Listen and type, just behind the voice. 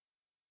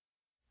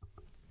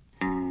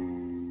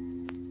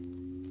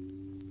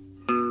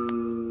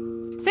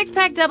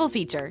Six-pack double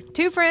feature.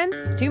 2 friends,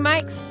 2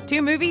 mics,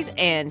 2 movies,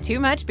 and too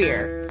much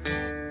beer.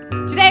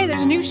 Today,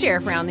 there's a new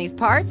sheriff around these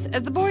parts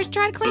as the boys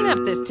try to clean up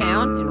this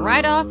town and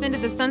ride off into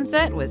the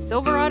sunset with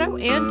Silverado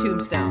and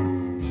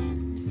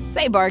Tombstone.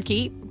 Say,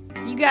 barkeep,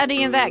 you got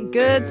any of that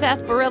good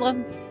sarsaparilla?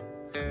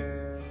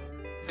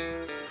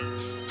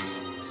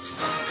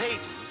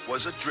 Peyton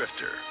was a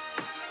drifter.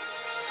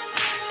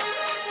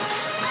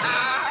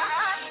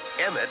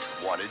 Emmett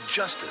wanted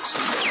justice.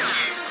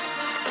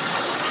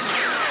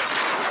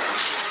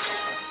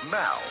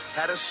 Mal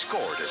had a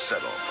score to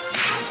settle.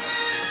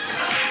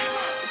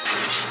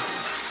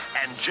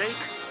 And Jake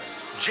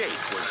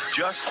was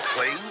just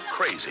plain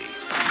crazy.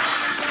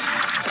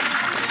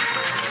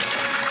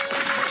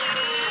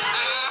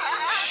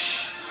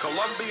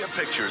 Columbia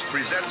Pictures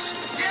presents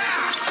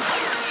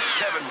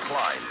Kevin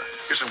Kline.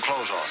 Get some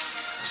clothes on.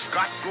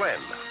 Scott Glenn.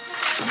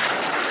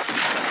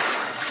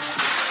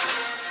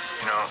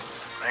 You know,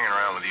 hanging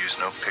around with you is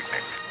no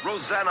picnic.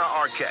 Rosanna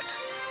Arquette.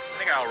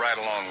 I think I'll ride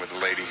along with the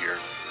lady here.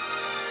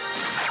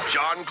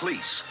 John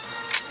Cleese.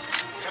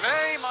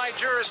 Today, my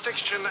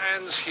jurisdiction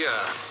ends here.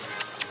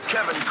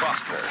 Kevin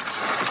Costner.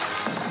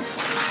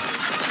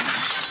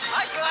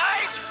 Hi,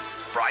 guys!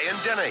 Brian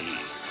Dennehy.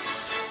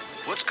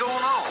 What's going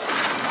on?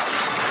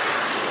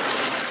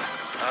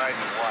 Hide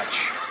and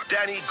watch.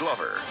 Danny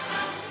Glover.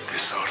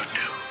 This ought to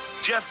do.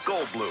 Jeff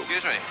Goldblum.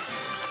 Excuse me.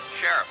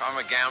 Sheriff,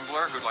 I'm a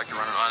gambler who'd like to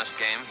run an honest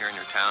game here in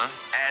your town.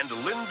 And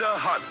Linda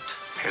Hunt.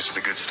 Here's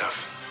the good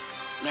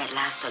stuff. May it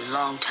last a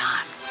long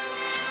time.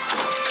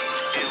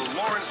 In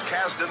Lawrence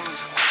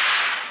Kasdan's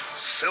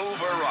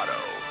Silverado.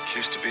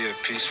 Used to be a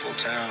peaceful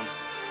town.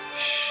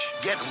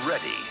 Get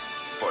ready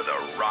for the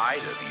ride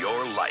of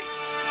your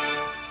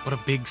life. What a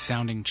big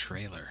sounding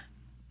trailer.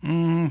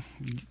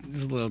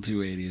 It's a little too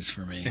 80s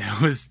for me.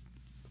 It was...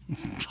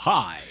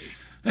 Hi,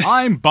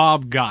 I'm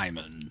Bob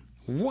Guyman.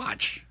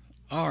 Watch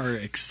our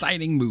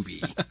exciting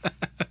movie.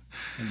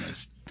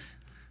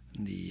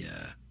 in the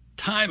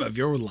time of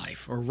your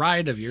life, or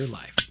ride of your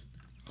life.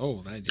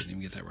 Oh, I didn't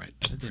even get that right.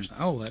 That's...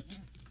 I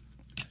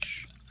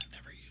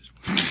never used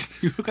one.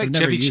 You look like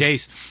Chevy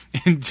Chase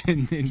in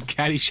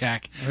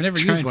Caddyshack. I've never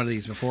used one of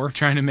these before.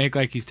 Trying to make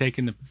like he's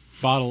taking the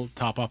bottle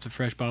top off the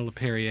fresh bottle of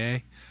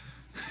Perrier.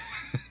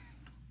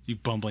 You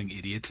bumbling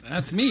idiot.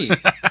 That's me.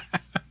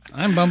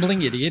 I'm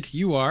bumbling idiot.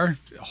 You are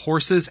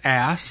Horse's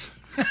Ass.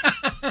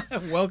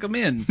 Welcome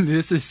in.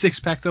 This is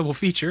Six-Pack Double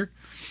Feature,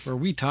 where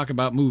we talk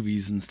about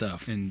movies and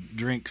stuff. And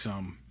drink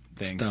some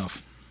things.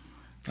 Stuff.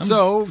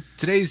 So,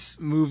 today's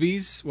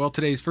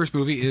first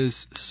movie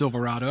is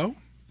Silverado.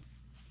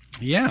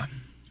 Yeah.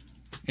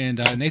 And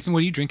Nathan, what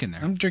are you drinking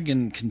there? I'm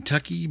drinking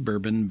Kentucky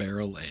Bourbon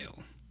Barrel Ale.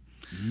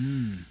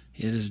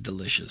 It is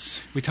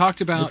delicious. We talked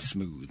about... It's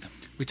smooth.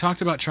 We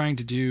talked about trying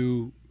to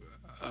do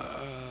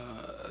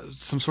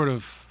some sort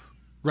of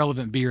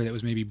relevant beer that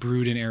was maybe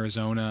brewed in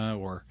Arizona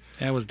or...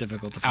 That was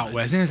difficult to find. Out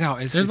west.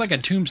 There's like a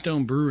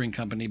Tombstone Brewing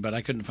Company, but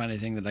I couldn't find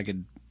anything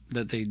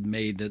that they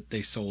made that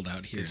they sold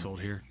out here.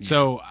 Yeah.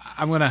 So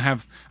I'm gonna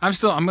have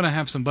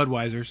some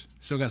Budweisers.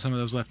 Still got some of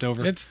those left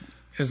over. It's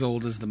as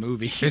old as the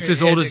movie. It's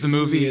as old as the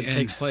movie. It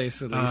takes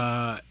place at least.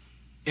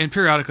 And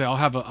periodically, I'll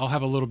have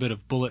a little bit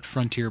of Bullet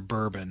Frontier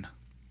bourbon.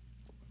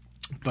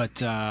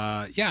 But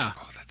yeah.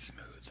 Oh, that's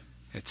smooth.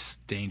 It's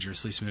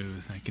dangerously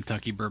smooth.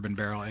 Kentucky Bourbon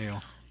Barrel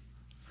Ale.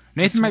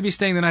 Nathan might be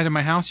staying the night at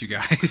my house, you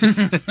guys.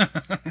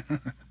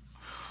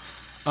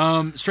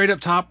 Straight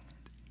up top,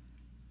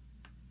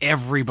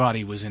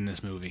 everybody was in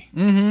this movie.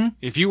 Mm-hmm.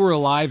 If you were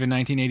alive in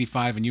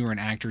 1985 and you were an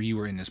actor, you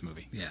were in this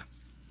movie. Yeah.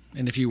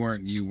 And if you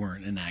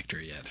weren't an actor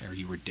yet. Or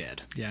you were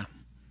dead. Yeah.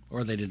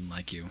 Or they didn't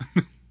like you.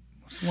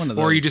 It's one of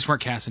those. Or you just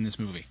weren't cast in this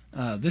movie.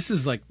 This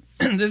is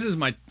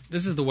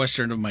the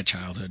Western of my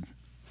childhood.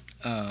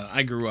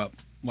 I grew up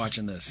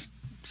watching this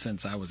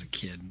since I was a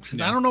kid.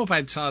 I don't know if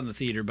I saw it in the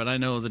theater, but I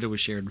know that it was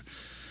shared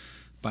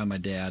by my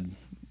dad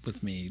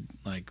with me,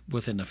 like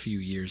within a few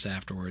years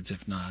afterwards,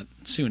 if not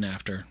soon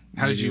after.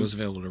 It was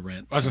available to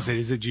rent. I was going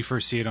to say, did you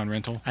first see it on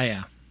rental?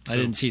 Yeah. I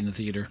didn't see it in the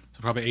theater.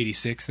 So probably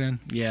 86 then?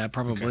 Yeah,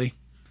 probably. Okay.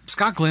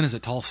 Scott Glenn is a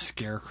tall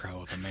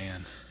scarecrow of a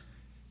man.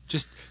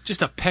 Just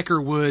a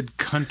Peckerwood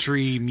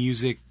country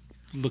music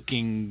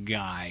looking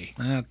guy.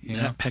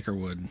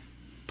 Peckerwood.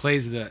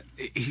 Plays the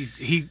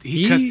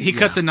he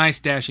cuts a nice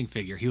dashing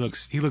figure. He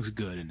looks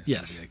good in it.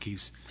 Yes, like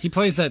he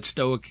plays that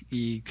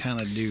stoic-y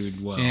kind of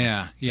dude well.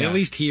 Yeah. At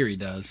least here he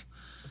does.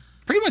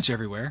 Pretty much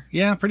everywhere.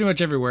 Yeah, pretty much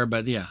everywhere.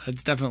 But yeah,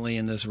 it's definitely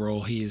in this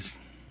role.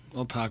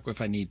 I'll talk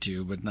if I need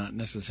to, but not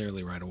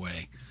necessarily right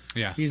away.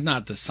 Yeah, he's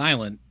not the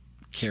silent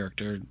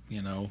character,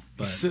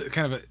 but he's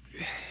kind of a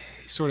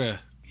sort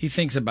of. He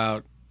thinks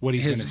about what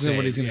he's going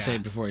to say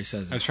before he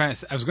says it.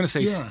 I was going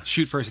to say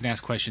shoot first and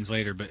ask questions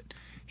later, but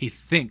he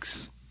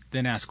thinks,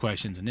 then asks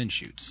questions, and then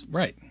shoots.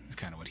 Right. That's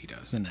kind of what he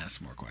does. Then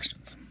asks more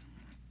questions.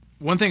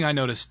 One thing I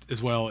noticed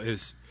as well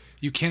is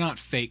you cannot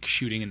fake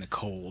shooting in the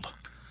cold.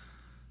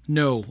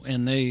 No,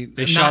 and they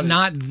shot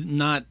not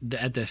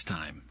at this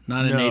time.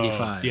 Not in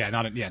 '85. Yeah,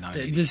 not in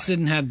 '85. This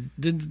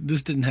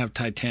didn't have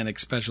Titanic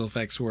special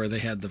effects where they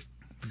had the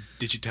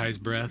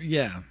digitized breath.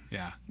 Yeah.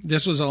 Yeah.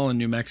 This was all in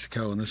New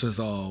Mexico, and this was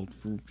all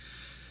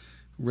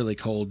really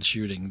cold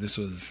shooting. This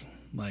was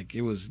like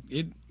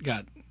it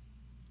got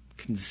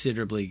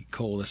considerably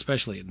cold,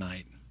 especially at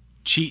night.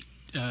 Cheat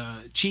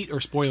or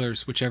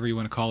spoilers, whichever you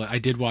want to call it. I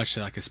did watch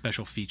like a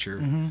special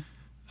feature,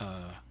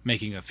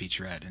 making a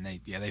featurette, and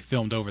they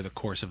filmed over the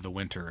course of the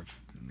winter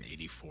of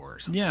 '84 or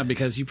something. Yeah,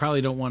 because you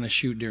probably don't want to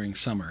shoot during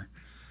summer.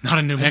 Not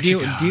in New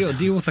Mexico.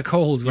 Deal with the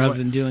cold rather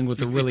than dealing with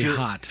the really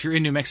hot. If you're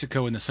in New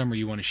Mexico in the summer,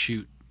 you want to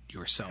shoot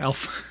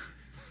yourself.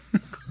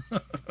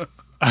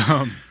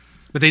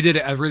 But they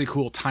did a really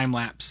cool time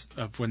lapse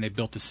of when they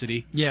built the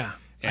city. Yeah,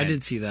 I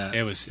did see that.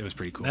 It was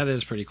pretty cool. That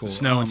is pretty cool.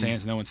 Snow and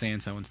sand, snow and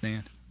sand, snow and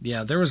sand.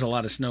 Yeah, there was a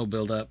lot of snow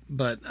buildup,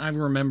 but I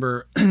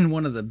remember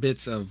one of the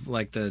bits of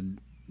like the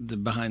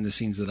behind the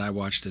scenes that I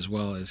watched as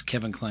well as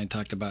Kevin Kline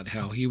talked about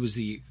how he was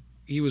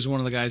one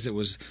of the guys that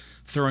was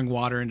throwing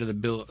water into the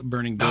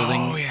burning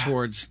building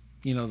towards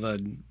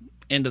the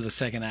end of the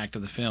second act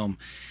of the film.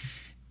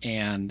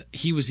 And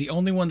he was the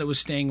only one that was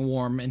staying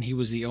warm, and he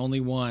was the only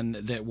one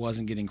that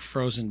wasn't getting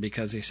frozen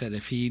because they said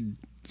if he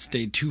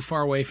stayed too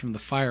far away from the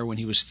fire when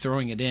he was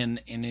throwing it in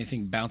and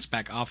anything bounced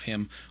back off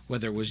him,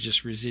 whether it was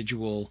just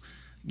residual,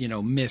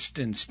 mist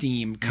and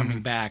steam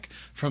coming back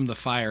from the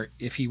fire,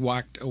 if he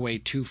walked away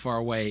too far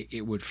away,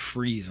 it would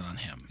freeze on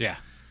him. Yeah.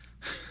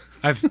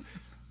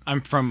 I'm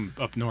from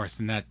up north,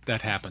 and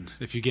that happens.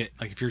 If you get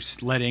if you're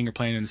sledding or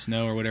playing in the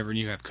snow or whatever, and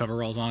you have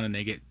coveralls on, and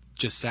they get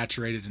just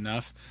saturated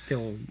enough,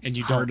 and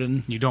you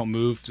harden. You don't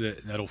move,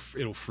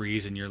 it'll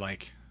freeze, and you're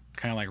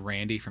kind of like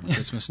Randy from A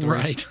Christmas Story.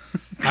 Right.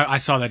 I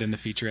saw that in the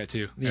featurette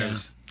too. Yeah,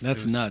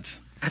 that's nuts.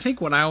 I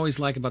think what I always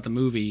like about the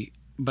movie,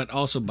 but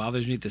also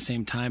bothers me at the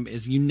same time,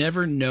 is you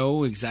never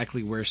know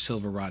exactly where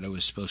Silverado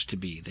is supposed to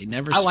be. They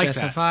never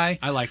specify.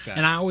 I like that.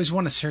 And I always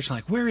want to search,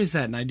 where is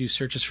that? And I do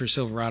searches for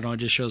Silverado, and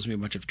it just shows me a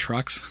bunch of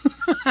trucks.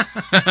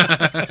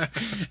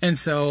 And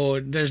so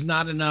there's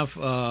not enough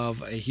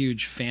of a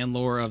huge fan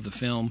lore of the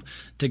film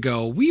to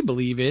go, we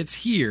believe it's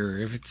here.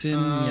 If it's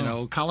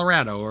in,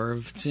 Colorado, or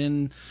if it's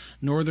in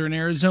northern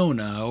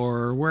Arizona,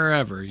 or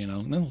wherever,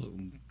 No,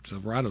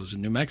 Silverado's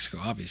in New Mexico,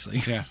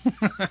 obviously. Yeah.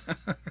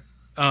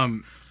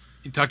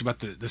 You talked about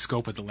the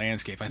scope of the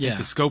landscape. I think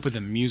the scope of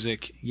the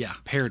music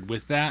paired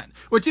with that,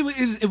 which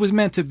it was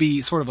meant to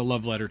be sort of a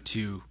love letter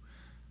to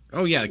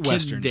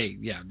Westerns.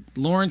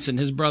 Lawrence and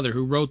his brother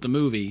who wrote the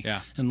movie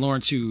and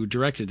Lawrence who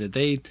directed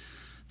it,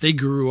 they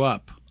grew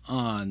up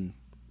on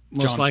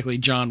most likely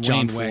John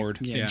Ford.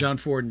 John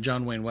Ford and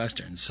John Wayne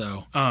Westerns.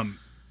 So,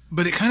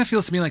 but it kind of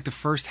feels to me like the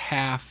first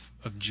half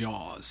of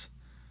Jaws.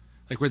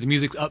 Where the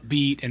music's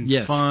upbeat and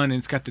fun, and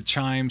it's got the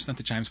chimes, not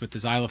the chimes, but the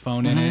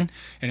xylophone in it,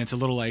 and it's a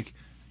little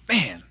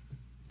man,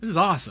 this is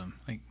awesome.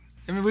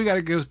 We got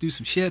to go do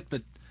some shit,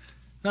 but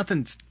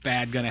nothing's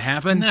bad gonna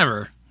happen.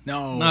 Never.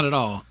 No. Not at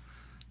all.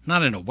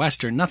 Not in a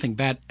Western. Nothing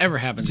bad ever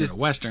happens in a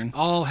Western.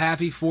 All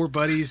happy, 4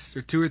 buddies,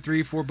 or 2 or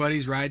 3, 4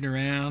 buddies riding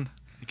around.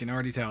 I can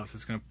already tell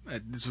this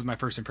was my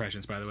first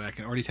impressions, by the way. I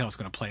can already tell it's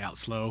gonna play out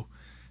slow,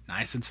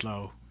 nice and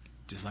slow,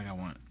 just like I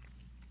want.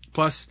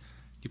 Plus,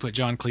 you put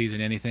John Cleese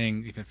in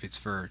anything, even if it's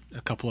for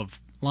a couple of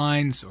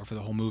lines or for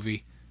the whole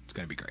movie, it's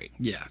going to be great.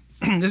 Yeah.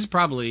 This is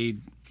probably,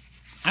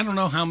 I don't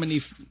know how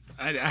many,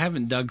 I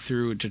haven't dug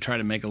through to try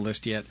to make a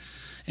list yet,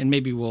 and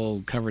maybe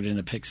we'll cover it in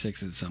a Pick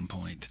 6 at some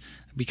point.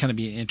 It'd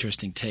be an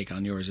interesting take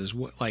on yours, is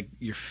what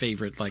your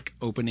favorite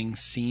opening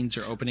scenes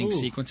or opening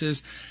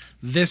sequences.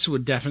 This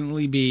would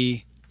definitely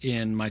be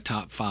in my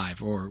top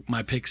 5 or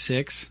my Pick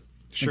 6.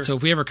 Sure. And so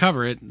if we ever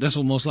cover it, this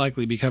will most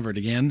likely be covered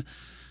again.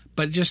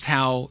 But just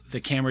how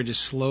the camera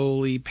just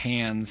slowly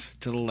pans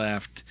to the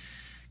left,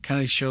 kind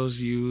of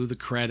shows you the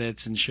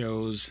credits and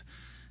shows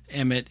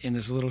Emmett in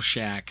this little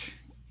shack,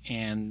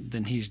 and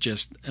then he's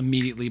just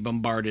immediately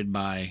bombarded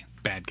by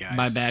bad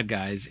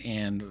guys,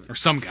 or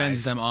some guys.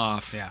 Fends them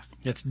off. Yeah,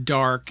 it's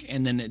dark,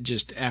 and then it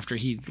just, after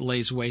he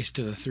lays waste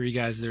to the 3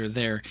 guys that are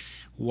there,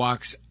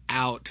 walks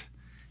out,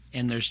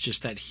 and there's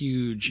just that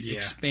huge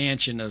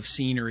expansion of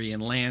scenery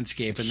and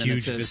landscape, and then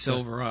it says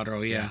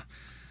Silverado. Yeah.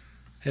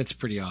 It's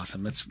pretty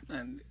awesome. It's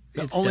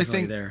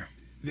definitely there.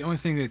 The only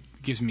thing that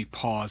gives me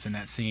pause in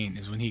that scene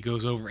is when he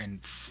goes over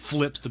and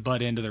flips the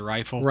butt end of the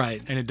rifle.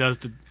 Right. And it does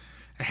the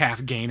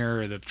half gainer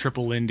or the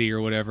triple Lindy or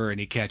whatever, and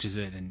he catches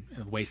it and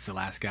wastes the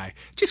last guy.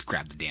 Just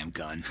grab the damn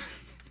gun.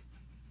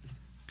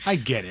 I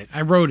get it.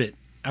 I wrote it.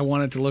 I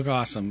want it to look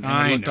awesome.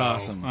 And it looked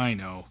awesome. I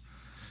know.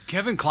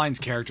 Kevin Kline's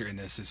character in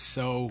this is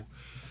so...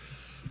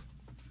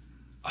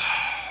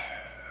 I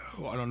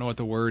don't know what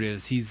the word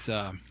is. He's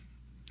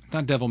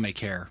not devil may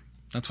care.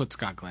 That's what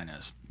Scott Glenn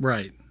is.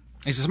 Right.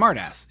 He's a smart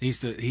ass.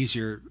 He's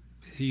your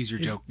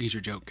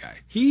joke guy.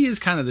 He is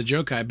kind of the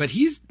joke guy, but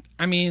he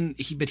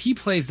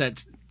plays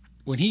that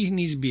when he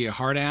needs to be a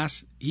hard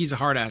ass, he's a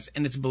hard ass,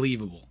 and it's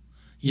believable.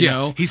 You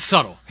know? He's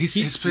subtle.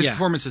 His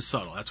performance is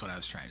subtle. That's what I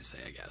was trying to say,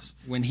 I guess.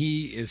 When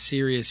he is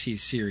serious,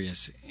 he's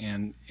serious.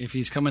 And if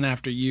he's coming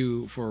after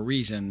you for a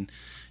reason,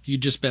 you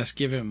just best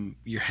give him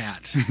your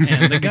hat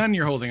and the gun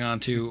you're holding on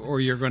to,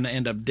 or you're going to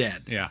end up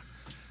dead. Yeah.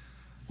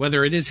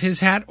 Whether it is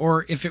his hat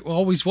or if it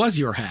always was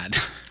your hat.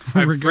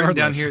 I've written down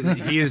regardless. here that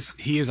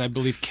he is, I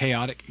believe,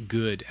 chaotic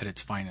good at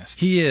its finest.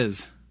 He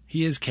is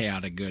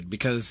chaotic good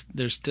because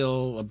there's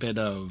still a bit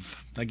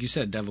of, like you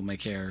said, devil may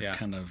care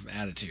kind of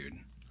attitude.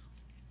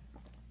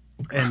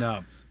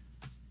 And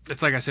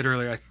it's like I said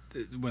earlier,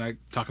 when I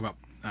talk about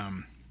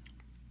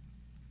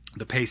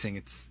the pacing,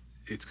 it's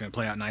going to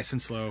play out nice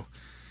and slow,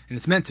 and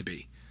it's meant to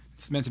be.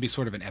 It's meant to be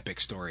sort of an epic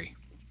story,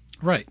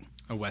 Right.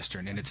 a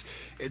western, and it's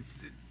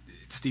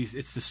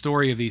the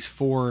story of these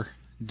four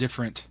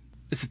different.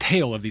 It's the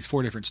tale of these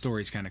four different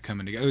stories kind of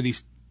coming together. Or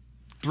these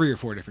 3 or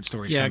 4 different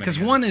stories. Yeah, coming because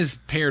together. one is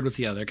paired with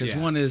the other. Because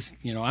Yeah. one is,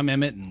 I'm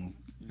Emmett, and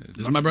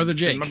this is my brother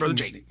Jake. my brother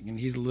Jake. And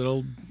he's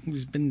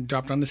he's been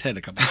dropped on his head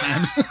a couple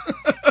times.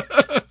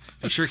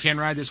 You sure can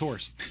ride this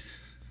horse.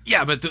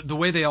 Yeah, but the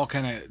way they all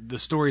the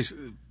stories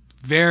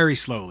very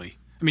slowly.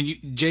 I mean,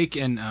 Jake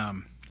and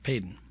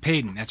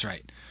Payden. that's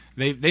right.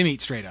 They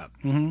meet straight up,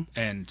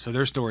 and so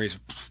their stories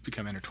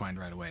become intertwined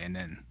right away, and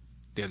then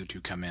the other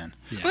two come in.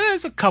 Yeah. Well,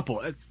 there's a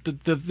couple.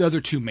 The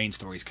other two main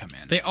stories come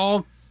in. They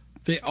all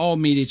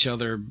meet each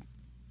other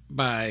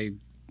by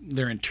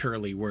their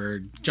interly, where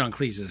John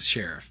Cleese is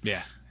sheriff.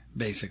 Yeah,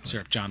 Basically.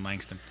 Sheriff John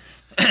Langston.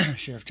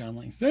 Sheriff John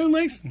Langston. John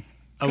Langston.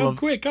 Come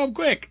quick.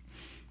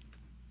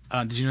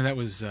 Did you know that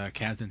was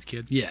Kasdan's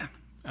kid? Yeah.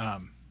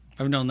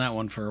 I've known that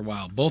one for a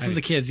while. Both of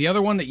the kids. The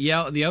other one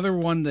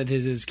that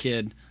is his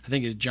kid, I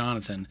think, is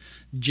Jonathan.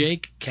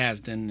 Jake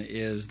Kasdan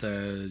is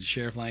the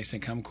Sheriff Langston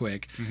come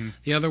quick. Mm-hmm.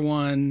 The other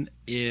one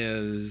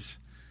is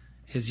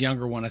his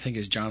younger one, I think,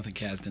 is Jonathan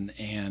Kasdan,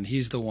 and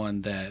he's the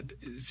one that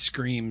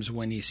screams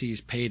when he sees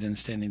Payden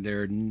standing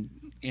there in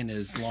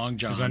his long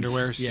johns. His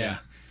underwears? Yeah.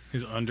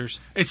 His unders.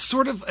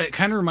 It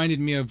kind of reminded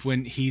me of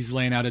when he's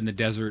laying out in the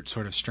desert,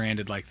 sort of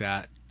stranded like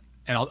that.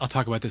 And I'll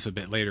talk about this a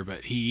bit later,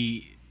 but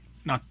I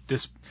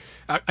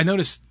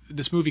noticed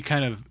this movie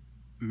kind of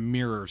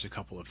mirrors a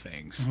couple of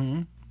things.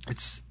 Mm-hmm.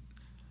 It's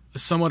a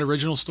somewhat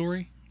original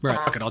story. Right.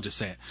 Fuck it, I'll just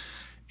say it.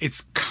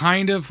 It's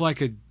kind of like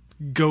a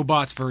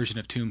GoBots version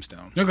of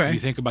Tombstone. Okay. When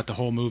you think about the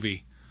whole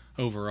movie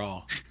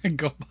overall.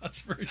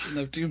 GoBots version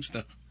of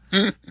Tombstone.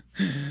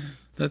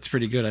 That's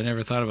pretty good. I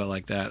never thought about it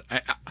like that.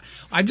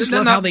 I just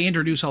love how they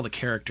introduce all the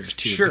characters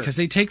too, Sure. because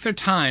they take their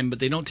time, but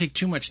they don't take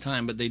too much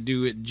time, but they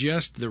do it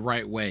just the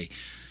right way.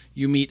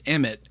 You meet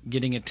Emmett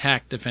getting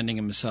attacked, defending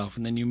himself,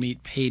 and then you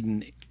meet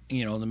Payden,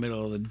 in the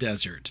middle of the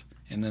desert,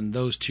 and then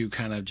those two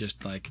kind of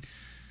just like,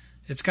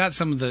 it's got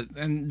some of the,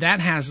 and that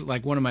has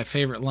like one of my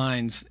favorite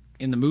lines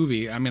in the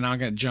movie. I mean, I'm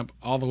going to jump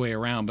all the way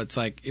around, but it's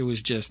like,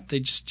 they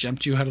just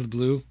jumped you out of the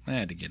blue. I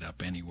had to get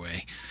up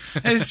anyway.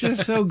 It's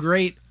just so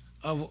great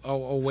of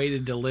a way to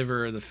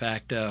deliver the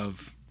fact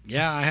of,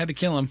 yeah, I had to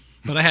kill him,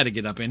 but I had to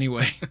get up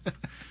anyway.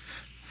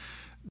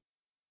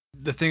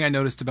 The thing I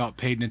noticed about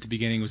Payden at the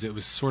beginning was it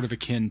was sort of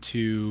akin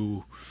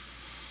to,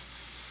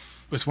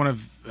 it was one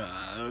of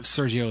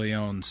Sergio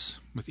Leone's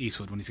with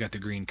Eastwood when he's got the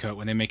green coat,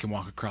 when they make him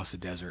walk across the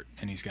desert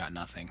and he's got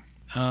nothing.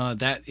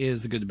 That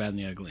is The Good, the Bad, and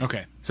the Ugly.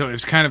 Okay, so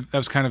that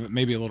was kind of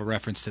maybe a little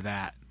reference to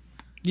that.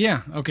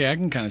 Yeah, okay, I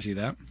can kind of see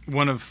that.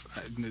 One of,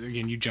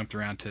 again, you jumped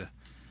around to,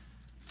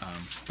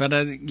 But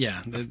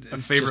yeah, a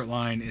favorite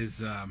line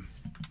is,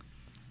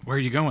 "Where are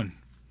you going?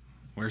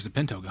 Where's the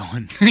Pinto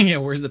going?" Yeah,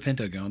 where's the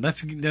Pinto going?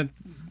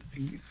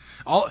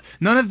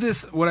 None of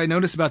this. What I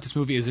noticed about this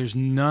movie is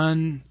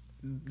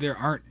there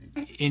aren't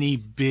any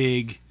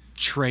big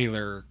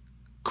trailer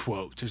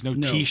quotes. There's no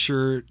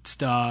T-shirt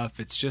stuff.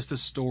 It's just a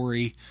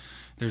story.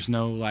 There's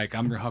no like,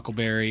 I'm your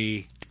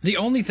Huckleberry. The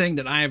only thing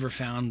that I ever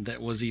found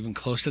that was even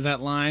close to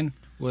that line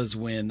was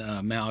when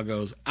Mal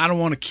goes, "I don't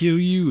want to kill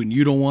you, and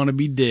you don't want to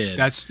be dead."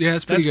 That's pretty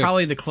good. That's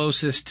probably the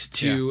closest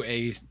to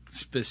a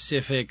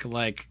specific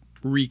like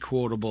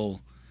requotable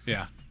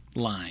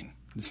line.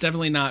 It's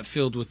definitely not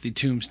filled with the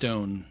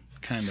Tombstone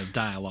kind of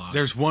dialogue.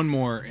 There's one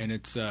more, and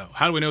it's,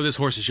 "How do we know this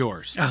horse is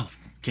yours?" Oh,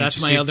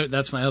 that's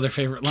my other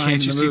favorite line.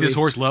 Can't in you the see movie. this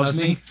horse loves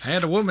me? I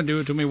had a woman do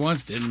it to me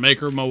once. Didn't make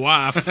her my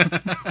wife.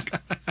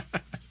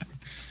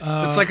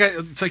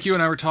 It's like you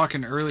and I were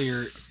talking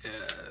earlier.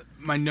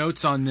 My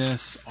notes on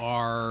this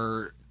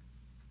are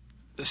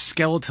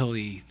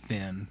skeletally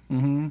thin.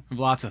 Mm-hmm. I have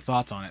lots of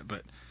thoughts on it,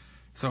 but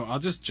so I'll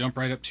just jump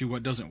right up to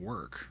what doesn't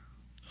work.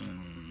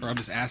 Or I'll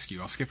just ask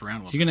you. I'll skip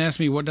around a little You can ask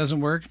me what doesn't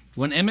work?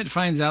 When Emmett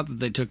finds out that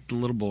they took the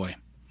little boy,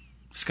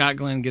 Scott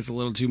Glenn gets a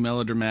little too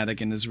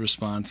melodramatic in his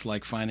response,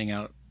 like finding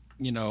out,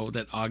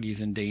 that Augie's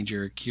in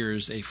danger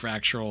cures a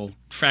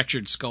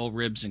fractured skull,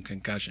 ribs, and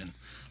concussion.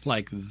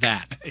 Like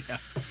that. Yeah.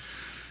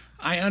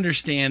 I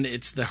understand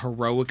it's the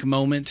heroic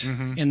moment,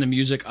 and the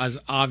music is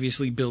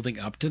obviously building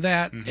up to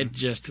that. Mm-hmm. It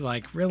just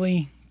like,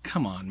 really?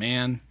 Come on,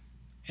 man.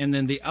 And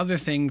then the other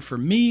thing for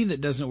me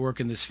that doesn't work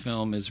in this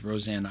film is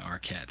Rosanna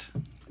Arquette.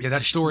 Yeah,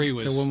 that story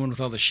was... The woman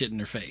with all the shit in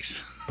her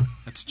face.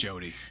 That's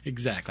Jody.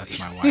 Exactly. That's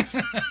my wife.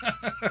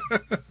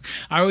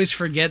 I always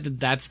forget that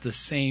that's the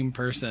same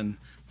person.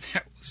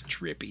 That was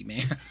trippy,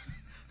 man.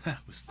 That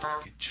was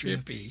fucking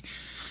trippy.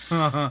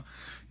 Trippy.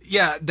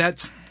 Yeah,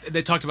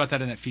 they talked about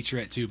that in that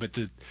featurette too, but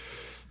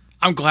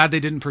I'm glad they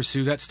didn't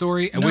pursue that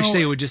story. I wish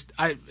they would just.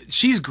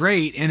 She's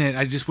great in it.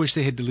 I just wish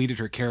they had deleted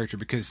her character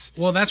because.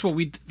 Well, we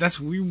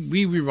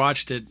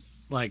rewatched it.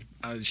 Like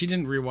she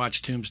didn't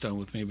rewatch Tombstone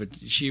with me, but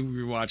she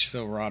rewatched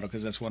Silverado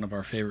because that's one of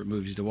our favorite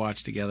movies to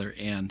watch together.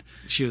 And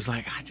she was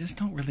like, I just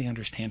don't really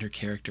understand her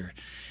character.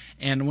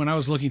 And when I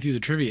was looking through the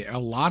trivia, a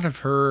lot of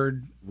her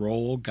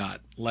role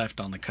got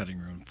left on the cutting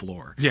room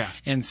floor. Yeah.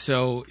 And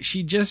so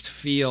she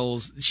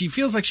feels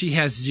like she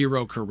has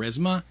zero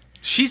charisma.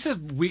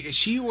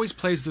 She always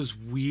plays those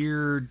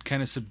weird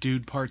kind of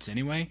subdued parts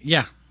anyway.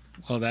 Yeah.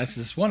 Well, that's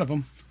just one of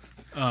them.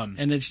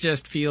 And it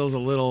just feels a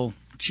little,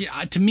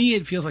 to me,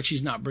 it feels like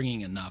she's not bringing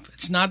enough.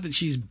 It's not that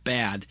she's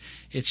bad.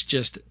 It's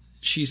just,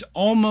 she's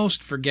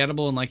almost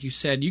forgettable. And like you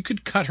said, you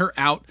could cut her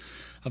out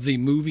of the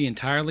movie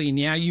entirely, and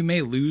yeah, you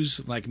may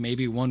lose like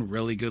maybe one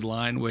really good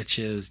line, which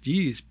is,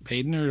 geez,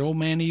 Peyton, her old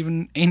man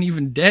ain't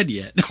even dead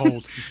yet.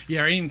 Cold.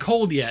 Yeah, ain't even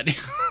cold yet.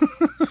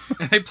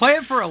 And they play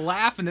it for a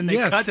laugh, and then they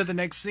cut to the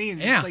next scene.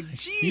 Yeah. It's like,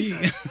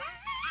 Jesus.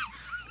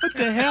 What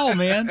the hell,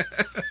 man?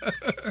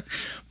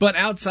 But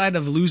outside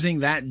of losing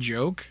that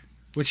joke,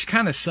 which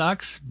kind of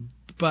sucks,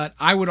 but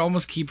I would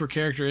almost keep her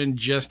character in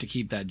just to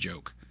keep that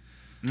joke.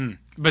 But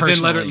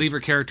personally, then leave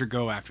her character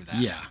go after that.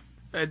 Yeah.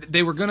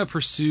 They were going to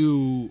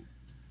pursue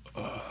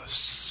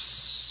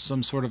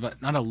some sort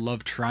of not a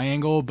love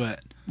triangle, but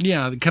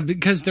yeah,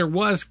 because there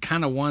was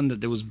kind of one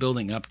that was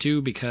building up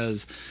to,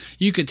 because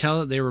you could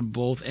tell that they were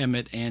both,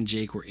 Emmett and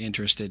Jake, were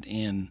interested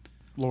in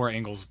Laura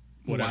Ingalls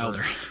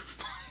Wilder.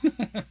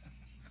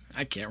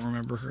 I can't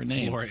remember her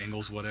name. Laura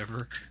Ingalls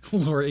whatever.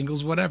 Laura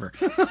Ingalls whatever.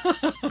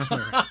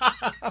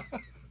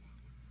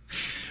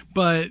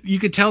 But you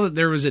could tell that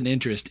there was an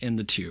interest in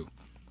the two.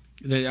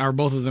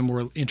 Both of them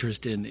were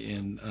interested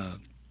in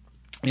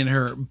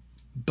her.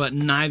 But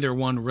neither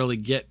one really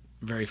get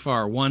very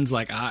far. One's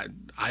like, I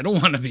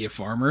don't want to be a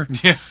farmer.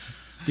 Yeah.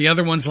 The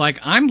other one's like,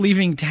 I'm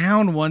leaving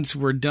town once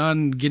we're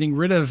done getting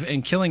rid of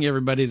and killing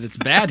everybody that's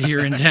bad here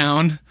in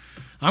town.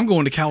 I'm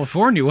going to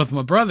California with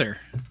my brother.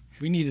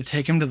 We need to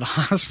take him to the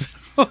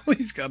hospital.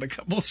 He's got a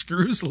couple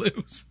screws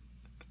loose.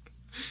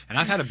 And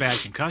I've had a bad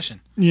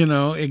concussion.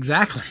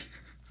 Exactly.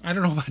 I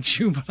don't know about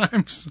you, but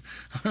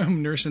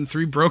I'm nursing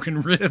 3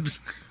 broken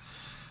ribs.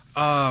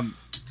 Yeah,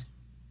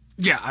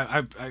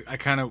 I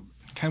kind of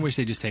wish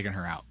they'd just taken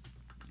her out.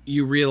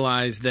 You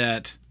realize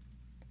that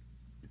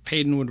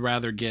Peyton would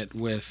rather get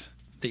with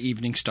the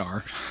Evening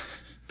Star.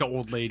 The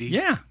old lady.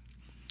 Yeah.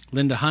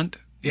 Linda Hunt.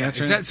 Yeah,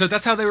 so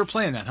that's how they were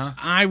playing that, huh?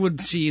 I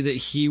would see that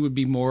he would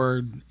be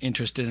more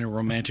interested in a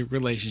romantic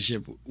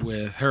relationship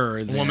with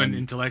her than... Woman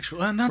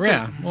intellectual.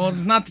 Well,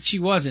 it's not that she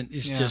wasn't.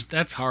 It's just,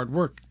 that's hard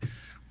work.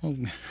 Well,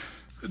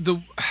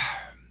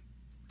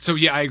 So,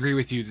 yeah, I agree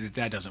with you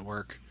that doesn't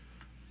work.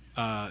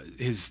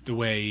 The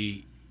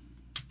way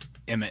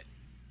Emmett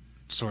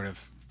sort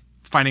of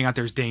finding out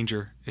there's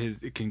danger,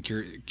 it can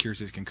cures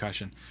his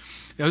concussion.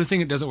 The other thing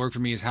that doesn't work for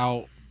me is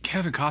how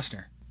Kevin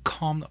Costner,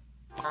 calm the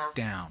fuck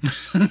down.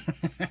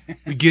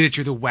 We get it,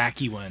 you're the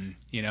wacky one,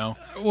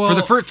 Well,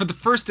 for the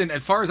first and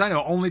as far as I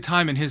know, only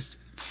time in his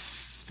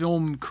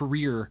film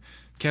career,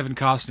 Kevin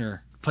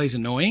Costner plays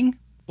annoying.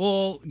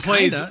 Well,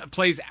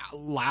 plays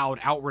loud,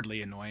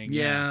 outwardly annoying.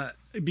 Yeah,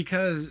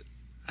 because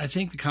I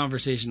think the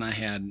conversation I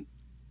had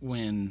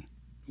when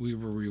we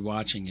were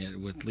rewatching it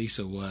with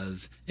Lisa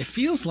was, it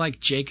feels like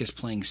Jake is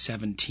playing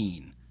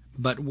 17,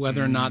 but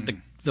whether or not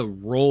the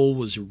role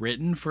was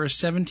written for a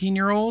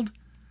 17-year-old,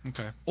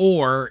 okay,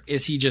 or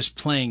is he just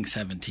playing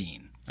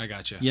 17? I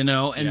gotcha.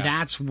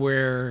 That's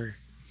where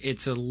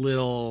it's a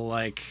little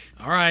like,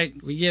 all right,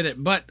 we get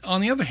it. But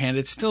on the other hand,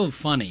 it's still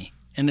funny,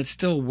 and it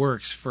still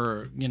works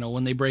for,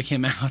 when they break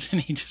him out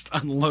and he just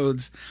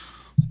unloads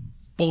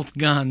both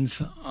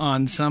guns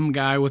on some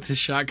guy with his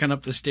shotgun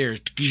up the stairs.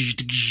 And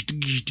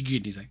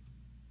he's like,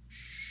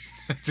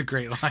 that's a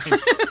great line.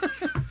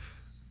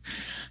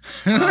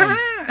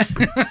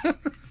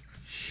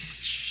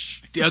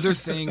 The other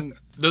thing,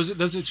 those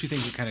are 2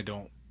 things that kind of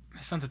don't,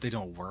 it's not that they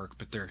don't work,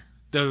 but they're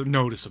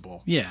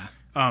noticeable. Yeah.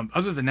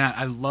 Other than that,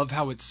 I love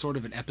how it's sort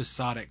of an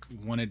episodic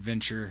one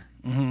adventure,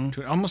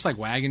 to almost like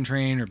Wagon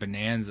Train or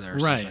Bonanza or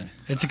something. Right.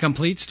 It's a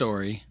complete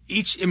story.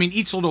 Each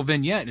little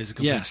vignette is a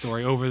complete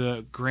story over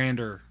the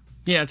grander.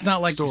 Yeah, it's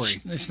not like story.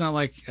 It's not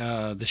like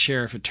the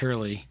sheriff at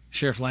Turley.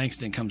 Sheriff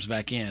Langston comes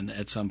back in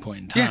at some point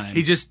in time. Yeah,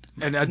 he just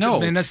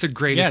that's the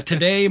greatest. Yeah,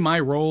 today my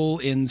role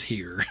ends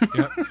here.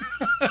 Yep.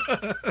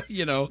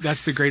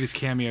 That's the greatest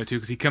cameo too,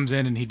 because he comes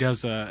in and he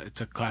does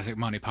it's a classic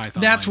Monty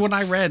Python. That's line. what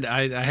I read.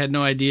 I had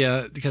no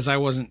idea, because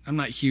I'm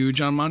not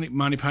huge on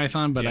Monty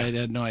Python, but I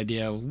had no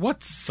idea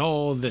what's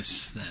all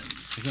this then.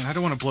 Again, I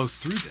don't want to blow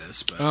through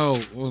this, but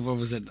what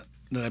was it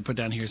that I put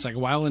down here? It's like,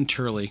 while in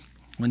Turley,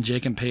 when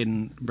Jake and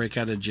Peyton break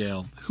out of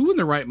jail, who in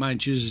their right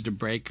mind chooses to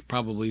break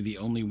probably the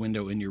only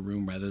window in your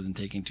room rather than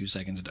taking 2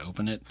 seconds to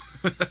open it?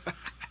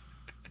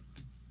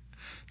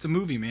 It's a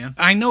movie, man.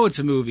 I know it's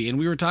a movie, and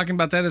we were talking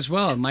about that as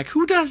well. I'm like,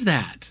 who does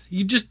that?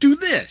 You just do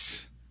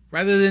this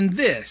rather than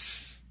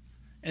this,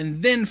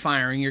 and then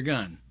firing your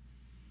gun.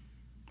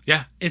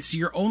 Yeah. It's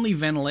your only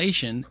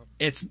ventilation,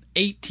 It's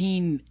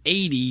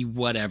 1880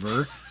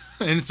 whatever,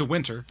 And it's a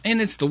winter.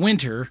 and it's the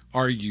winter.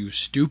 Are you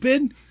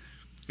stupid?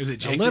 Is it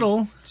Jake? A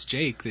little. It's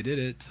Jake. They did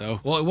it. So.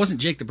 Well, it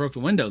wasn't Jake that broke the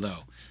window, though.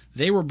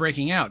 They were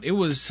breaking out. It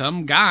was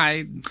some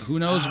guy, who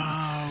knows.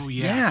 Oh,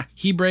 Yeah,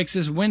 he breaks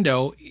his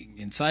window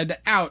inside to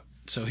out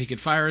so he could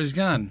fire his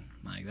gun.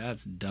 Like,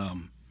 that's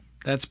dumb.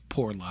 That's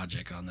poor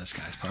logic on this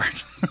guy's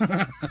part.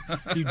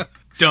 You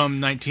dumb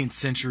 19th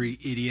century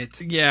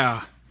idiot.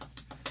 Yeah.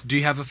 Do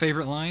you have a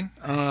favorite line?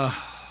 I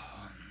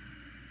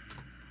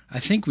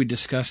think we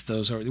discussed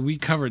those. We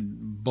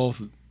covered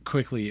both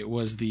quickly. It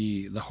was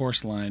the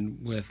horse line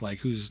with,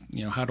 like,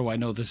 how do I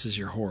know this is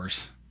your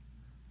horse?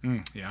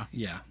 Yeah.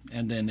 Yeah.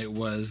 And then it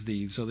was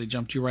so they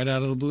jumped you right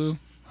out of the blue?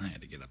 I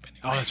had to get up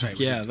anyway. Oh, that's right.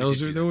 Yeah, there was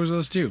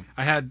those two.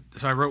 I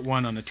wrote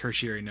one on a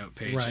tertiary note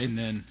page. Right. And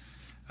then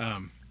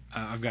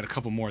I've got a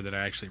couple more that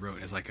I actually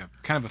wrote as like a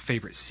kind of a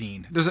favorite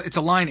scene. It's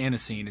a line and a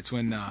scene. It's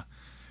when, and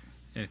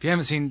if you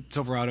haven't seen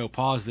Silverado,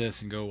 pause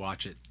this and go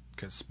watch it,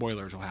 because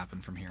spoilers will happen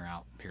from here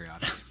out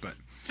periodically. But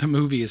The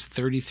movie is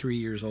 33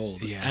 years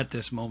old Yeah. at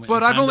this moment. but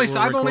in I've time only that we're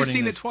I've only recording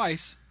seen this. it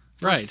twice.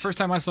 Right. First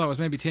time I saw it was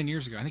maybe 10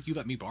 years ago. I think you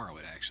let me borrow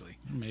it actually.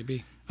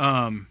 Maybe.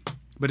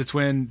 But it's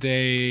when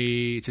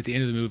it's at the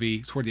end of the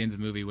movie, toward the end of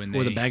the movie when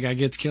Where the bad guy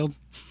gets killed?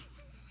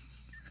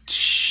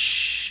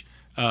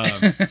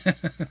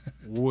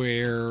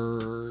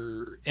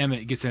 Where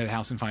Emmett gets into the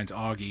house and finds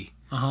Augie.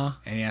 Uh-huh.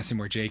 And he asks him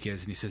where Jake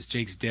is, and he says,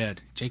 Jake's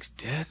dead. Jake's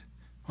dead?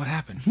 What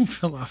happened? He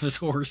fell off his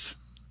horse.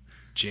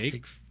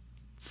 Jake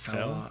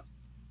Fell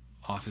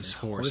off his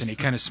horse. horse? And he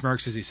kind of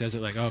smirks as he says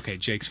it, like, okay,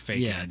 Jake's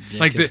faking. Yeah,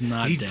 Jake is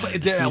not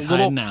dead. He's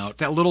hiding out.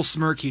 That little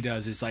smirk he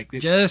does is like...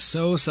 Just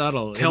so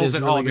subtle. tells it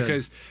really all good.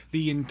 because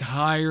the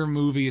entire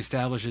movie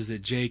establishes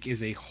that Jake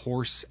is a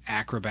horse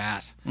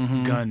acrobat,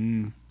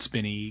 gun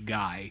spinny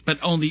guy. But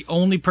the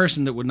only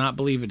person that would not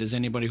believe it is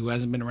anybody who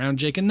hasn't been around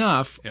Jake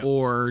enough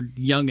or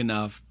young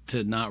enough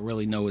to not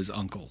really know his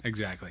uncle.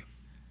 Exactly.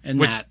 And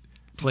Which- that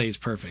plays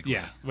perfectly.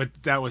 Yeah, but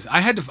that was I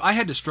had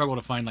to struggle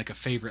to find like a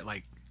favorite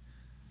like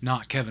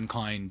not Kevin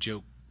Kline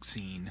joke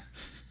scene,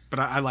 but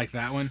I like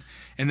that one.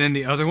 And then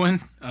the other one,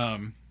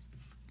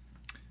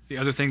 the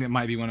other thing that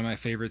might be one of my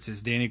favorites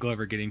is Danny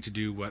Glover getting to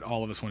do what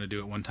all of us want to do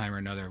at one time or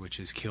another, which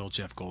is kill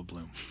Jeff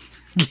Goldblum.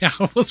 Yeah,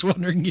 I was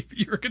wondering if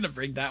you were going to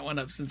bring that one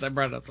up since I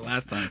brought it up the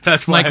last time.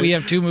 That's why we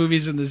have two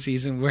movies in the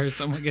season where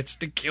someone gets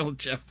to kill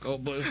Jeff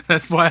Goldblum.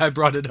 That's why I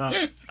brought it up.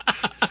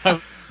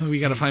 We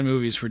got to find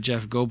movies where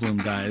Jeff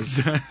Goldblum dies.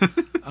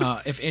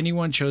 If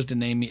anyone chose to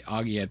name me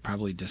Augie, I'd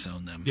probably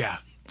disown them. Yeah.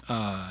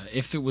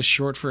 If it was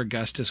short for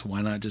Augustus,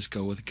 why not just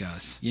go with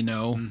Gus? You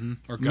know,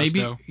 Or maybe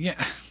Gusto.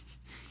 yeah,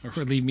 or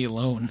leave me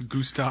alone.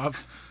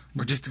 Gustav,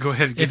 or just to go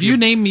ahead and give If you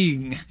name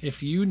me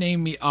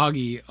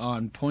Augie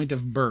on point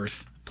of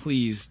birth,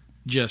 please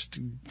just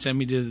send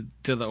me to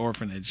the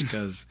orphanage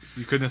because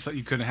you couldn't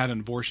have had an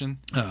abortion.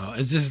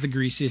 is this the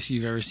greasiest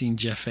you've ever seen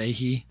Jeff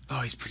Fahey?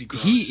 Oh, he's pretty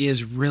gross. He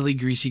is really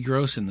greasy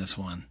gross in this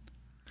one.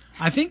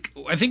 I think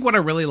what I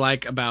really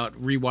like about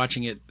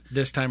rewatching it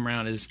this time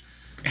around is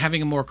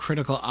having a more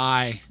critical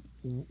eye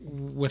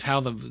with how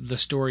the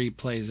story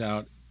plays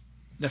out.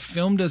 The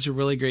film does a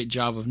really great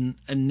job of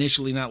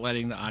initially not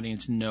letting the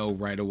audience know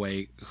right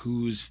away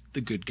who's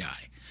the good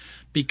guy,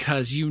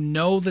 because you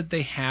know that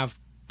they have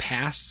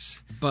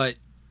pasts, but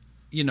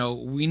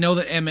we know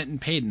that Emmett and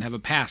Peyton have a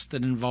past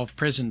that involve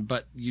prison,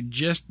 but you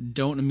just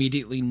don't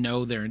immediately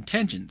know their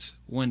intentions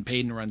when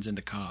Peyton runs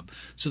into Cobb.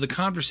 So the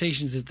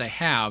conversations that they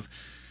have,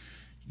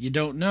 you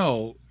don't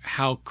know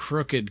how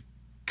crooked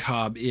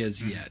Cobb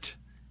is yet.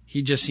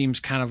 He just seems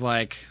kind of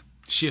like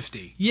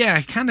shifty. Yeah,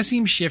 he kind of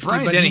seems shifty.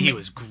 Brian but Dennehy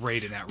was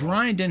great in that role.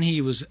 Brian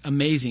Dennehy was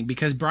amazing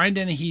because Brian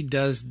Dennehy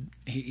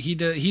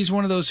he's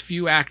one of those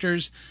few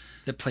actors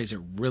that plays a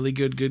really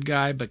good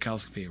guy, but can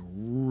also be a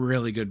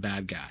really good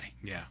bad guy.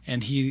 Yeah.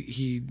 And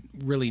he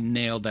really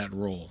nailed that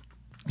role.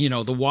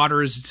 The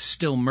water is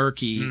still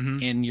murky,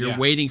 and you're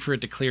waiting for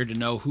it to clear to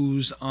know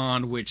who's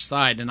on which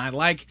side. And I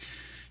like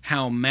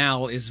how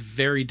Mal is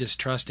very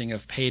distrusting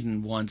of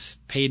Peyton once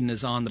Peyton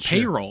is on the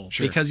payroll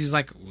because he's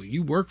like, well,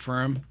 you work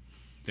for him.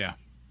 Yeah.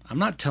 I'm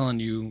not telling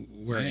you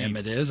where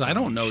Emmett is. I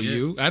don't know shit.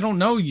 you. I don't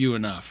know you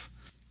enough.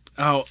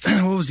 Oh,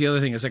 what was the other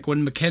thing? It's like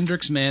when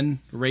McKendrick's men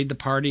raid the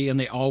party and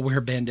they all wear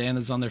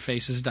bandanas on their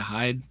faces to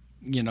hide,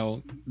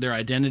 their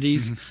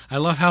identities. I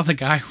love how the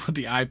guy with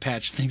the eye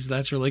patch thinks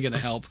that's really going to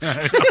help.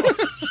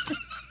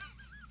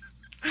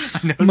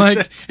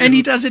 Mike, and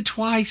he does it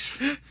twice.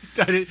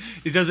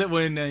 He does it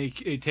when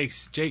he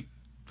takes Jake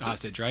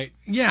hostage, right?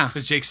 Yeah.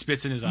 Because Jake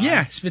spits in his eye.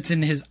 Yeah, spits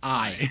in his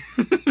eye.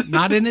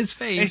 Not in his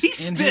face, And he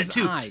in spit, his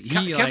too. eye.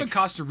 Kevin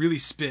Costner really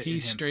spit in He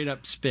him. straight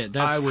up spit.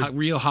 That's I would-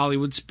 real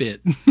Hollywood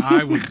spit.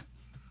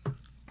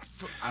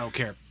 I don't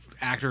care,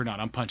 actor or not,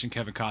 I'm punching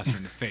Kevin Costner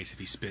in the face if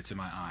he spits in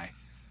my eye.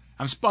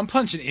 I'm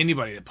punching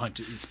anybody that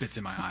spits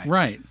in my eye.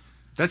 Right.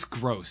 That's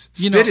gross.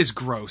 Spit is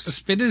gross.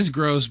 Spit is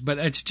gross, but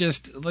it's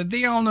just like,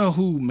 they all know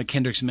who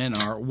McKendrick's men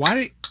are.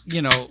 Why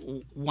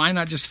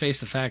not just face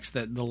the facts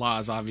that the law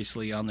is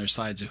obviously on their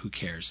side, so who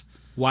cares?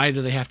 Why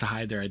do they have to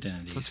hide their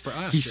identities? It's for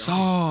us. He the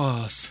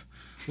saw us.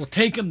 Well,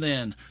 take him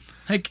then.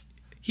 Like,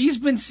 he's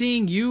been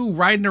seeing you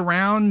riding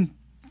around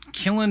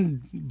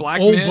killing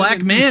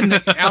Black men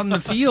out in the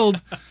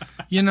field.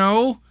 You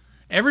know,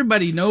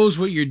 everybody knows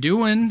what you're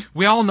doing.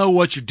 We all know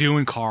what you're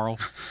doing, Carl.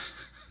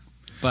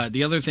 But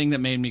the other thing that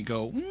made me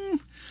go,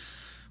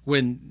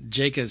 when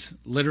Jake is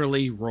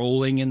literally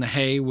rolling in the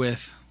hay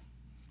with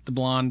the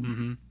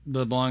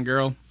blonde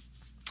girl,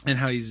 and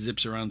how he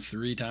zips around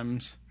 3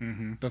 times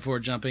before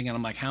jumping, and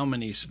I'm like, how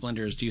many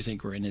splinters do you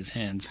think were in his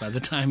hands by the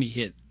time he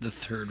hit the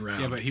 3rd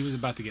round? Yeah, but he was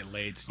about to get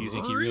laid, so do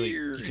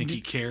you think he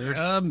cared?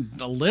 A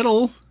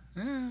little.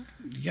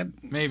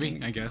 Maybe,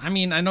 I guess. I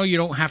mean, I know you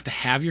don't have to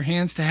have your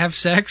hands to have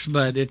sex,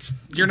 but it's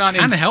not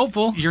kind of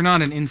helpful. You're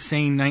not an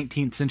insane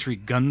 19th century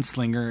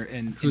gunslinger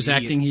and who's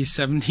acting he's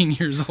 17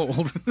 years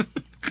old.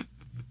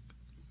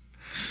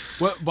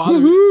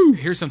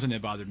 Here's something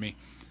that bothered me.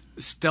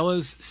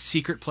 Stella's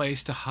secret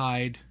place to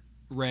hide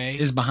Ray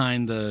is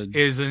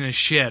in a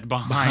shed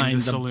behind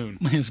the saloon.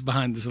 Is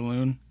behind the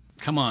saloon.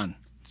 Come on.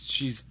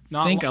 She's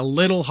not Think a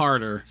little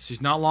harder. She's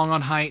not long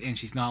on height and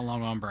she's not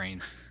long on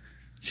brains.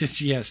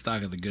 She has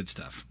stock of the good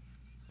stuff.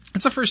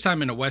 It's the first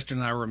time in a Western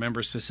I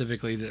remember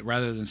specifically that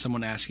rather than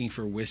someone asking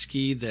for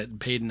whiskey, that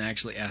Payton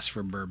actually asked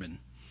for bourbon.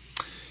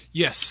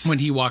 Yes. When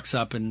he walks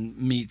up and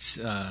meets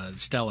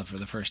Stella for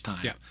the first time.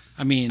 Yeah.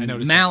 I mean,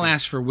 Mal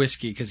asked for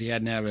whiskey because he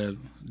hadn't had a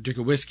drink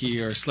of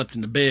whiskey or slept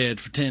into bed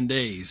for 10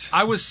 days.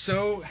 I was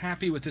so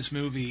happy with this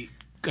movie.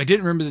 I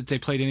didn't remember that they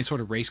played any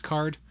sort of race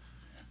card.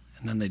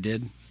 And then they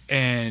did.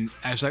 And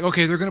I was like,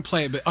 okay, they're going to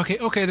play it, but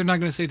okay, they're not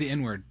going to say the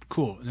N-word.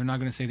 Cool, they're not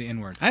going to say the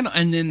N-word. I know,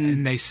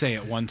 and they say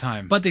it one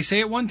time. But they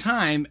say it one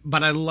time,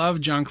 but I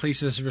love John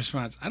Cleese's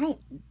response. I don't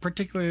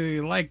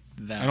particularly like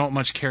that. I don't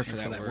much care for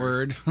that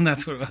word. And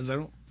that's what it was. I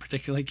don't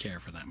particularly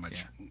care for that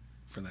much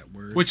for that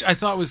word. Which I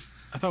thought was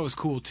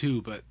cool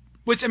too, but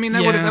which I mean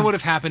that would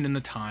have happened in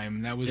the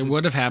time. It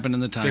would have happened in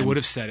the time. They would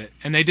have said it,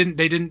 and they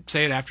didn't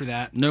say it after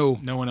that. No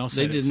one else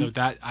said it. So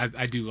that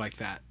I do like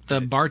that. The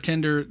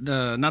bartender,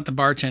 not the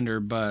bartender,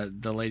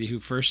 but the lady who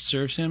first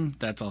serves him,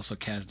 that's also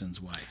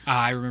Kasdan's wife.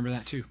 I remember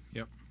that too.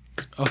 Yep.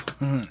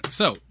 Oh,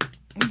 so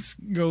let's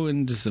go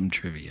into some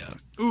trivia.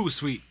 Ooh,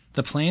 sweet.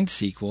 The planned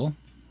sequel,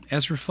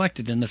 as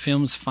reflected in the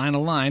film's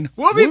final line,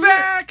 "We'll be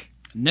back,"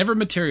 never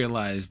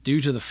materialized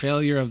due to the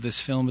failure of this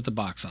film at the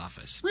box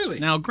office. Really?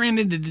 Now,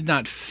 granted, it did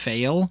not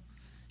fail.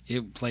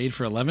 It played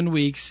for 11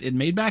 weeks. It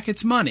made back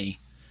its money.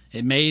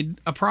 It made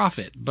a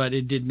profit, but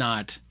it did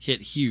not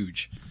hit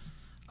huge.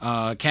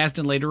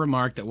 Kasdan later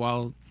remarked that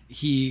while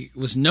he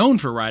was known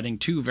for writing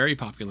 2 very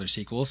popular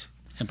sequels,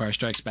 Empire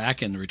Strikes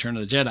Back and The Return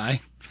of the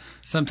Jedi,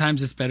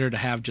 sometimes it's better to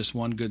have just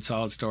one good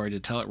solid story to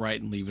tell it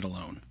right and leave it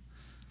alone.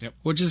 Yep.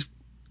 Which is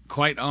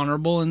quite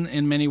honorable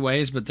in many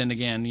ways, but then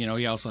again,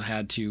 he also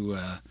had to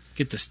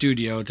get the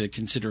studio to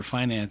consider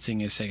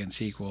financing a second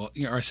sequel,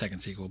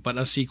 but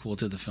a sequel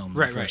to the film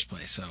in the first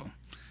place. So,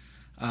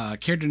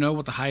 care to know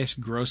what the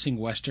highest grossing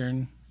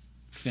Western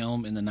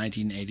film in the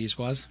 1980s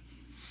was?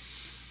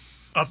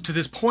 Up to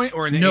this point,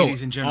 or in the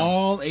 80s in general?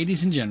 All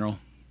 80s in general.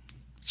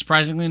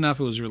 Surprisingly enough,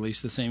 it was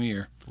released the same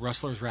year.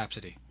 Rustler's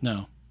Rhapsody.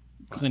 No.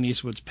 Clint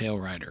Eastwood's Pale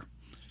Rider.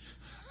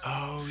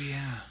 Oh,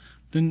 yeah.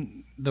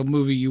 Then the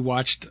movie you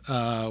watched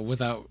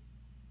without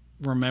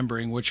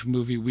remembering which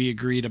movie we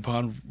agreed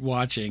upon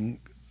watching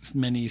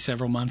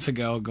several months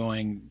ago,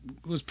 going,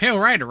 it was Pale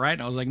Rider, right?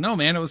 And I was like, no,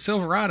 man, it was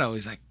Silverado.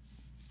 He's like,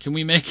 can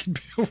we make it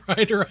Pale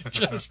Rider? I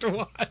just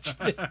watched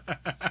it.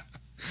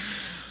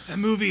 That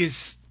movie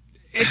is...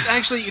 It's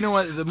actually, you know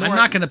what? I'm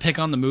not going to pick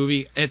on the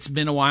movie. It's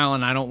been a while,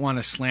 and I don't want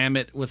to slam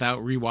it without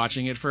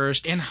rewatching it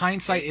first. In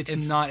hindsight,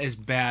 it's not as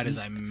bad as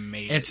I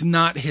made it. It's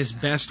not his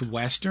best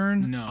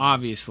Western, no.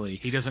 Obviously.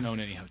 He doesn't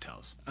own any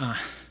hotels.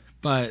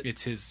 But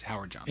it's his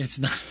Howard Johnson. It's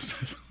not his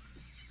best.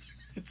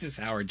 It's his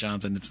Howard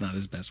Johnson. It's not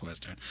his best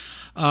Western.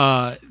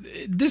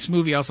 This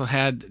movie also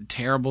had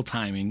terrible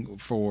timing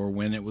for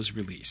when it was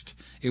released.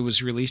 It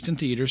was released in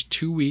theaters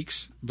 2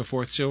 weeks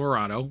before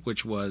Silverado,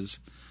 which was...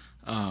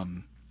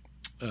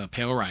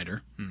 Pale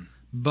Rider,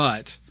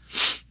 but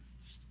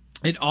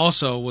it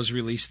also was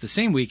released the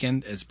same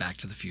weekend as Back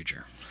to the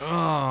Future.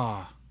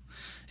 Oh.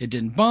 It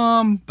didn't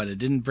bomb, but it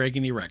didn't break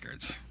any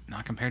records.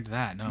 Not compared to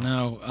that, no.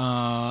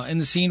 No. In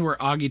the scene where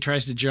Augie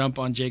tries to jump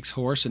on Jake's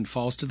horse and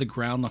falls to the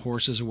ground, the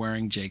horse is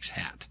wearing Jake's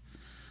hat.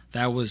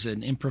 That was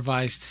an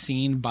improvised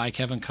scene by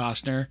Kevin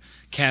Costner.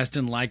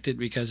 Kasdan liked it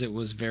because it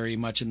was very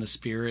much in the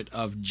spirit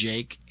of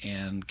Jake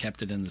and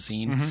kept it in the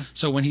scene. Mm-hmm.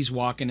 So when he's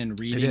walking and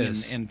reading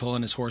and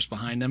pulling his horse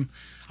behind him,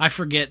 I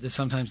forget that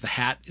sometimes the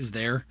hat is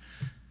there.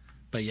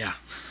 But yeah,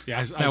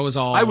 that was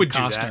all. I would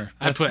Costner. Do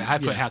that. I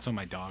put hats on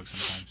my dog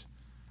sometimes.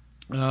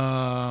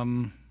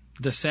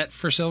 The set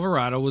for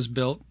Silverado was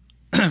built.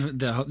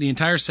 the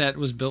entire set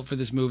was built for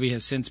this movie.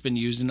 Has since been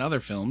used in other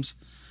films.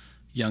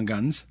 Young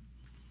Guns.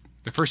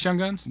 The first Young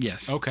Guns?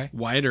 Yes. Okay.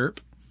 Wyatt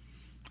Earp.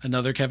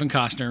 Another Kevin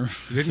Costner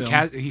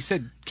film. He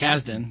said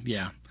Kasdan,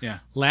 yeah. Yeah.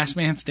 Last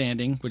Man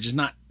Standing, which is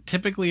not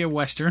typically a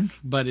Western,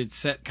 but it's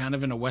set kind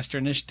of in a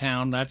Westernish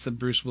town. That's a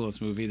Bruce Willis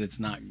movie that's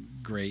not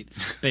great,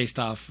 based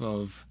off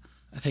of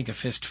I think, A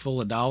Fistful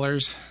of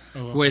Dollars,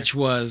 Oh, okay. which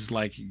was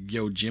like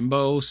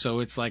Yojimbo, so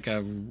it's like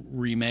a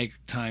remake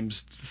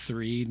times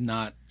 3,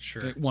 not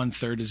Sure.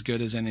 1/3 as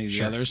good as any of the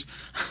Sure. others.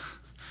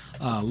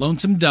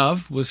 Lonesome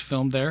Dove was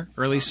filmed there,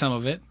 or at least some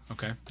of it.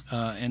 Okay.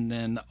 And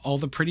then All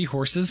the Pretty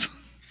Horses.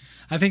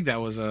 I think that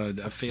was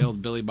a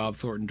failed Billy Bob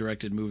Thornton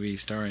directed movie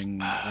starring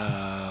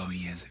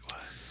Yes, it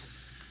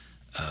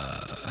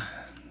was.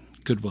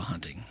 Good Will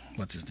Hunting.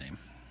 What's his name?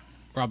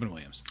 Robin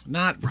Williams.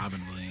 Not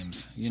Robin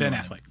Williams. You Ben know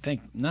Affleck.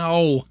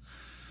 No.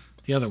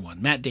 The other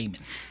one. Matt Damon.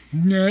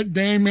 Matt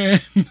Damon.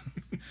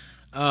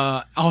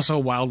 Also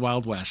Wild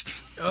Wild West.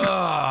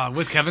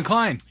 With Kevin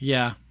Kline.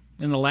 Yeah.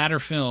 In the latter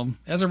film,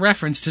 as a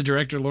reference to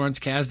director Lawrence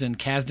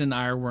Kasdan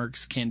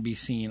Ironworks can be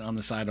seen on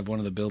the side of one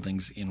of the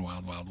buildings in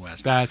Wild Wild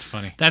West. That's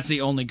funny. That's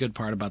the only good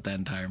part about that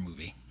entire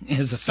movie.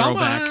 Is the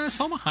throwback.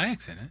 Salma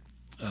Hayek's in it.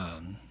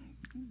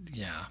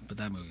 Yeah, but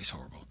that movie's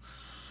horrible.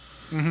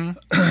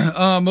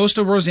 Mm-hmm. Most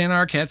of Rosanna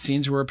Arquette's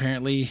scenes were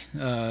apparently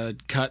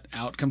cut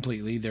out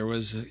completely. There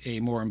was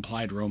a more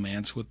implied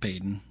romance with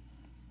Peyton.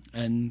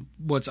 And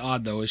what's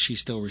odd, though, is she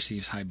still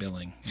receives high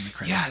billing in the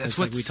credits. Yeah, that's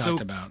what like we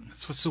talked about.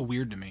 That's what's so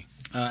weird to me.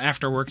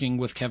 After working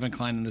with Kevin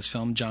Kline in this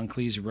film, John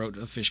Cleese wrote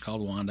A Fish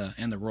Called Wanda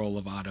and the role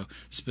of Otto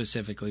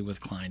specifically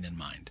with Kline in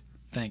mind.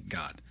 Thank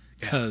God,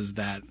 because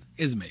that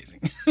is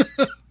amazing.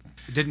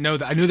 Didn't know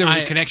that. I knew there was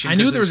a connection. I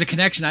knew there was a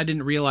connection. I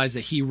didn't realize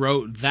that he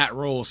wrote that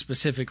role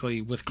specifically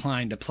with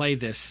Kline to play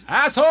this.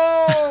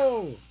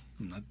 Asshole!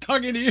 I'm not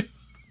talking to you.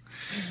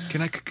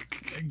 Can I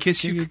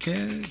kiss you,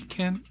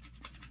 Ken?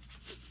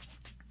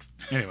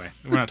 Anyway,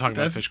 we're not talking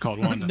about A Fish Called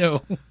Wanda.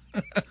 No.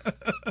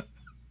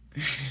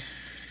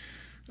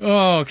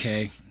 Oh,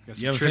 okay. Got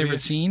Do you have some a trivia?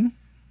 favorite scene?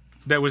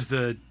 That was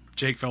the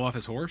Jake fell off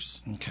his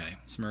horse Okay.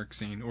 smirk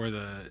scene, or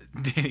the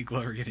Danny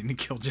Glover getting to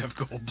kill Jeff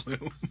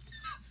Goldblum.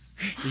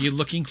 Are you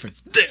looking for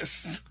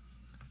this?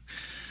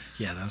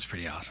 Yeah, that was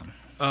pretty awesome.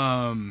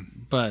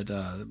 But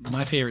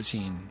my favorite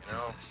scene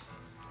is this.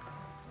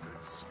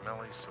 Good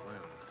smelly saloon.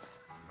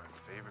 My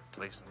favorite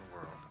place in the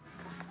world.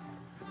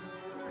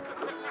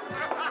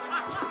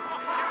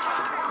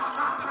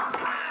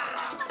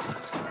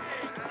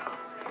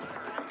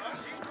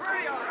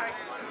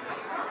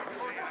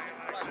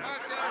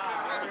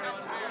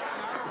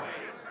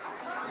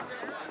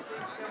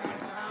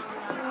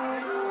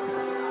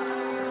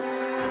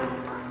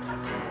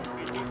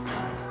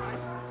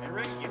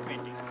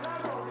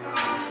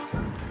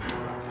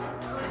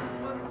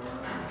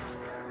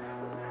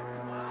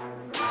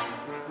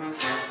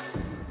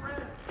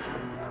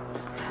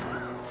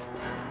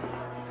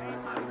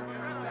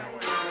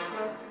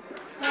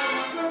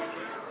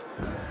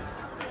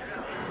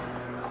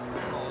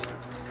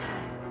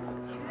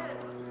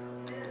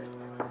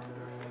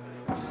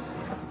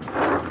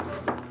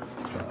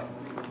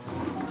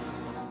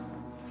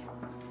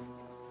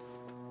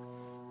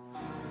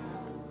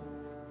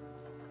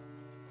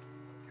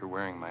 You're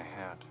wearing my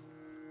hat.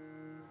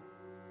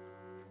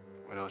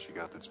 What else you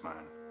got that's mine?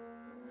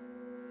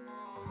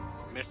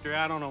 Mister,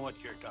 I don't know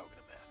what you're talking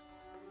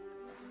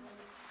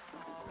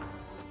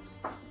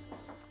about.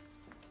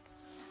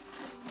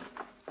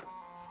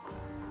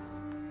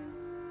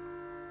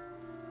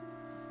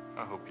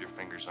 I hope your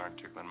fingers aren't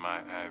tickling my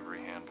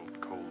ivory-handled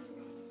cold.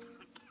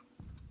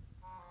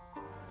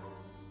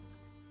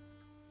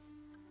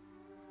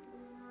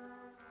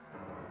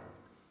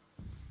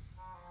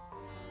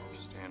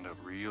 Stand up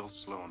real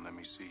slow and let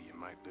me see. You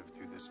might live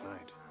through this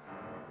night.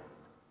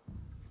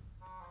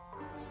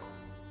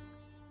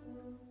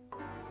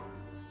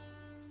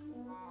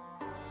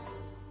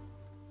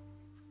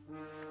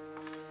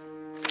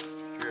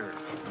 Sure.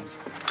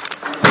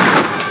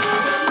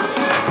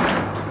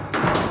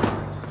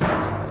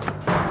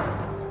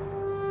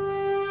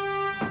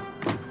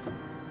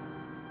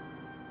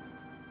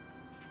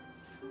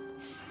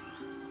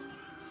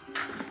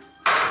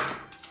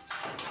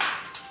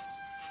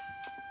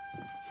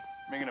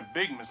 Making a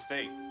big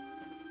mistake.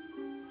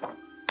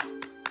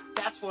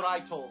 That's what I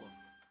told him.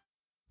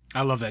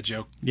 I love that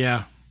joke.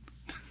 Yeah.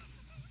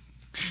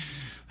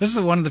 This is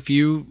one of the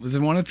few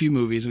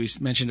movies, we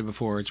mentioned it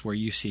before, it's where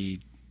you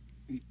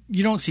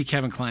don't see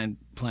Kevin Kline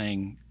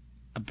playing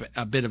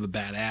a bit of a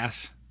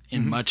badass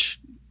in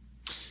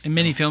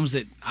many films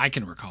that I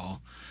can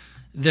recall.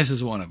 This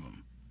is one of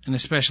them. And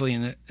especially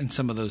in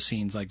some of those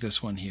scenes like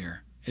this one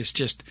here. It's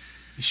just,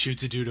 He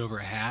shoots a dude over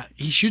a hat.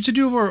 he shoots a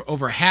dude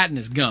over a hat and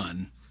his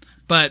gun.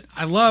 But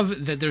I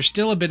love that there's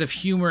still a bit of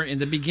humor in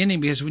the beginning,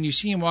 because when you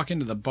see him walk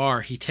into the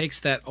bar, he takes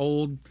that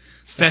old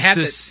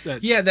Festus.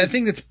 that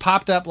thing that's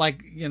popped up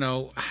like,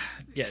 it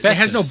Festus.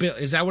 has no bill.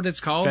 Is that what it's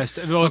called?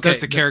 Well, Okay,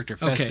 that's the character.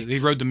 Festus. okay. He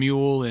rode the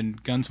mule in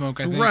Gunsmoke,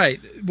 I think. Right.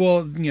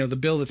 Well, the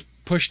bill that's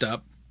pushed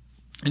up,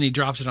 and he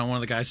drops it on one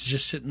of the guys. He's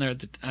just sitting there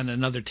on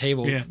another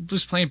table, Yeah.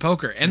 just playing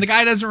poker, and the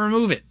guy doesn't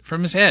remove it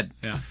from his head.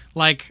 Yeah.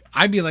 Like,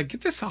 I'd be like, get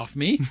this off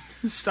me.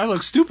 I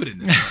look stupid in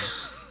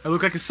this. I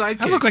look like a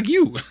sidekick. I look like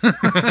you.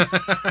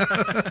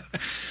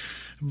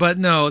 But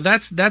no,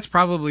 that's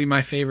probably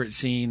my favorite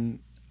scene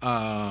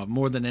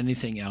more than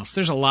anything else.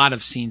 There's a lot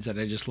of scenes that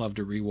I just love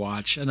to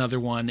rewatch. Another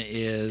one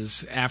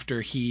is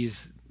after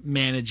he's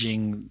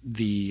managing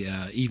the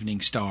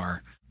Evening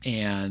Star,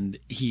 and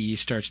he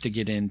starts to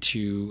get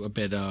into a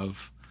bit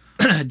of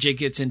Jake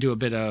gets into a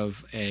bit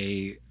of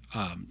a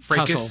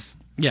Fracas?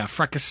 tussle. Yeah,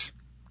 fracas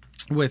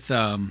with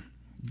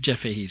Jeff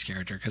Fahey's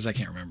character, because I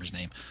can't remember his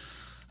name.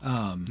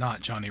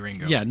 Not Johnny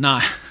Ringo. Yeah,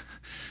 not.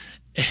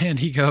 And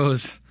he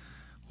goes,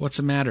 "What's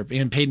the matter?"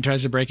 And Peyton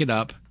tries to break it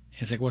up.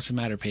 He's like, "What's the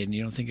matter, Peyton?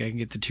 You don't think I can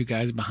get the two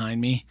guys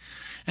behind me?"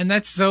 And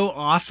that's so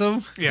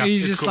awesome. Yeah,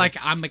 he's it's just cool. like,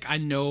 I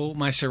know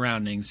my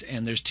surroundings,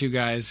 and there's two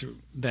guys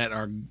that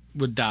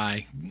would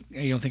die.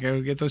 You don't think I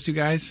would get those two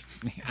guys?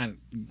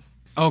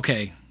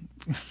 Okay.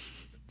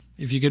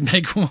 If you could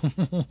make one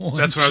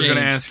That's what I was going to change.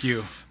 ask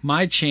you.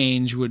 My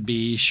change would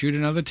be shoot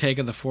another take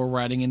of the four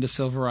riding into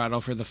Silverado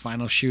for the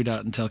final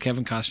shootout until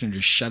Kevin Costner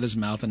just shut his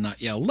mouth and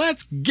not yell,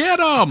 "Let's get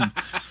him!"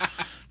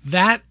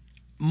 That,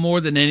 more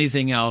than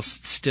anything else,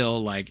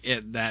 still,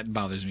 that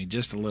bothers me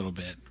just a little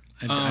bit.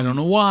 I don't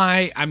know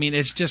why. I mean,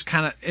 it's just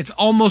kind of, it's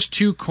almost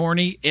too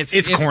corny. It's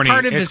corny.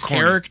 part of It's his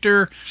corny.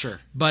 character, Sure.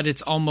 but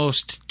it's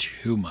almost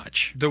too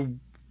much. The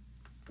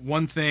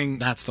one thing...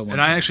 That's the one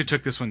And I thing. actually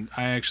took this one...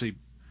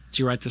 Did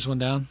you write this one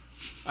down?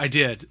 I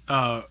did.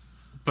 But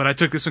I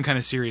took this one kind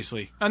of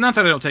seriously. Not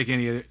that I don't take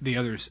any of the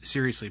others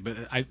seriously, but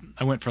I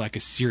went for like a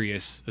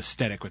serious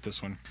aesthetic with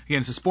this one. Again,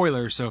 it's a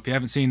spoiler, so if you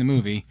haven't seen the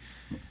movie,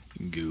 you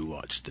can go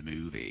watch the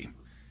movie.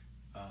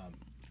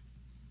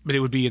 But it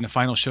would be in the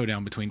final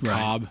showdown between Right.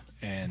 Cobb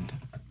and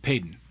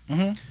Peyton.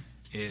 Mm-hmm.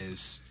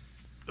 Is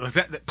like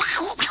that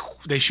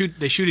they shoot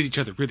at each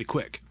other really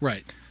quick.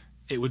 Right.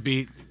 It would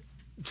be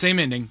same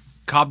ending.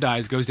 Cobb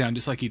dies, goes down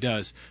just like he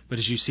does. But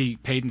as you see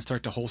Peyton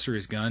start to holster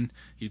his gun,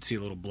 you'd see a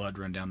little blood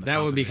run down the top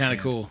That would of be his kind of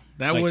hand. cool.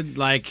 That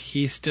Like, would,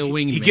 he's still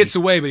winging He me. gets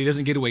away, but he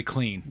doesn't get away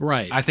clean.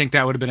 Right. I think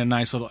that would have been a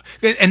nice little...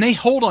 And they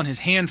hold on his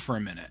hand for a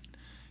minute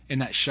in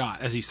that shot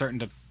as he's starting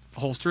to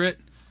holster it.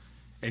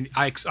 And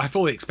I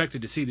fully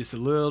expected to see just a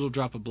little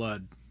drop of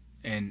blood,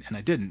 and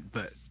I didn't.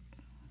 But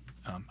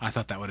I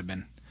thought that would have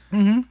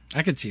been...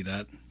 I could see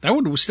that. That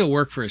would still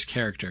work for his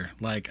character.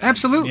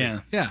 Absolutely.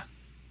 Yeah.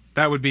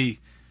 That would be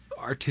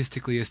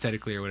artistically,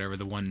 aesthetically, or whatever,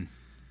 the one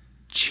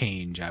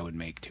change I would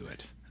make to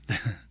it.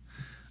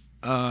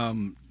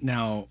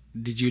 Now,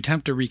 did you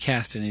attempt to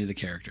recast any of the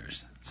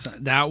characters? So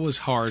that was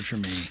hard for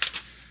me.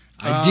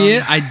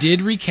 I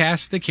did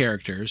recast the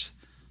characters.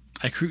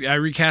 I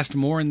recast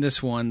more in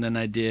this one than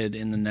I did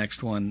in the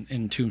next one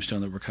in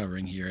Tombstone that we're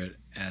covering here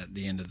at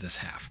the end of this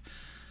half.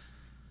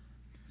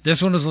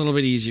 This one was a little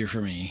bit easier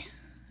for me,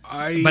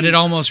 but it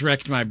almost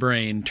wrecked my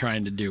brain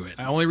trying to do it.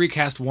 I only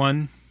recast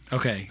one.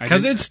 Okay, I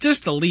because didn't- it's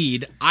just the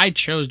lead. I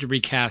chose to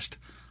recast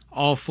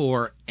all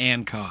four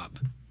and Cobb.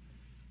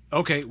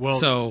 Okay, well,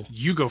 So-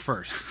 you go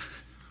first.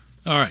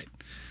 All right.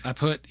 I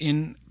put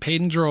in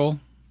Peyton's role.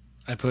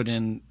 I put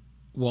in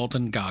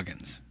Walton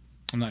Goggins.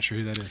 I'm not sure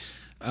who that is.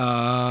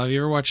 Have you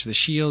ever watched The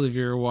Shield? Have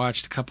you ever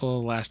watched a couple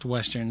of last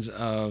westerns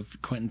of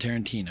Quentin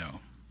Tarantino?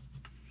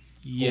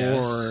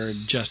 Yes. Or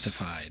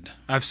Justified?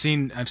 I've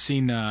seen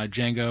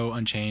Django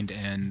Unchained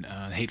and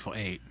Hateful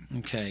Eight.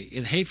 Okay.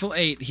 In Hateful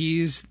Eight,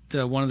 he's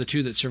the one of the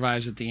two that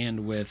survives at the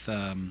end with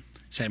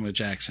Samuel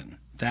Jackson.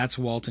 That's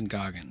Walton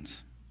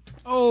Goggins.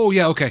 Oh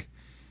yeah, okay.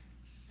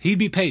 He'd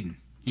be Peyton.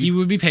 He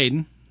would be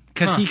Peyton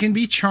because he can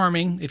be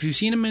charming. If you've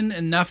seen him in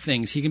enough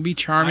things, he can be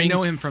charming. I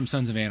know him from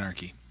Sons of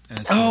Anarchy.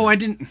 As, I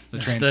didn't.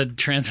 trans- The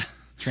trans.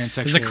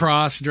 transsexual. He's a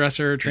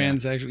cross-dresser,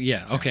 transsexual.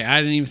 Yeah. Okay. I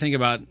didn't even think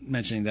about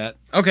mentioning that.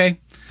 Okay.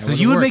 That So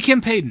you would work. make him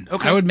Peyton.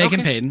 Okay. I would make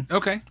him okay. Peyton.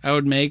 Okay. I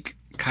would make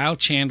Kyle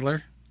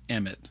Chandler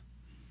Emmett.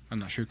 I'm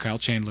not sure who Kyle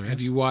Chandler is. Have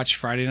you watched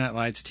Friday Night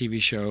Lights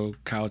TV show?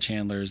 Kyle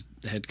Chandler is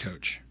the head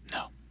coach.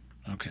 No.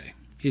 Okay.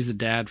 He's the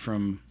dad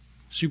from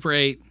Super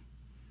 8.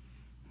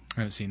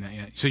 I haven't seen that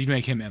yet. So you'd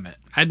make him Emmett.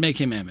 I'd make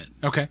him Emmett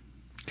Okay.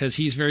 because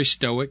he's very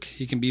stoic.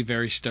 He can be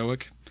very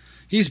stoic.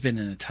 He's been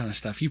in a ton of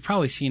stuff. You've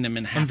probably seen him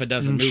in half a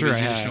dozen I'm movies. sure I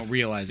you just have. don't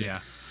realize it. Yeah.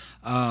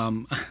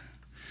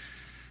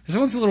 This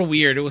one's a little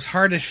weird. It was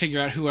hard to figure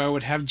out who I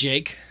would have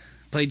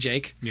play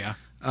Jake. Yeah.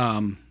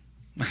 I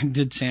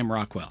did Sam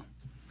Rockwell.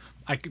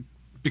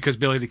 Because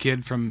Billy the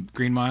Kid from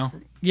Green Mile.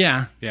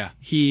 Yeah. Yeah.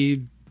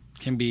 He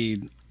can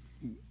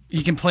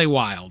play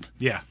wild.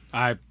 Yeah.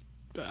 I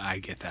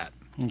get that.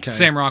 Okay.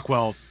 Sam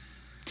Rockwell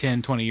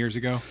 10, 20 years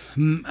ago.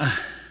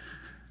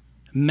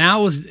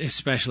 Mal was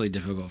especially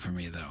difficult for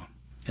me, though.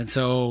 And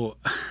so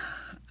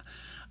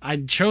I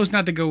chose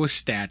not to go with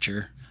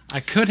stature. I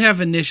could have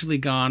initially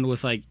gone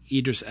with,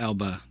 Idris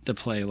Elba to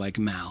play,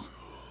 Mal.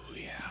 Oh,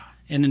 yeah.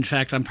 And, in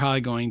fact, I'm probably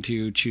going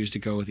to choose to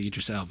go with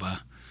Idris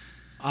Elba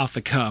off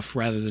the cuff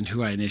rather than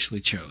who I initially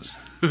chose.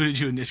 Who did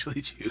you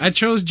initially choose? I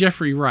chose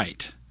Jeffrey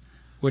Wright,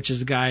 which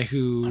is the guy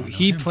who...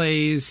 He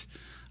plays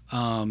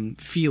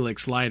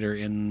Felix Leiter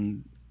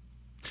in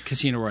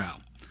Casino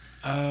Royale.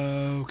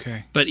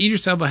 Okay. But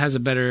Idris Elba has a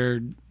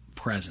better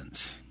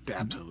presence.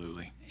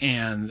 Absolutely.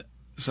 And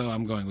so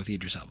I'm going with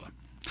Idris Elba.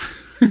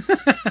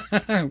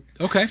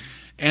 Okay.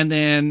 And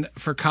then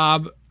for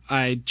Cobb,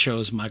 I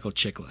chose Michael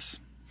Chiklis.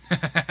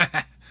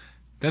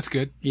 That's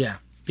good. Yeah.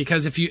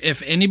 Because if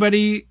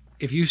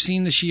you've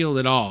seen The Shield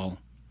at all,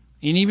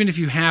 And even if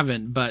you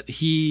haven't, but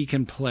he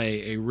can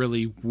play a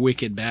really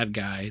wicked bad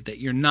guy that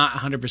you're not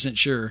 100%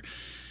 sure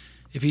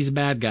if he's a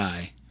bad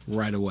guy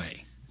right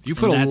away. You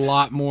put a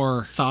lot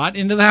more thought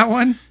into that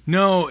one?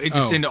 No, it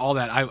just into all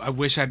that. I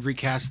wish I'd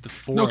recast the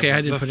four. Okay,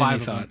 I didn't put any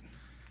five thought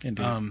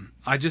into it.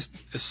 I just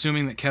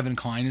assuming that Kevin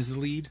Kline is the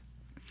lead,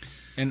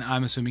 and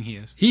I'm assuming he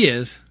is. He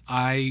is.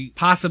 I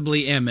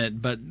possibly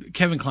Emmett, but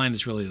Kevin Kline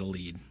is really the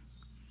lead.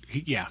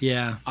 Yeah.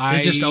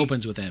 It just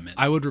opens with Emmett.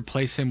 I would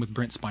replace him with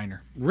Brent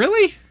Spiner.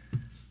 Really?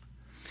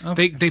 Oh.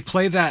 They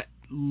play that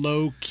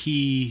low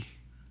key.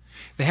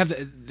 They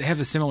have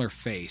a similar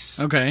face.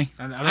 Okay,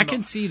 I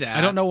can see that.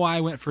 I don't know why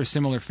I went for a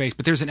similar face,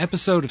 but there's an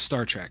episode of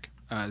Star Trek.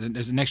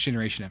 There's a Next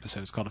Generation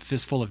episode. It's called A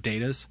Fistful of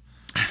Datas.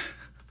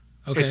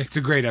 Okay, it's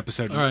a great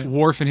episode. All right.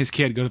 Worf and his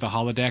kid go to the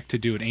holodeck to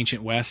do an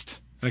Ancient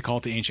West. They call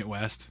it the Ancient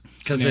West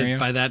because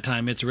by that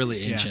time it's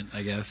really ancient,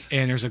 I guess.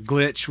 And there's a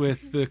glitch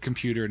with the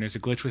computer, and there's a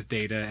glitch with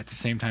Data at the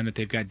same time that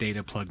they've got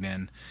Data plugged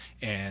in,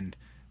 and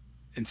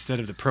instead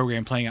of the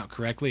program playing out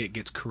correctly, it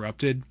gets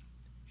corrupted,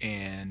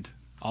 and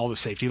all the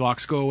safety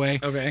locks go away.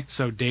 Okay.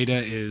 So Data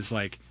is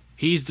like,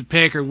 he's the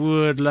pecker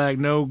wood, like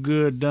no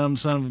good dumb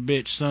son of a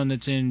bitch son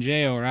that's in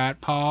jail, right,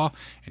 Pa?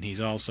 And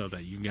he's also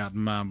that you got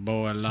my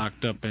boy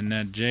locked up in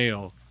that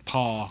jail,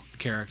 Pa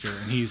character,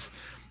 and he's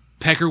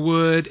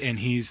Peckerwood, and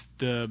he's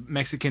the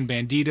Mexican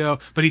bandito,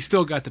 but he's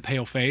still got the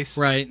pale face.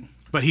 Right.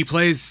 But he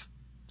plays...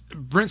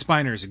 Brent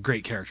Spiner is a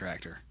great character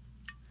actor,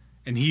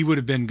 and he would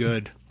have been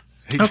good.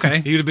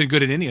 Okay. He would have been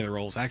good in any of the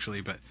roles, actually,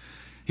 but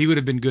he would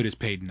have been good as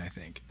Payton, I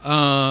think.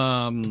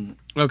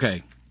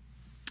 Okay.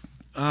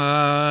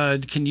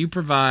 Can you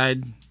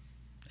provide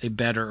a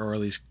better, or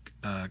at least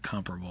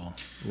comparable,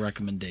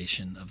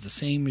 recommendation of the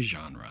same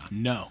genre?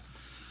 No.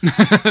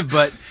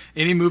 But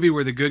any movie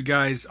where the good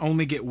guys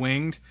only get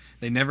winged,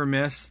 they never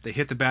miss, they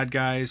hit the bad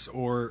guys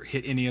or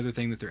hit any other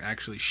thing that they're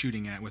actually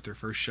shooting at with their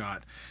first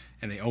shot,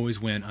 and they always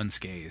win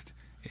unscathed,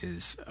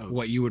 is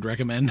what you would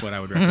recommend? What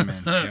I would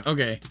recommend. Yeah.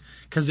 Okay.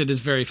 Because it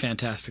is very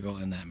fantastical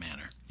in that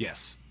manner.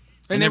 Yes.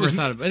 I never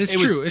thought of it. It's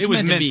true. It's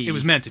meant to be. It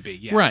was meant to be,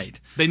 yeah. Right.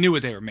 They knew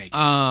what they were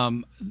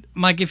making.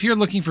 Mike, if you're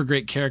looking for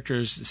great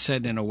characters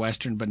set in a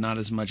Western but not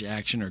as much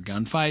action or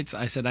gunfights,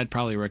 I said I'd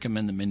probably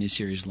recommend the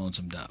miniseries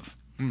Lonesome Dove.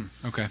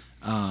 Okay.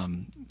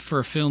 For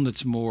a film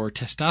that's more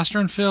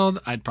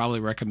testosterone-filled, I'd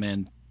probably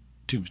recommend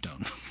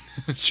Tombstone.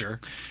 Sure.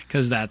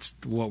 Because that's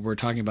what we're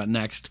talking about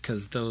next,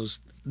 because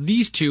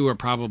these two are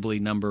probably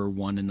number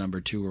 1 and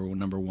number 2, or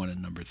number 1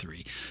 and number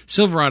 3.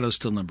 Silverado's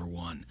still number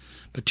 1,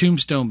 but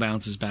Tombstone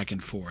bounces back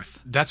and forth.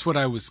 That's what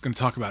I was going to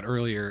talk about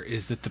earlier,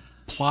 is that the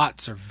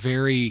plots are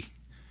very...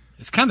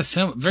 It's kind of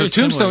similar.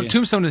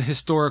 Tombstone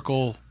is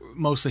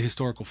mostly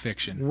historical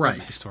fiction.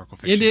 Right. Historical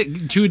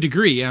fiction. To a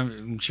degree.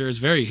 I'm sure it's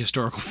very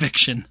historical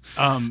fiction.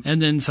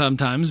 And then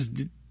sometimes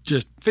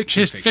just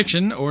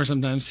fiction, or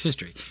sometimes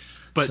history.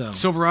 But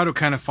Silverado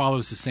kind of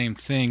follows the same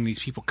thing. These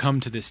people come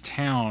to this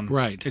town.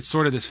 Right. It's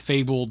sort of this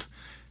fabled,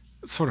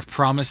 sort of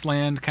promised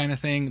land kind of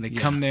thing. They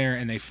come there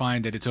and they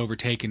find that it's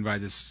overtaken by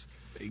this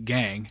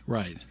gang.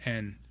 Right.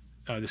 And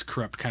this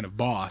corrupt kind of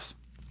boss.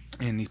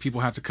 And these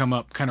people have to come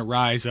up, kind of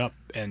rise up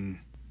and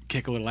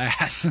kick a little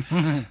ass.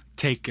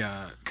 Take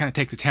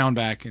the town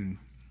back and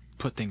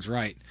put things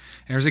right.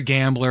 And there's a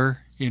gambler,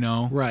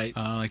 right?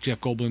 Like Jeff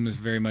Goldblum is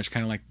very much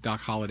kind of like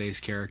Doc Holliday's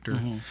character,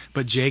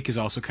 but Jake is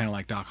also kind of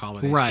like Doc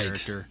Holliday's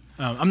character.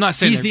 I'm not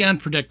saying he's the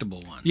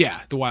unpredictable one. Yeah,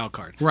 the wild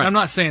card. Right. I'm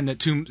not saying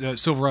that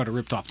Silverado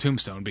ripped off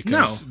Tombstone,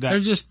 because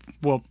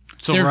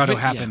Silverado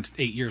happened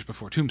 8 years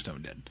before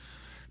Tombstone did,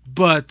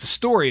 but the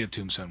story of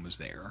Tombstone was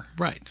there.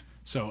 Right.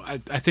 So I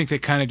think they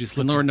kind of just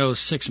looked. Lord knows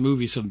 6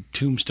 movies of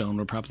Tombstone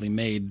were probably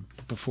made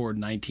before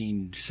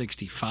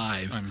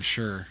 1965. I'm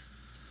sure.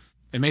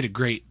 It made a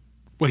great,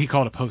 what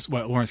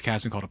Lawrence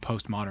Kasdan called a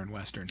postmodern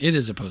Western. It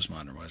is a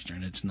postmodern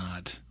Western. It's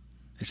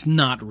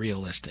not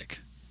realistic.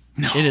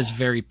 No. It is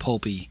very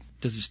pulpy.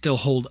 Does it still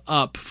hold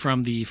up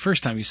from the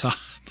first time you saw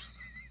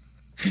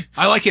it?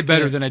 I like it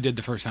better than I did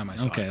the first time I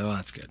saw it. Okay, well,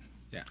 that's good.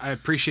 Yeah, I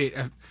appreciate,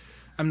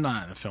 I'm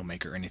not a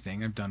filmmaker or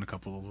anything. I've done a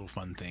couple of little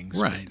fun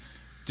things. Right.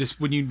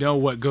 Just when you know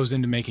what goes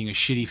into making a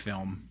shitty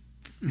film,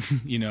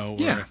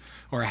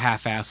 or a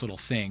half-ass little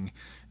thing,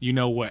 you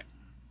know what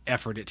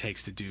effort it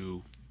takes to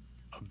do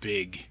a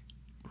big,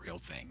 real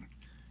thing.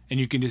 And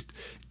you can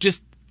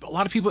just a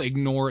lot of people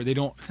ignore, they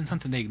don't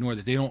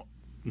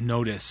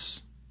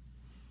notice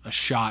a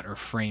shot or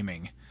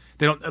framing.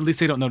 At least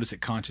they don't notice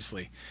it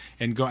consciously.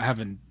 And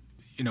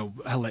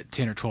I let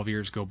 10 or 12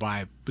 years go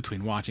by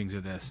between watchings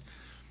of this.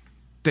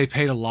 They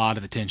paid a lot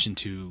of attention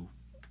to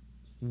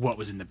what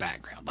was in the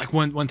background. Like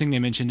one thing they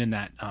mentioned in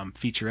that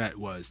featurette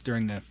was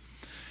during the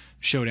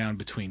showdown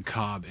between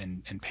Cobb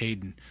and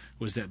Payton,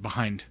 was that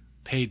behind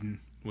Payton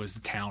was the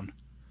town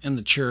and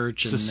the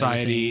church,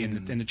 society,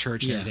 and the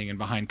church and everything, and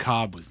behind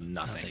Cobb was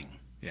nothing.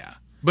 Yeah,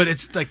 but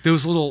it's like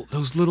those little,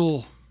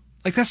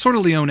 like that's sort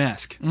of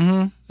Leone-esque.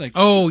 Mm-hmm. Like,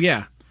 oh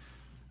yeah,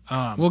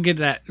 we'll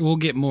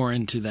get more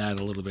into that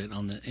a little bit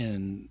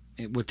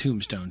with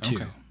Tombstone too.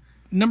 Okay.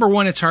 Number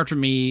 1, it's hard for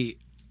me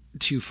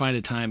to find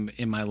a time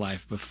in my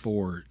life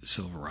before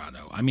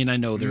Silverado. I mean, I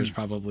know there was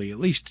probably at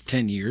least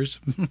 10 years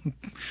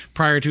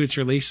prior to its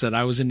release that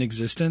I was in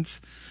existence,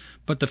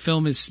 but the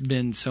film has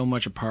been so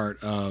much a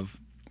part of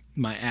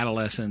my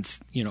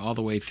adolescence, all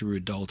the way through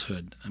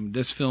adulthood. I mean,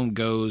 this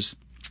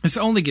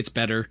only gets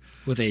better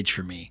with age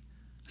for me.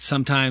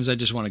 Sometimes I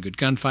just want a good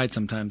gunfight.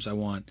 Sometimes I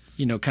want,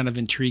 kind of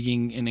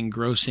intriguing and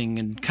engrossing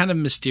and kind of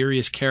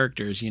mysterious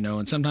characters,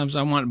 and sometimes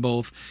I want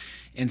both.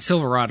 And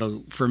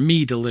Silverado, for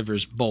me,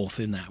 delivers both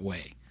in that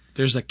way.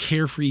 There's a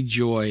carefree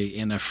joy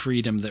and a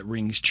freedom that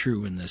rings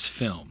true in this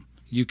film.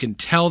 You can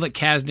tell that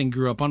Kasdan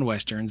grew up on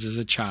Westerns as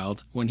a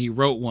child when he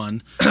wrote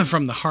one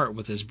from the heart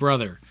with his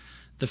brother.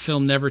 The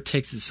film never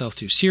takes itself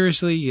too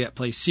seriously, yet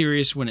plays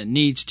serious when it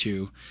needs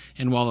to.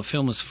 And while the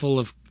film is full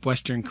of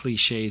Western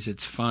cliches,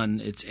 it's fun,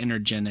 it's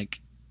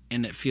energetic,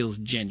 and it feels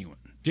genuine.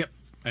 Yep,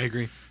 I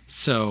agree.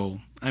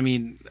 So, I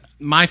mean,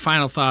 my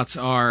final thoughts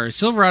are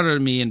Silverado to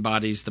me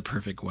embodies the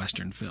perfect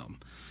Western film.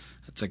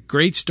 It's a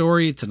great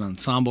story. It's an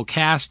ensemble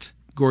cast,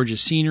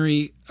 gorgeous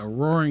scenery, a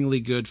roaringly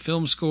good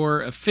film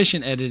score,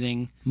 efficient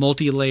editing,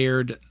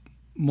 multi-layered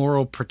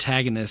moral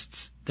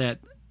protagonists that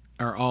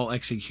are all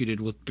executed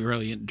with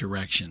brilliant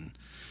direction.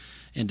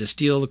 And to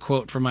steal the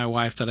quote from my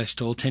wife that I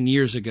stole 10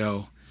 years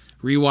ago,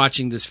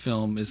 rewatching this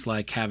film is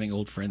like having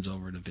old friends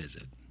over to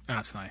visit. Oh,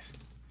 that's nice.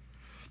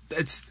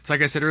 It's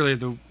like I said earlier,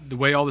 the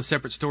way all the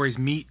separate stories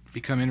meet,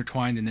 become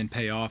intertwined, and then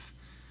pay off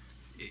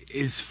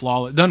is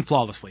done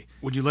flawlessly.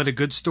 When you let a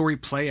good story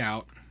play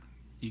out,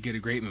 you get a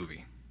great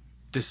movie.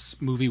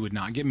 This movie would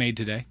not get made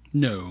today.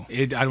 No.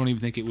 I don't even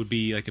think it would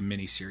be like a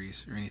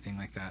mini-series or anything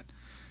like that.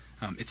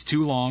 It's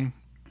too long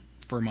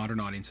for modern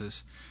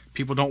audiences.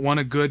 People don't want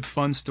a good,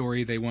 fun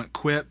story. They want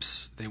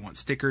quips. They want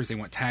stickers. They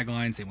want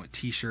taglines. They want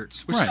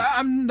T-shirts. Which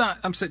right.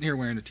 I'm sitting here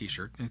wearing a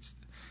T-shirt. It's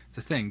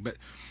a thing. But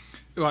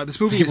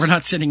this movie we're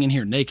not sitting in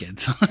here naked.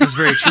 So. That's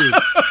very true.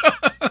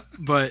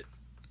 But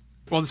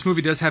while this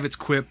movie does have its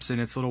quips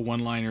and its little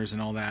one-liners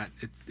and all that,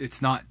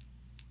 it's not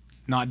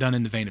done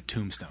in the vein of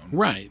Tombstone,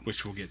 right?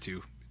 Which we'll get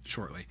to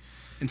shortly.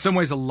 In some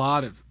ways, in a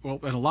lot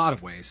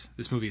of ways,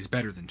 this movie is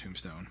better than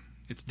Tombstone.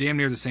 It's damn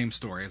near the same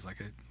story as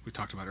we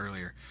talked about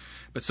earlier.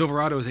 But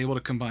Silverado is able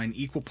to combine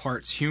equal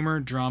parts humor,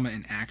 drama,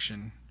 and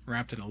action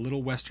wrapped in a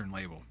little Western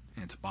label.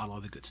 And it's a bottle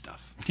of the good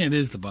stuff. It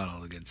is the bottle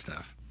of the good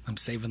stuff. I'm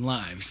saving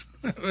lives.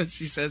 What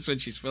she says when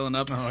she's filling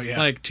up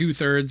like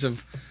 2/3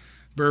 of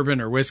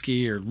bourbon or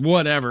whiskey or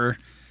whatever,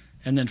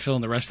 and then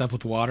filling the rest up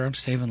with water. I'm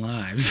saving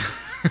lives.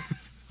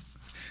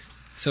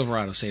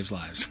 Silverado saves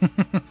lives.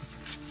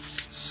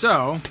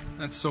 So,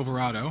 that's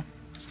Silverado.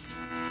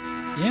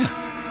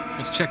 Yeah.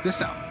 Let's check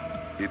this out.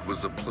 It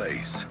was a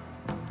place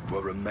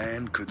where a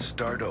man could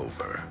start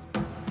over,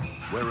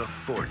 where a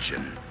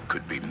fortune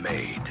could be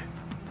made.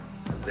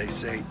 They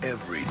say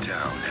every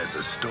town has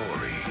a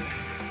story.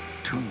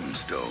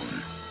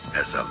 Tombstone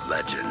has a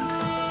legend.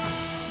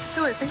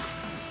 Who is he?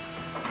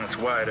 That's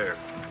Wyatt Earp.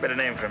 Made a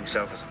name for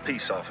himself as a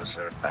peace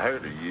officer. I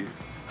heard of you.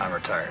 I'm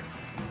retired.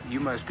 You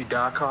must be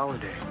Doc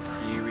Holliday.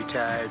 You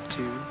retired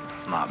too?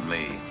 Not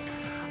me.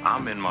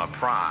 I'm in my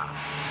prime.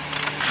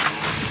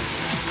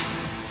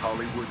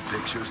 Hollywood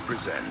Pictures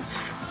presents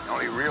The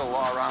only real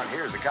law around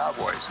here is the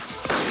Cowboys.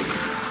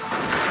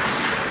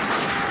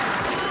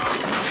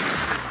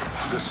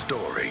 the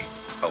story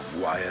of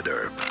Wyatt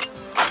Earp.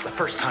 The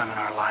first time in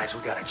our lives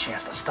we got a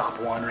chance to stop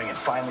wandering and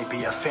finally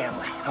be a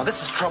family. Now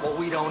this is trouble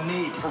we don't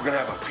need. If we're gonna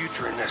have a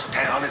future in this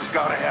town, it's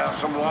gotta have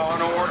some law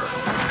and order.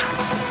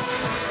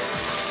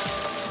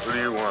 What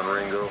do you want,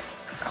 Ringo?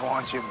 I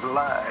want your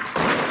blood.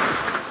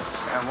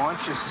 I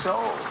want your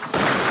soul.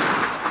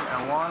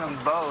 I want them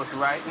both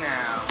right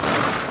now.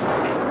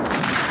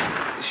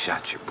 You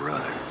shot your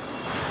brother.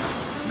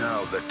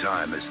 Now the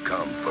time has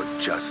come for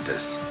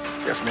justice.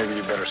 Guess maybe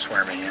you better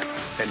swear me in.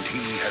 And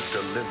he has to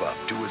live up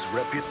to his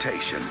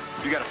reputation.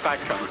 You got a fight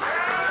coming.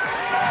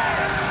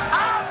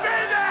 I'll be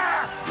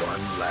there!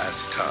 One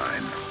last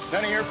time.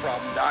 None of your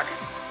problem, Doc.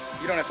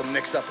 You don't have to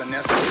mix up in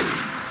this.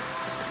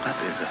 That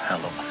is a hell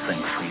of a thing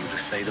for you to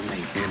say to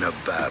me. In a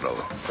battle.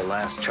 The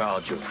last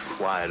charge of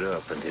Wyatt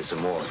Earp and his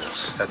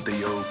immortals. At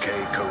the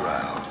OK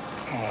Corral.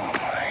 Oh,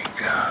 my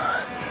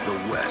God.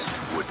 The West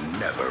would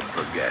never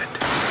forget.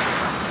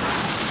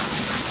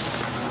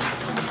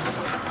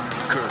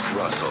 Kurt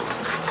Russell.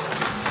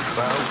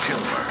 Val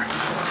Kilmer.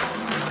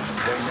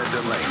 Dana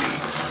Delaney.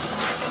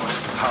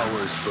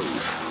 Powers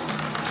Booth.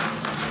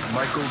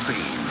 Michael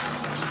Biehn.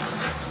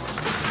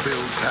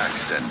 Bill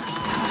Paxton.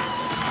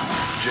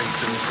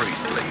 Jason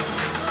Priestley.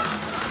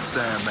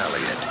 Sam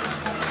Elliott.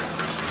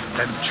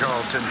 And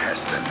Charlton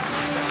Heston.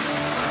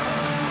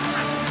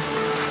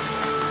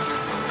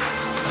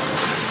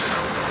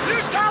 You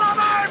tell him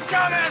I'm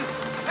coming!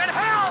 And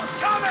hell's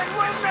coming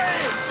with me!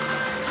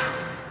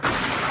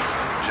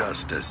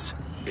 Justice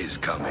is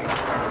coming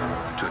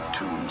to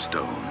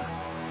Tombstone.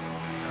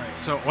 All right,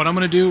 so what I'm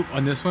going to do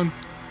on this one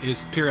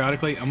is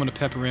periodically I'm going to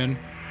pepper in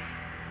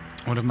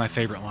one of my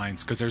favorite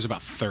lines because there's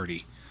about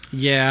 30.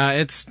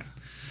 Yeah,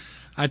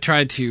 I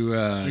tried to.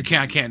 I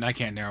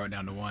can't narrow it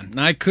down to one.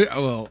 I could.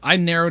 Well, I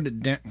narrowed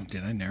it down.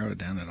 Did I narrow it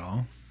down at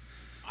all?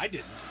 I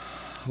didn't.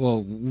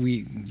 Well,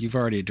 you've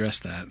already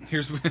addressed that.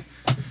 Here's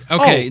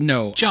okay.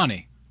 No,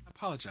 Johnny. I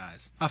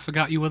apologize. I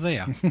forgot you were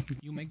there.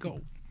 You may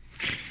go.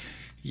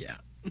 Yeah.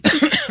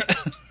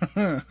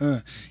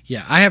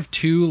 Yeah, I have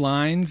 2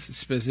 lines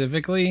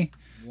specifically.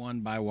 One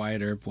by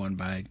Wyatt Earp, one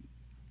by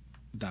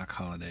Doc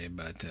Holliday,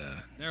 but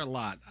there are a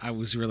lot. I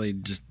was really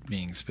just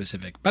being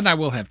specific, but I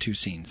will have 2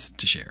 scenes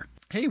to share.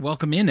 Hey,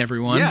 welcome in,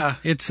 everyone. Yeah.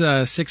 It's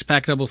a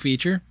 6-pack double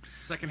feature.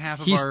 Second half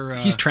of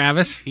He's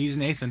Travis. He's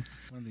Nathan.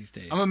 One of these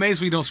days. I'm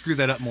amazed we don't screw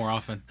that up more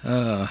often.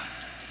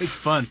 It's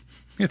fun.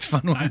 It's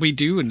fun when we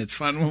do, and it's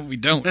fun when we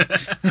don't.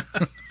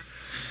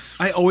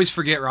 I always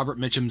forget Robert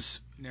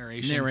Mitchum's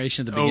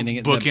narration at the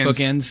beginning.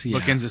 Bookends. Yeah.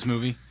 Bookends this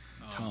movie.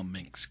 Tom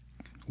Minks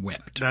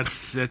wept.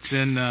 That's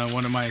in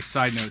one of my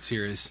side notes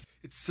here.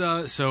 It's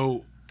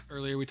so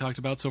earlier we talked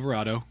about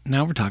Silverado.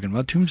 Now we're talking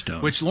about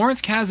Tombstone, which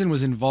Lawrence Kasdan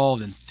was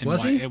involved in.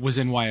 Was he? It was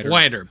in Wyatt Earp.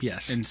 Wyatt Earp,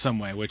 yes, in some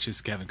way, which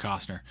is Kevin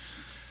Costner.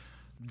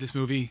 This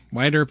movie,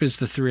 Wyatt Earp, is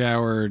the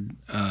 3-hour,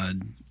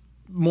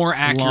 more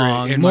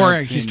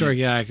accurate,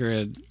 historically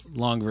accurate,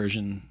 long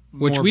version,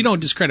 which we don't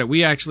discredit.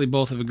 We actually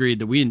both have agreed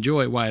that we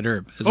enjoy Wyatt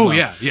Earp as well. Oh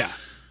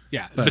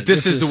yeah. But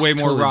this is the way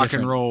more totally rock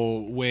different. and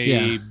roll,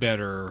 way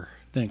better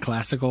than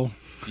classical.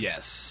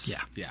 Yes.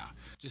 Yeah.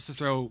 Just to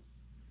throw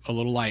a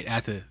little light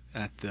at the.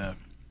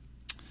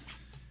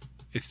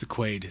 It's the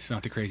Quaid. It's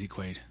not the crazy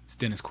Quaid. It's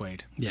Dennis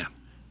Quaid. Yeah.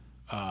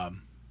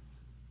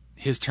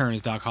 His turn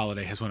as Doc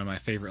Holliday has one of my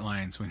favorite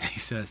lines when he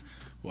says,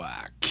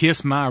 "Why,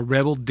 kiss my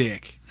rebel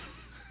dick."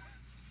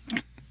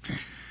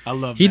 I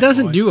love. He that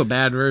doesn't boy. do a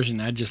bad version.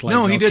 I just like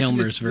Val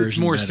Kilmer's version. It's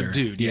more better.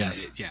 subdued.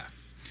 Yes. Yeah.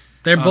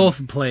 They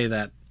both play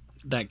that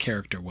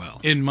character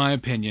well. In my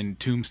opinion,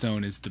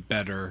 Tombstone is the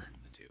better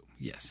two.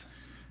 Yes.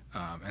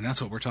 And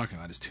that's what we're talking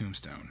about is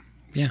Tombstone.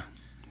 Yeah.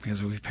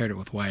 Because we've paired it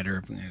with Wyatt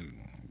Earp.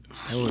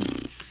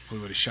 We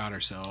would have shot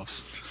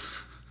ourselves.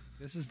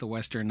 This is the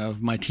Western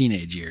of my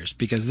teenage years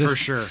because this for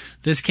sure.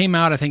 This came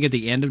out, I think, at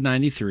the end of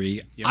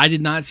 '93. Yep. I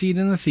did not see it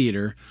in the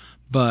theater,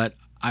 but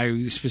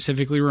I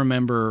specifically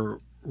remember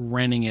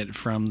renting it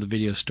from the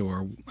video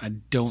store. I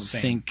don't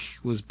think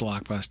it was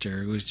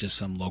Blockbuster. It was just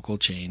some local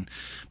chain.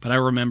 But I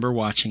remember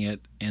watching it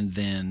and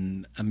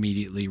then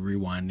immediately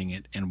rewinding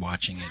it and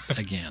watching it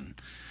again.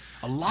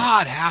 A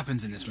lot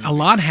happens in this movie. A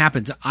lot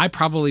happens. I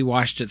probably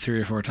watched it 3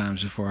 or 4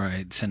 times before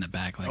I sent it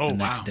back the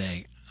next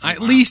day.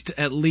 At least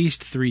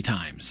 3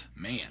 times.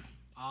 Man.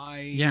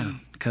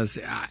 Because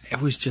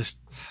it was just...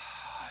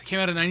 It came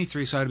out in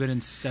 '93, so I'd have been in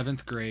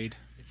 7th grade.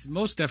 It's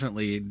most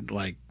definitely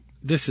like...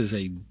 This is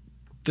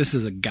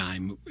a guy,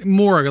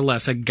 more or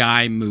less a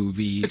guy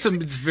movie. It's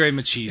very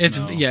machismo.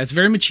 It's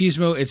very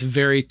machismo. It's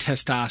very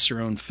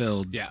testosterone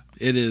filled. Yeah,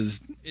 it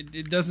is.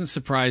 It doesn't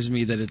surprise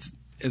me that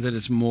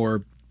it's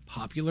more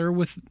popular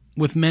with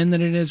men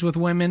than it is with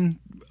women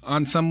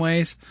on some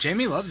ways.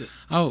 Jamie loves it.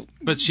 Oh,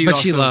 but she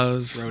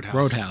loves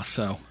Roadhouse.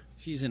 So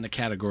she's in the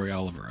category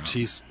all of her own.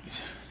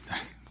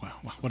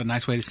 Well, what a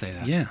nice way to say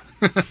that. Yeah.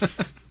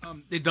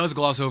 It does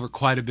gloss over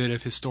quite a bit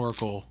of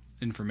historical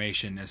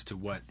information as to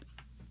what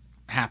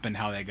happened,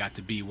 how they got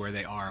to be where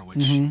they are,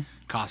 which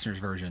Costner's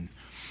version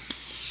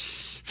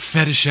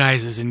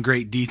fetishizes in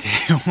great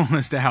detail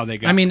as to how they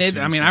got.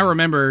 I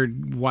remember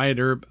Wyatt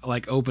Earp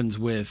opens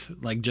with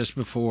just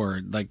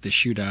before the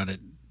shootout at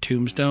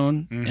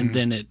Tombstone, and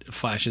then it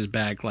flashes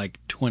back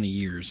 20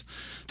 years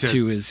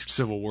to his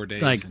Civil War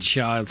days,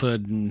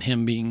 childhood, and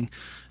him being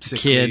a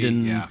sickly, kid,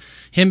 and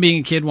him being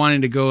a kid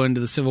wanting to go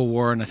into the Civil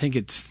War. And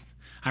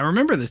I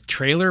remember the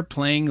trailer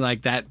playing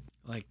that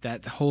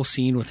whole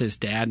scene with his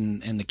dad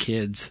and the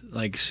kids,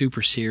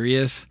 super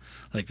serious,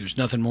 there's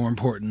nothing more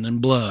important than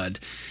blood.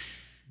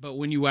 But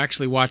when you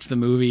actually watch the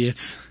movie,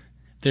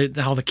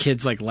 all the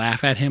kids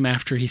laugh at him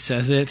after he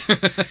says it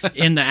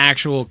in the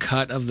actual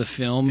cut of the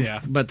film. Yeah.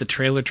 But the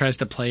trailer tries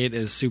to play it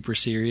as super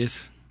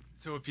serious.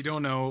 So if you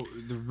don't know,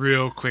 the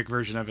real quick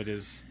version of it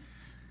is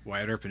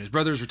Wyatt Earp and his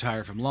brothers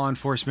retire from law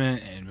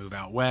enforcement and move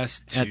out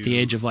west at the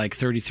age of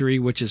 33,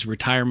 which is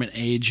retirement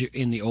age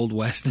in the old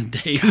Western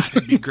days. God,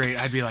 it'd be great.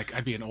 I'd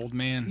be an old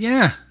man.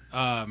 Yeah.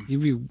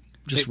 You'd be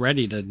just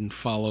ready to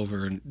fall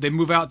over. They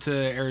move out to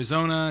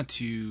Arizona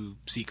to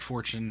seek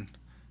fortune,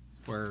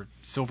 where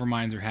silver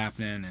mines are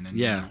happening.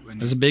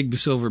 There's a big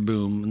silver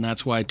boom, and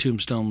that's why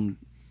Tombstone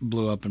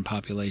blew up in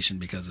population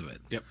because of it.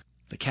 Yep.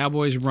 The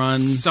Cowboys run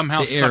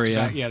somehow the area.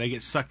 Back. Yeah, they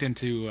get sucked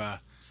into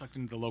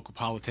the local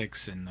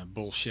politics and the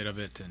bullshit of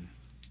it, and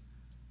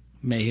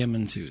mayhem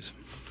ensues.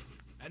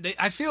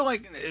 I feel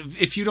like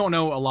if you don't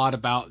know a lot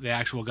about the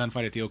actual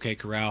gunfight at the OK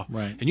Corral,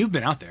 right, and you've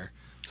been out there.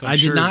 So I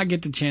did not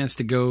get the chance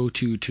to go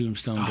to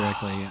Tombstone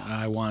directly.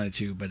 I wanted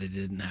to, but it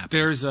didn't happen.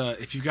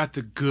 If you got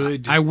the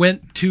good... I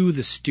went to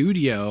the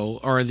studio,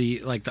 or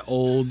the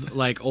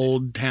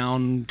old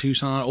town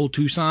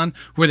Tucson,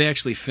 where they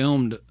actually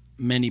filmed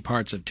many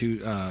parts of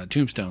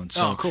Tombstone.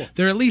 So cool.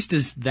 There at least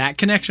is that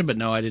connection, but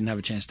no, I didn't have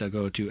a chance to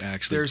go to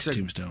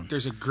Tombstone.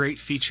 There's a great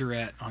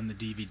featurette on the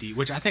DVD,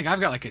 which I think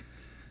I've got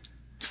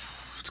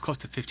it's close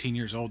to 15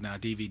 years old now,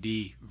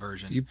 DVD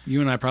version.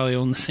 You and I probably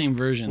own the same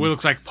version. Well, it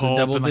looks like It's a pulp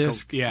double and like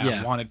disc.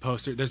 a wanted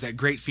poster. There's that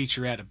great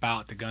featurette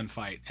about the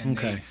gunfight, and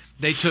Okay.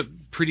 they took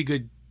pretty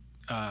good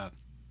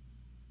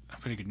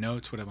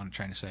notes. What am I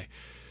trying to say?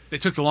 They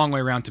took the long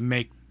way around to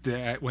make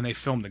when they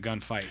filmed the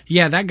gunfight.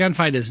 Yeah, that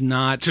gunfight is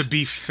not to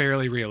be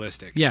fairly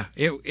realistic. Yeah,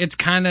 it's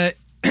kind of.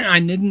 I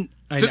didn't.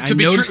 I To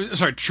be noticed,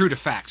 true to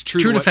fact.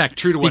 True to fact.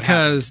 True to what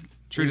because happened.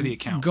 True to the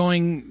accounts.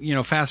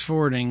 Going, fast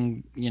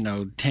forwarding,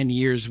 10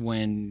 years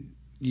when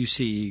you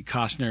see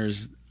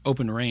Costner's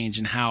Open Range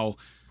and how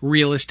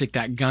realistic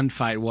that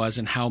gunfight was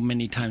and how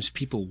many times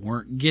people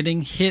weren't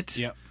getting hit.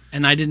 Yep.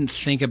 And I didn't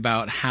think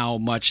about how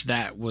much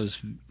that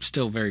was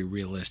still very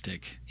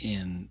realistic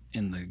in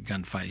the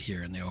gunfight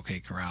here in the OK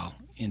Corral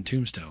in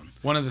Tombstone.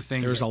 One of the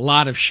things... There was a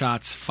lot of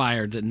shots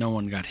fired that no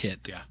one got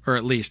hit. Yeah. Or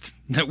at least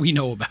that we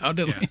know about.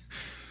 Yeah.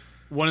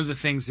 One of the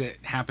things that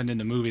happened in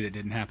the movie that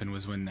didn't happen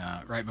was when,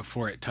 right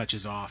before it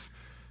touches off,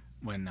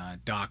 when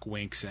Doc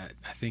winks at,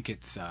 I think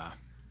it's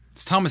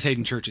Thomas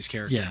Hayden Church's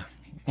character. Yeah.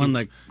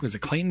 Was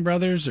it Clayton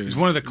Brothers? Or? It was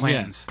one of the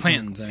Clantons. Yeah,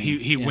 Clantons. I mean,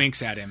 he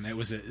winks at him. It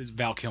was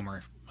Val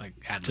Kilmer,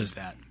 ad-libbed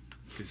that.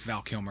 Because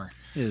Val Kilmer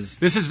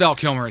this is Val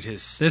Kilmer at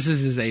his... This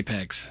is his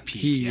apex.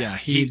 Peak,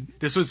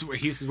 this is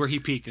where he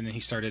peaked, and then he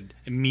started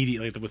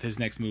immediately with his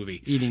next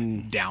movie.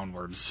 Eating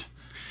downwards.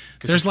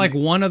 There's like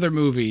one other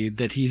movie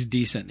that he's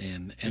decent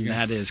in, and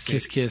that is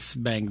Kiss Kiss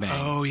Bang Bang.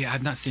 Oh yeah,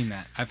 I've not seen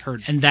that. I've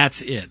heard, and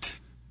that's it.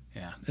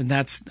 Yeah, and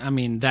that's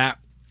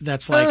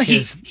like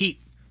his Heat.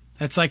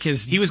 That's like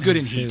his. He was good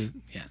in Heat.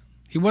 Yeah,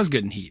 he was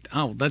good in Heat.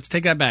 Oh, let's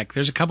take that back.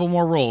 There's a couple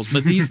more roles,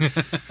 but these.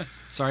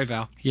 Sorry,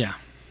 Val. Yeah,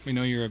 we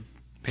know you're a.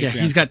 Patreon, yeah,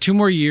 he's got 2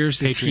 more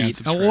years. It's Heat.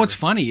 Subscriber. What's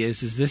funny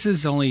is this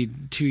is only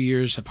 2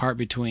 years apart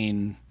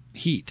between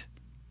Heat.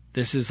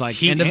 This is like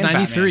Heat end of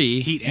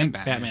 '93. Heat and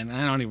Batman.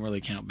 I don't even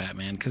really count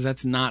Batman because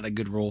that's not a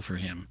good role for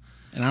him,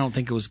 and I don't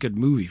think it was a good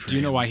movie for him. Do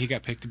you know why he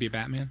got picked to be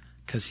Batman?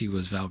 Because he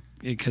was Val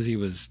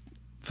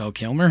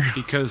Kilmer.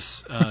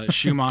 Because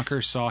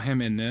Schumacher saw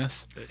him in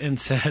this and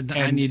said,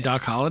 "I need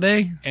Doc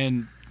Holliday."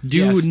 And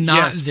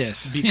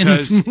this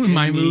because in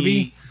my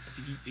movie.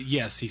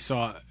 Yes, he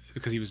saw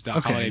because he was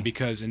Doc Holliday.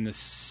 Because in the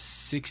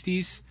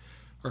 '60s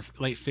or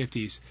late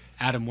 '50s,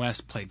 Adam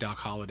West played Doc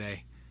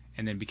Holliday.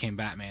 And then became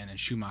Batman, and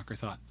Schumacher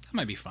thought, that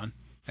might be fun.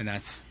 And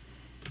that's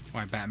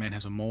why Batman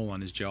has a mole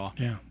on his jaw.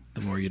 Yeah,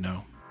 the more you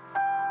know.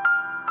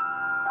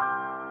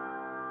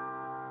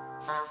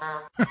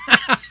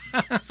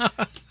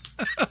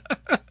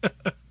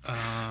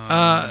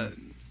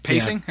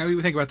 Pacing? Yeah. How do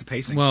you think about the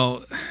pacing?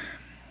 Well,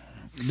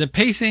 the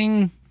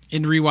pacing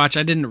in rewatch,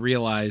 I didn't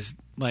realize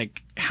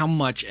how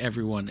much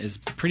everyone is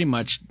pretty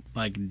much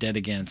dead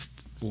against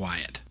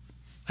Wyatt.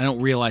 I don't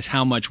realize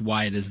how much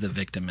Wyatt is the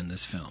victim in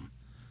this film.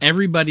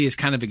 Everybody is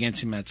kind of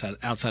against him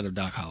outside of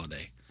Doc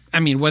Holliday. I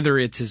mean, whether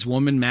it's his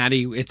woman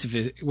Maddie,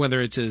 whether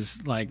it's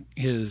his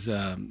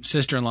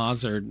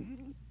sister-in-laws, or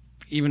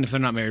even if they're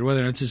not married,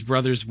 whether it's his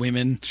brother's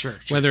women, sure.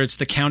 Whether it's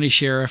the county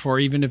sheriff, or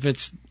even if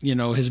it's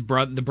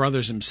the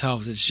brothers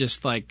themselves. It's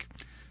just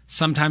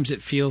sometimes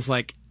it feels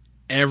like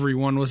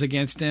everyone was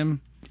against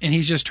him, and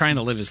he's just trying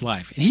to live his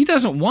life, and he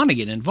doesn't want to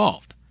get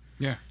involved.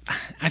 Yeah,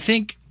 I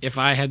think if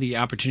I had the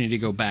opportunity to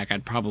go back,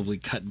 I'd probably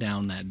cut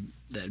down that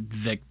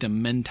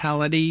victim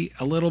mentality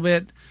a little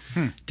bit.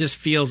 Just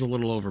feels a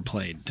little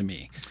overplayed to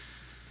me.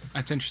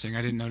 That's interesting.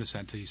 I didn't notice that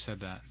until you said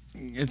that.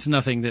 It's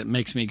nothing that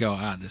makes me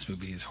go, this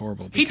movie is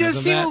horrible. He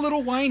does seem a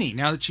little whiny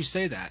now that you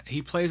say that.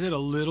 He plays it a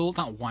little,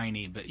 not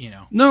whiny, but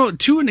No,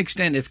 to an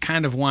extent it's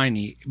kind of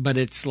whiny, but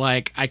it's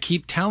like, I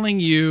keep telling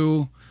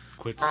you,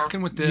 quit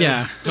fucking with this.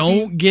 Yeah,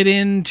 don't get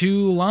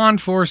into law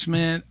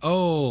enforcement.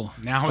 Oh,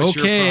 now it's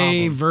your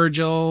problem.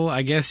 Virgil,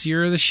 I guess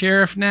you're the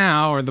sheriff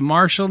now, or the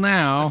marshal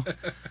now.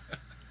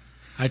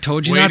 I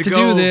told you not to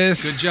do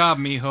this. Good job,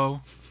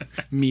 Mijo.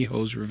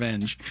 Mijo's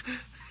revenge.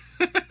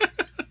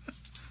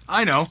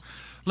 I know.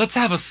 Let's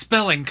have a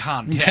spelling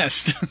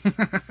contest.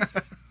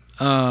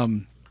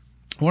 One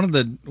of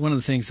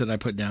the things that I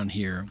put down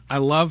here, I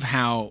love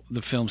how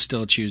the film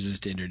still chooses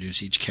to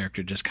introduce each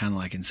character, just kind of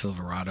like in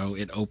Silverado.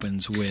 It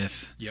opens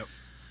with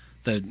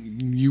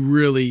you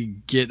really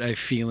get a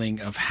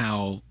feeling of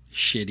how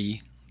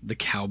shitty the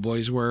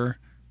cowboys were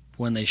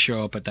when they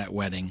show up at that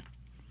wedding.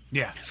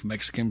 Yeah. It's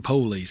Mexican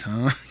police,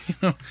 huh?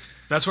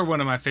 That's where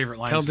one of my favorite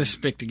lines Tell this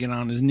spick to get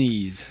on his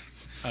knees.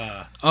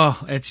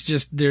 It's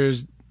just,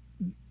 there's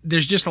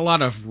just a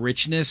lot of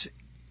richness,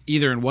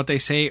 either in what they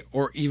say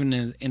or even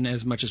in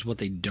as much as what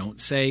they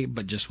don't say,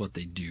 but just what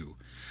they do.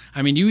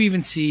 I mean, you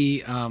even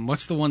see,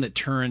 what's the one that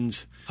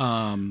turns...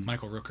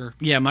 Michael Rooker?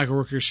 Yeah, Michael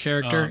Rooker's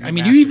character. McMasters. I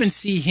mean, you even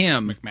see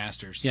him...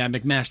 McMasters. Yeah,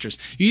 McMasters.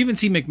 You even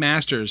see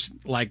McMasters,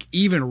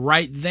 even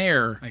right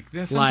there. Like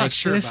this, I'm not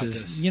sure about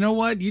this. You know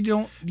what? You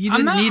didn't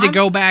need to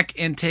go back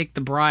and take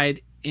the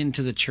bride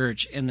into the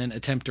church and then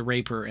attempt to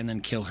rape her and then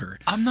kill her.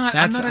 I'm not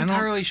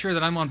entirely sure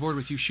that I'm on board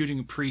with you shooting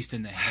a priest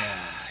in the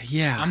head.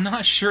 Yeah. I'm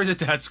not sure that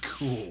that's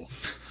cool.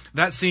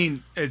 That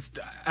scene, and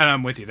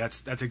I'm with you.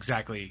 That's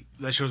exactly,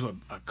 that shows what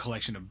a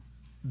collection of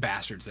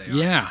bastards they are.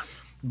 Yeah.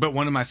 But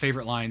one of my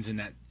favorite lines in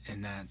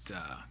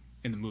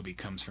in the movie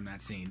comes from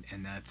that scene,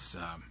 and that's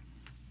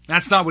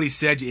not what he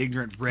said, you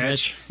ignorant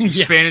wretch. Yeah.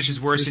 Your Spanish is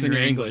worse than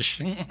your English.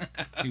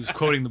 He was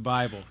quoting the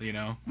Bible, you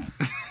know.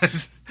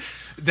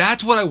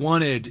 That's what I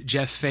wanted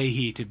Jeff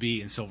Fahey to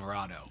be in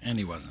Silverado. And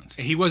he wasn't.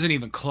 He wasn't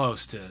even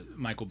close to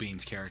Michael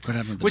Biehn's character. What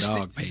happened to the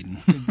dog, Peyton?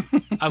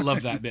 I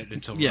love that bit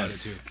in Silverado,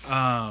 Yes. too.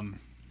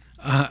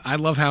 I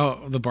love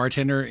how the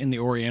bartender in the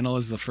Oriental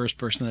is the first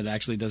person that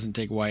actually doesn't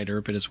take Wyatt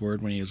Earp at his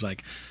word when he was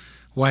like,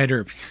 Wyatt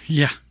Earp,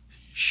 yeah,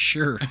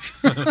 sure.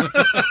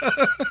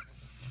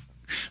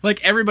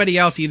 Like everybody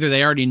else, either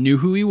they already knew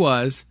who he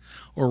was,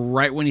 or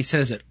right when he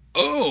says it,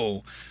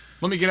 oh,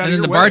 let me get out and of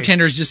your then the way.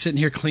 bartender's just sitting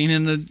here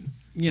cleaning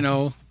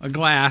a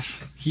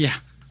glass. Yeah,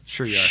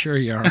 sure you are. Sure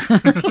you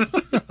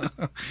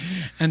are.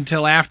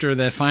 Until after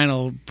the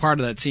final part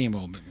of that scene,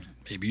 well,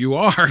 maybe you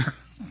are.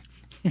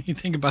 You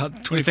think about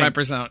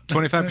 25%.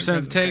 25%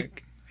 of the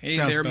take. Hey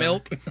Sounds there, better.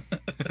 Milt.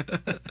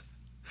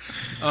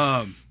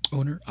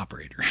 Owner,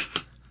 operator.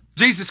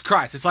 Jesus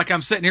Christ, it's like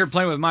I'm sitting here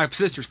playing with my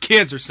sister's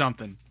kids or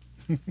something.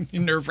 You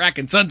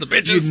nerve-wracking sons of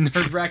bitches. You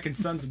nerve-wracking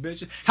sons of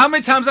bitches. How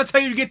many times I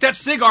tell you to get that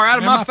cigar out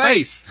of my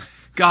face?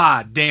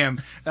 God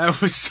damn, that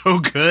was so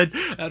good,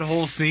 that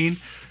whole scene.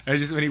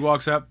 When he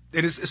walks up,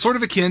 it is sort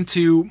of akin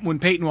to when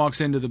Peyton walks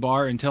into the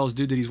bar and tells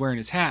dude that he's wearing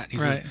his hat. He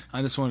Right. says,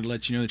 I just wanted to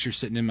let you know that you're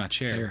sitting in my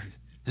chair. Here.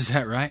 Is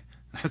that right?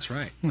 That's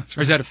right. That's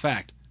Or is that a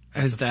fact?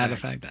 Is that a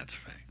fact? That's a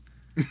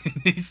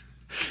fact.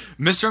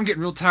 Mister, I'm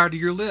getting real tired of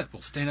your lip.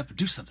 Well, stand up and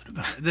do something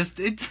about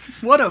it.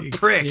 What a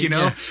prick, you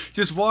know? Yeah.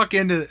 Just walk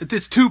into,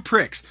 it's two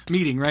pricks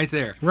meeting right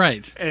there.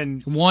 Right.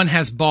 And one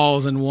has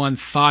balls and one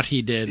thought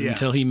he did Yeah.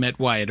 until he met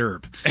Wyatt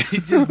Earp. he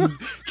just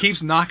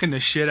keeps knocking the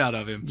shit out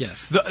of him.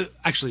 Yes.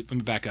 Actually, let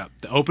me back up.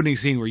 The opening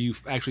scene where you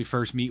actually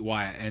first meet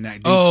Wyatt and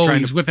that dude's trying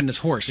he's to, whipping his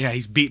horse. yeah,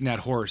 he's beating that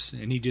horse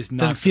and he just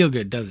Doesn't knocks feel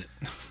good, does it?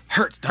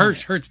 Hurts, don't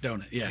it? Hurts,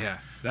 don't it? Yeah. Yeah,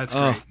 that's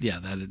Oh, great. yeah.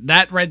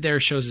 That right there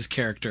shows his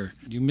character.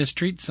 You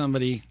mistreat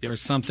somebody or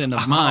something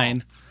of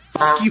mine.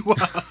 Fuck you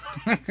up.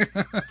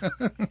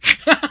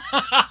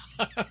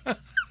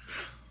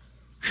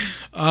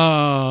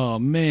 Oh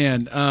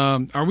man,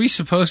 are we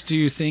supposed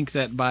to think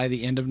that by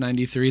the end of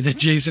 '93 that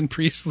Jason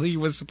Priestley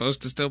was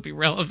supposed to still be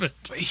relevant?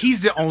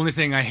 He's the only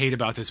thing I hate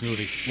about this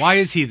movie. Why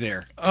is he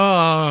there?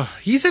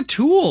 He's a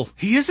tool.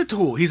 He is a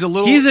tool. He's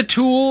a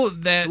tool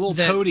that little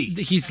that- toady.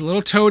 He's a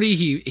little toady.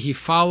 He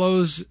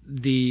follows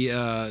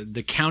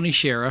the county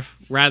sheriff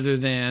rather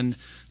than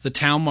the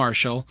town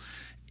marshal.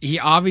 He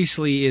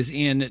obviously is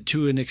in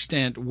to an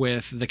extent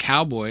with the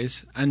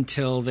Cowboys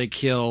until they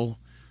kill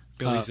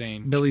Billy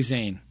Zane. Billy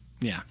Zane.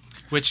 Yeah.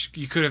 Which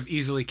you could have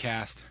easily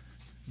cast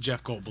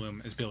Jeff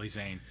Goldblum as Billy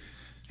Zane,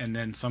 and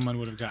then someone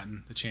would have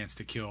gotten the chance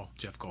to kill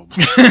Jeff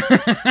Goldblum.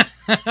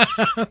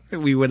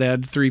 We would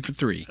add 3 for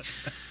 3.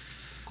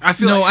 I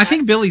I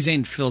think Billy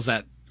Zane fills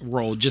that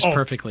role just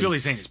perfectly. Billy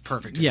Zane is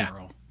perfect in Yeah. that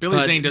role. Billy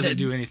But Zane doesn't that-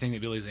 do anything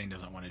that Billy Zane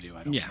doesn't want to do,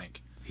 I don't Yeah.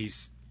 think.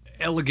 He's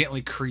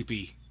elegantly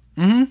creepy.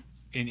 Mm-hmm.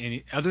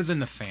 Other than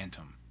the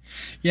Phantom.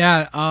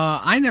 Yeah,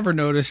 I never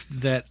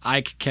noticed that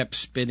Ike kept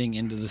spitting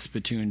into the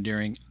spittoon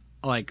during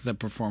like the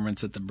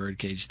performance at the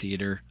Birdcage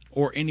Theater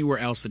or anywhere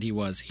else that he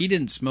was. He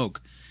didn't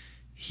smoke.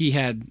 He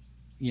had,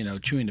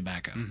 chewing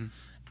tobacco. Mm-hmm.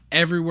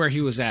 Everywhere he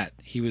was at,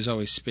 he was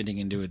always spitting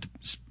into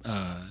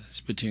a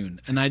spittoon.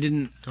 And I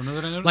didn't... Don't know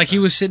that I noticed Like, he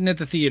that. was sitting at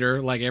the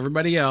theater like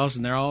everybody else,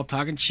 and they're all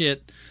talking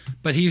shit,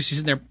 but he was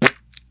sitting there...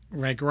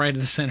 right in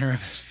the center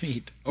of his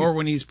feet. Or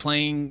when he's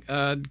playing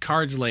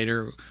cards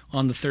later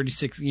on the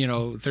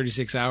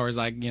 36 hours,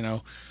 like,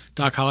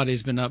 Doc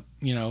Holliday's been up,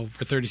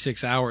 for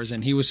 36 hours,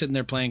 and he was sitting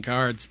there playing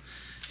cards,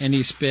 and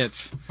he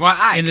spits. Why,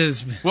 Ike,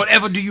 And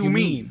whatever do you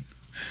mean?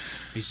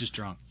 He's just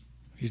drunk.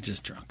 He's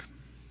just drunk.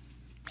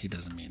 He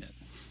doesn't mean it.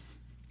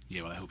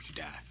 Yeah, well, I hope you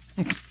die.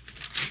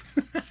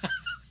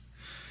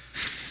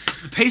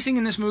 The pacing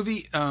in this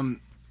movie,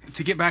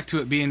 to get back to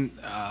it being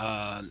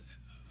a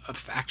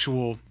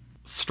factual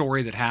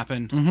story that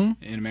happened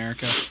in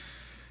America,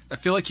 I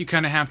feel like you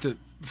kind of have to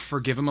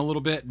forgive him a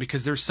little bit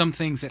because there's some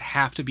things that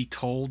have to be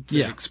told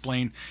to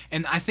explain,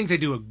 and I think they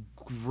do a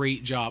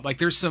great job. Like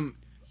there's some,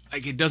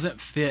 like it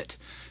doesn't fit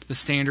the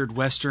standard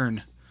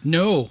Western.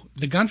 No,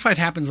 the gunfight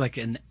happens like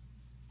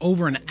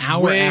over an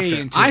hour Way after.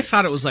 into I it.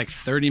 thought it was like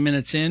 30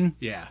 minutes in.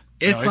 Yeah.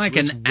 It's No, like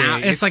it's an way- hour.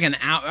 It's like an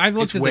hour. I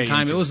looked it's at the way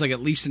time. into It was like at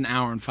least an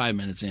hour and 5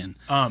 minutes in.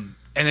 And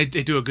they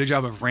do a good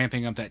job of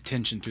ramping up that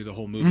tension through the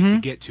whole movie to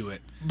get to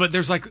it. But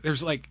there's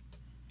like,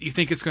 you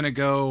think it's going to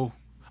go,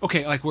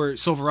 okay, like where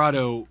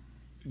Silverado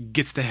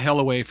gets the hell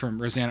away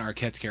from Rosanna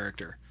Arquette's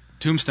character.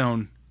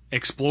 Tombstone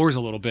explores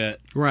a little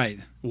bit. Right.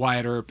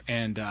 Wyatt Earp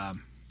and,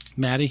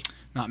 Maddie?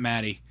 not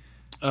Maddie.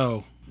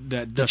 Oh.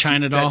 The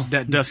China doll?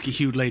 That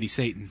dusky-hued lady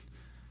Satan.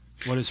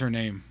 What is her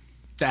name?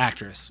 The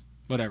actress.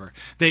 Whatever.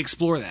 They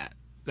explore that.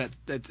 That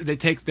they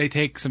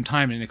take some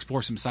time and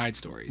explore some side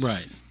stories.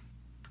 Right.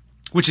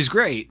 Which is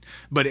great,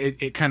 but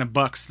it kind of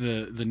bucks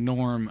the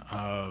norm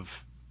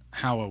of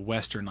how a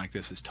Western like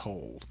this is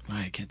told.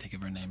 I can't think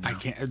of her name now. I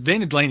can't.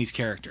 Dana Delaney's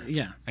character.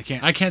 Yeah. I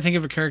can't. I can't think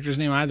of a character's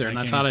name either, and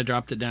I can't thought either. I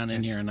dropped it down in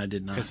It's here, and I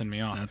did not. pissing me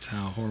off. That's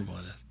how horrible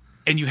it is.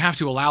 And you have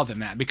to allow them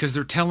that because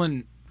they're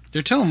telling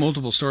They're telling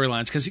multiple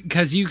storylines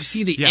because you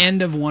see the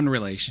end of one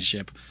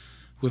relationship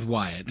with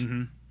Wyatt,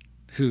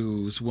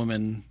 whose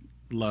woman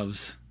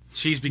loves.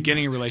 She's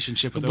beginning a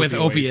relationship with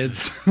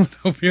opiates. With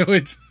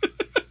opioids.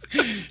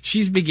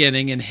 She's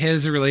beginning, and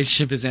his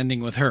relationship is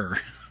ending with her.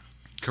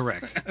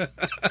 Correct.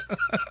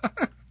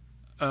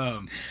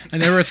 I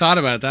never thought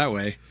about it that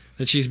way,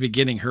 that she's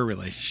beginning her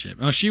relationship.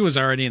 Oh, she was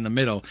already in the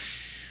middle.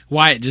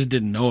 Wyatt just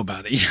didn't know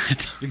about it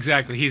yet.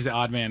 Exactly. He's the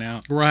odd man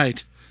out.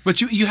 Right. But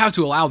you have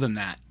to allow them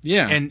that.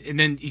 Yeah. And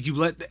then you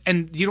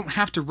don't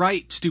have to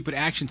write stupid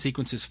action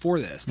sequences for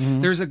this.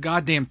 There's a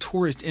goddamn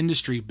tourist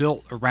industry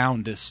built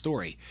around this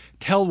story.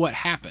 Tell what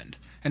happened.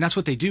 And that's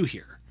what they do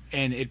here.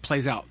 And it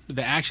plays out.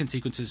 The action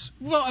sequences,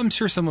 well, I'm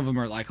sure some of them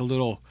are like a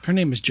little... Her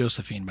name is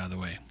Josephine, by the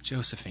way.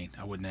 Josephine.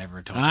 I would never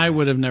have told you I that.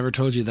 would have never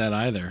told you that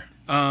either.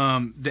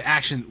 The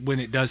action, when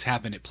it does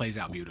happen, it plays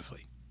out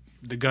beautifully.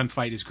 The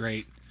gunfight is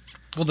great.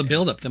 Well, the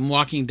build-up, them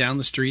walking down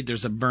the street,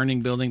 there's a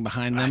burning building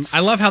behind them. I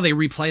love how they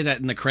replay that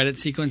in the credit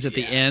sequence at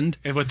the end.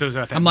 And with those,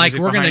 I'm like,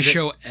 we're going to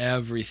show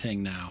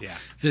everything now. Yeah.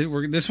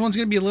 This one's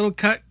going to be a little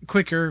cut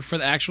quicker for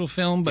the actual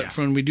film, but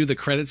when we do the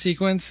credit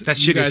sequence,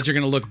 you guys are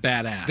going to look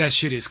badass. That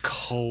shit is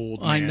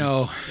cold, man. I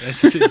know.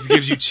 It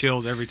gives you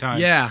chills every time.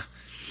 Yeah.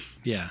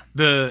 Yeah.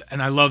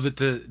 And I love that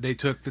they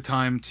took the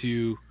time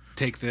to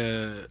take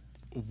the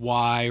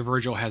why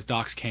Virgil has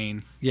Doc's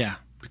cane. Yeah.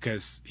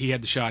 Because he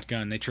had the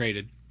shotgun. They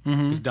traded.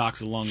 Because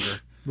Doc's a longer.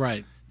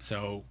 Right.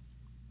 So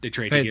they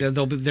trade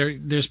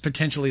there's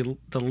potentially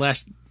the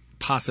less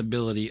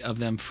possibility of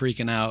them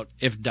freaking out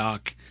if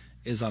Doc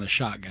is on a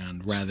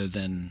shotgun rather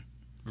than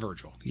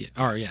Virgil.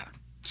 Yeah.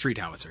 Street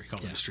howitzer. He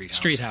called it a street howitzer.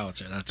 Street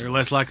howitzer. They're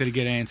less likely to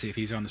get antsy if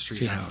he's on the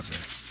street howitzer.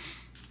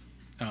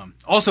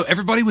 Also,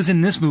 everybody was in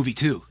this movie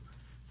too.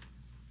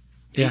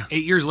 Yeah.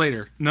 8 years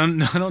later. I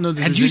don't know.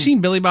 Had you seen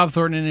Billy Bob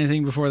Thornton in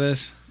anything before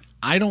this?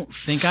 I don't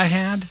think I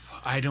had.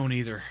 I don't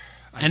either.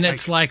 And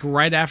it's like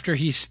right after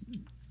he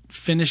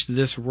finished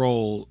this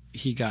role,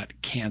 he got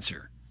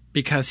cancer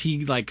because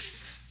he like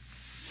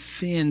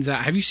thins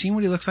out. Have you seen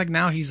what he looks like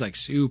now? He's like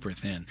super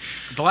thin.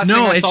 The last thing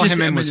I saw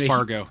him in was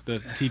Fargo, the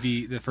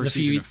first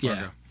season of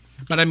Fargo. Yeah.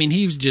 But I mean,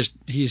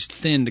 he's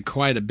thinned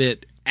quite a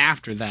bit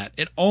after that.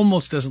 It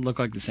almost doesn't look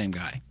like the same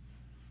guy.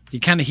 You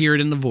kind of hear it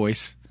in the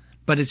voice,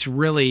 but it's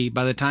really,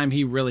 by the time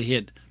he really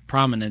hit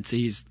prominence,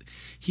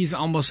 he's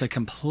almost a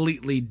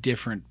completely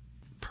different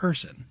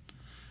person.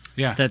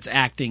 Yeah, that's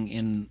acting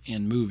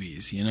in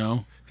movies, you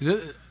know.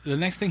 The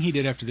next thing he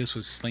did after this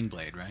was Sling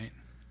Blade, right?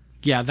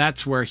 Yeah,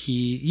 that's where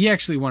he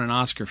actually won an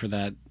Oscar for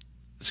that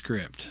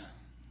script.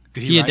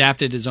 Did he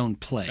adapted his own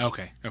play.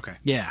 Okay.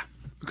 Yeah.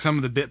 Some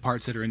of the bit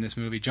parts that are in this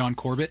movie, John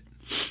Corbett.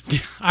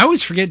 I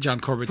always forget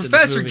John Corbett's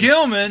Professor in this movie.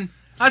 Gilman.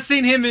 I've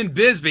seen him in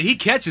Bisbee. He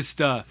catches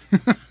stuff.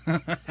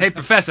 Hey,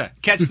 Professor,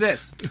 catch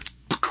this.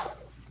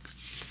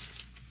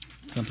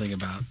 Something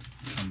about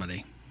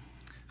somebody.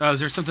 Is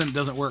there something that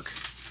doesn't work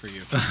for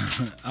you?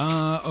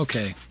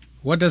 Okay.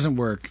 What doesn't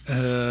work?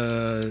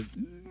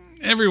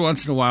 Every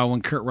once in a while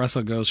when Kurt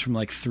Russell goes from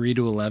like 3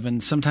 to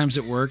 11, sometimes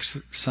it works,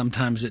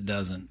 sometimes it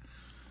doesn't.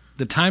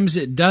 The times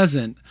it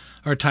doesn't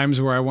are times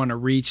where I want to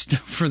reach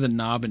for the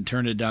knob and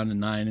turn it down to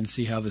 9 and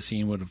see how the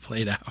scene would have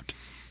played out.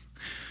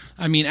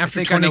 I mean, after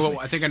I think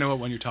I know what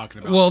one you're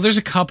talking about. Well, there's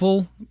a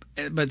couple,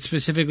 but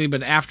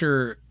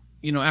after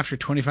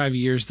 25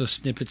 years, those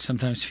snippets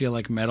sometimes feel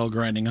like metal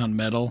grinding on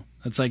metal.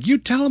 It's like, you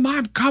tell him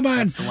I'm coming.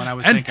 That's the one I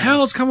was thinking. And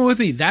hell's coming with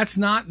me. That's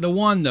not the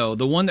one, though.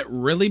 The one that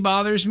really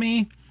bothers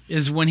me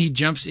is when he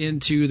jumps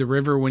into the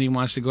river when he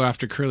wants to go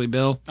after Curly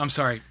Bill. I'm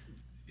sorry.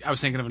 I was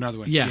thinking of another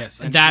one. Yeah,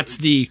 yes, that's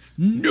the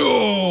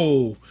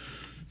no.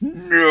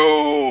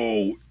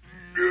 You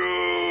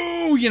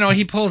know,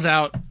 he pulls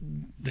out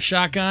the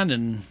shotgun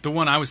and... The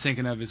one I was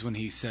thinking of is when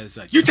he says,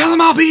 you tell him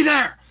I'll be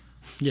there!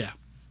 Yeah.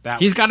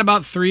 He's got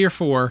about 3 or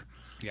 4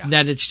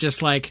 that it's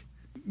just like,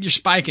 you're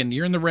spiking,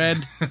 you're in the red,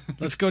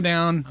 let's go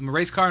down. I'm a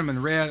race car, I'm in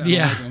the red.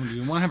 Yeah. I want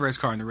to have a race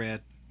car in the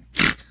red.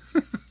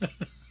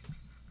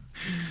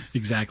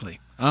 Exactly.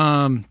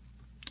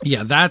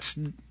 Yeah,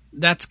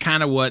 that's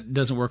kind of what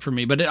doesn't work for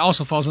me, but it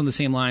also falls on the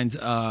same lines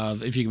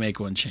of if you can make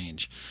one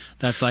change.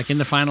 That's like in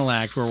the final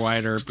act where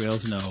Wyatt Earp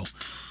goes no.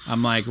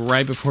 I'm like,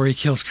 right before he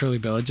kills Curly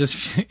Bill,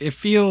 it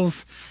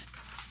feels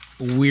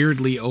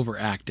weirdly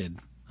overacted.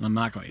 And I'm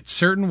not going, it's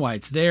certain why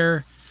it's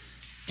there,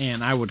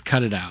 and I would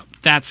cut it out.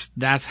 That's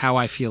how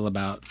I feel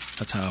about that.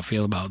 That's how I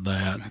feel about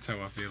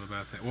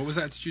that. What was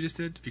that you just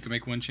did? If you could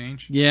make one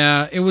change?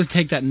 Yeah, it was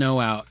take that no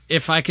out.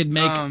 If I could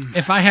make,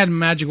 if I had a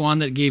magic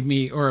wand that gave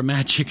me, or a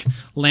magic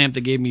lamp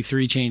that gave me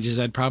 3 changes,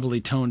 I'd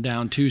probably tone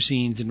down 2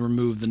 scenes and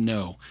remove the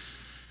no.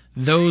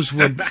 Those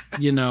would,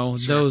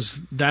 sure.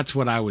 That's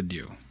what I would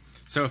do.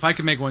 So if I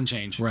could make one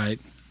change. Right.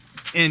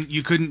 And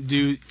you couldn't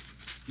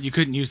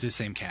use this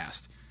same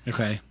cast.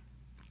 Okay.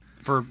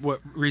 For what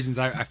reasons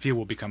I feel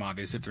will become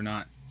obvious. If they're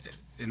not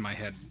in my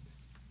head,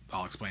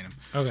 I'll explain them.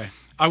 Okay.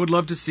 I would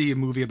love to see a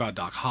movie about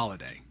Doc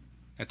Holliday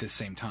at this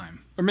same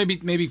time. Or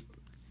maybe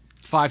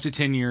 5 to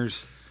 10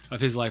 years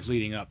of his life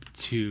leading up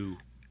to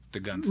the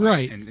gunfight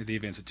Right. and the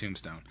events of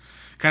Tombstone.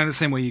 Kind of the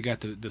same way you got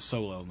the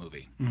Solo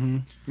movie. Mm-hmm.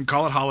 You can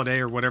call it Holiday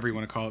or whatever you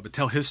want to call it, but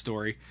tell his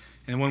story,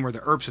 and one where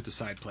the Earps are the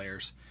side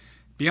players.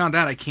 Beyond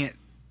that, I can't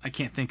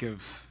think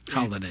of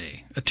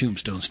Holiday, a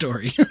Tombstone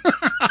story.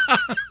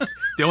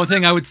 The only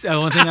thing I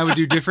would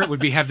do different would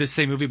be have this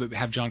same movie, but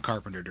have John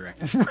Carpenter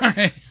direct it.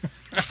 Right.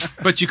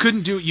 But you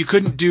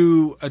couldn't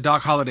do a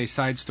Doc Holliday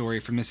side story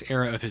from this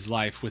era of his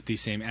life with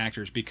these same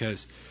actors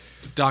because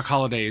Doc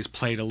Holliday is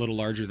played a little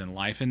larger than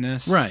life in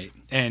this, Right.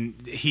 And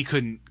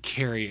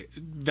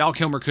Val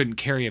Kilmer couldn't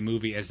carry a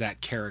movie as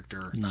that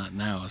character. Not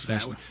now,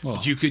 especially. Well,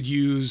 But you could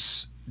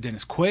use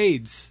Dennis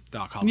Quaid's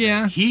Doc Holliday.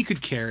 Yeah. He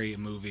could carry a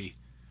movie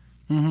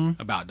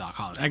about Doc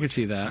Holliday. I could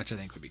see that. Which I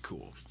think would be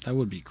cool. That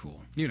would be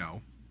cool. You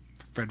know,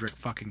 Frederick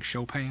fucking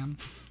Chopin. I'm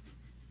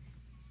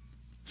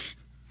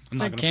It's not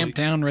like gonna Camp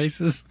Town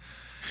races.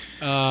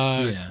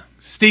 Yeah.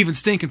 Stephen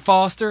Stinkin'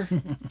 Foster.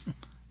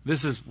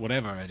 This is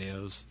whatever it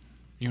is.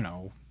 You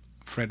know,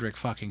 Frederick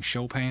fucking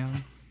Chopin.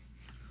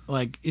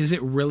 Like, is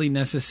it really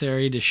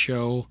necessary to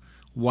show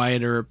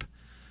Wyatt Earp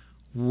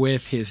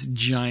with his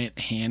giant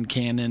hand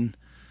cannon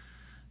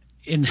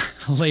in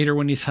later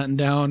when he's hunting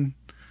down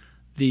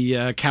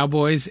the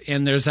cowboys,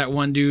 and there's that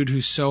one dude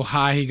who's so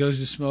high he goes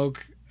to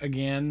smoke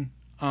again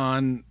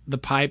on the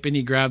pipe and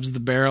he grabs the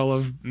barrel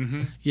of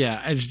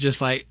yeah, it's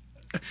just like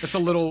it's a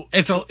little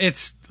it's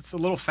a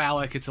little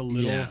phallic, it's a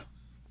little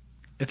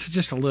it's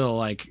just a little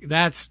like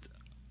that's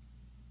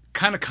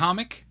kind of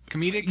comedic.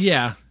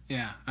 Yeah,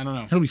 I don't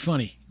know. It'll be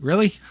funny.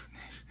 Really?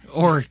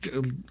 Or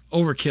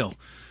overkill.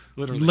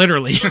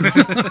 Literally.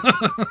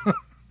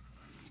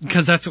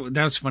 Because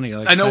that's funny.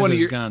 Like, I know when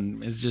his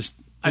gun is just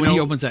when he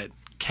opens that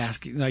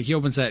casket, like he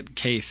opens that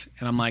case,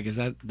 and I'm like,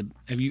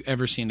 have you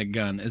ever seen a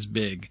gun as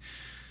big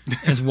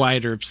as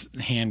Wyatt Earp's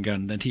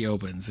handgun that he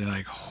opens? They're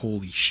like,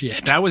 holy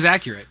shit. That was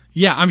accurate.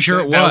 Yeah, I'm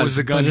sure that was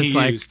the gun but he it's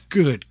like, used.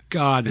 Good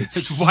God,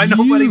 it's why huge.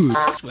 nobody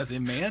fucked with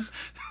him, man.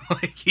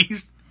 Like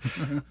he's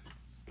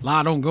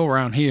law don't go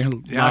around here.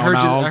 Yeah,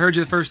 I heard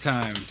you the first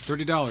time.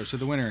 $30 to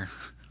the winner.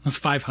 That's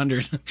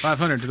 $500.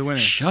 $500 to the winner.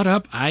 Shut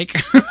up, Ike.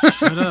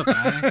 Shut up,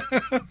 Ike.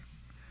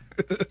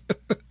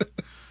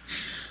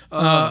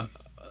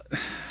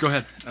 Go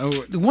ahead.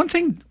 The one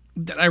thing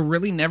that I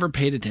really never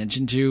paid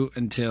attention to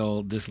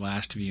until this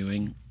last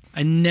viewing,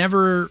 I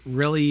never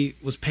really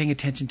was paying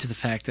attention to the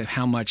fact of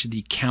how much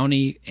the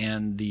county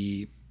and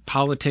the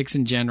politics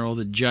in general,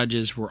 the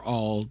judges were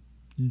all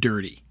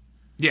dirty.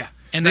 Yeah.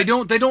 And they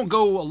don't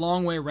go a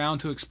long way around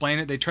to explain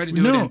it. They try to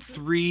do it in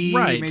 3,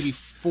 maybe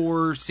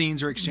 4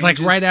 scenes or exchanges. Like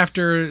right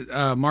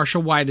after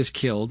Marshall White is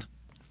killed,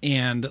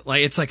 and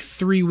like it's like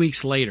 3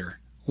 weeks later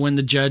when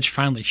the judge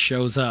finally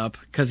shows up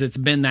because it's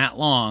been that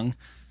long,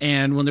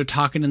 and when they're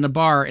talking in the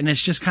bar, and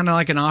it's just kind of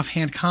like an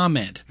offhand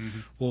comment.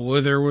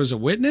 Well, there was a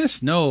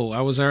witness? No,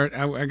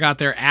 I got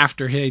there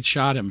after he had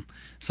shot him.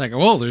 It's like,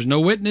 well, there's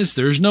no witness,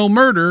 there's no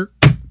murder,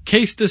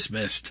 case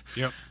dismissed.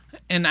 Yep.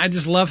 And I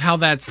just love how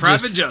that's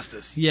private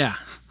justice. Yeah,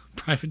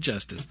 private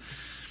justice.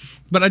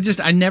 But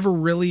I never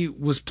really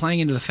was playing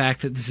into the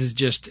fact that this is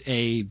just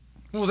they're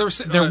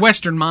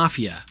Western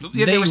mafia.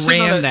 Yeah, they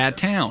ran that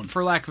town.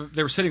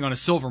 They were sitting on a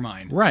silver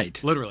mine.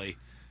 Right. Literally.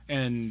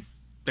 And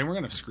they weren't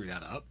going to screw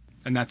that up.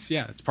 And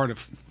it's part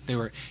of, they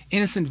were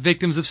innocent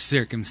victims of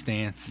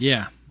circumstance.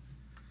 Yeah.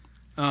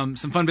 Some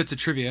fun bits of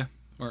trivia,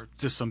 or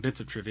just some bits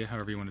of trivia,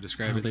 however you want to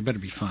describe it. They better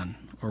be fun,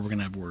 or we're going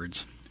to have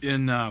words.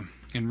 In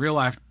real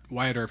life,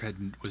 Wyatt Earp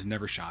was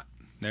never shot.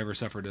 Never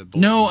suffered a bullet.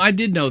 No, I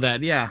did know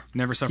that, yeah.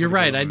 Never suffered You're a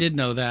right, bullet I did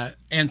know that.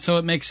 And so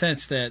it makes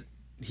sense that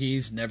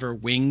he's never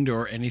winged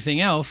or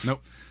anything else.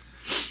 Nope.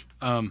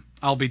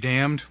 I'll be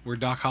damned were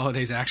Doc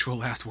Holliday's actual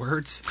last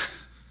words.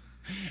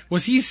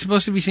 Was he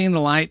supposed to be seeing the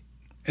light?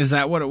 Is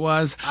that what it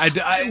was?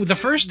 The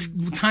first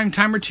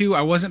time or two,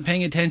 I wasn't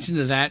paying attention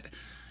to that.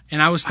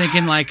 And I was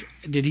thinking, like,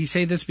 did he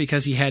say this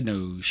because he had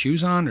no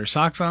shoes on or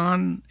socks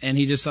on, and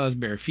he just saw his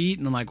bare feet?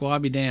 And I'm like, well, I'll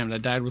be damned. I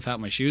died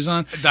without my shoes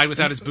on. Died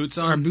without his boots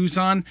on? Or boots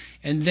on.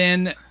 And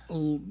then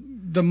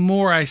the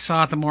more I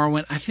saw it, the more I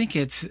went, I think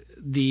it's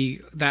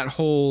that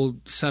whole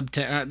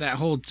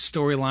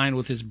storyline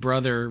with his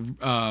brother,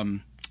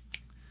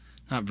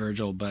 not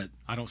Virgil, but...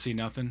 I don't see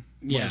nothing.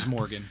 Yeah. What is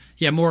Morgan?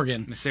 Yeah,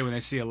 Morgan. They say when they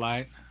see a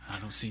light, I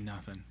don't see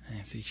nothing. I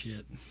didn't see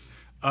shit.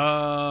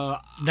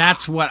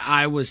 That's what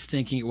I was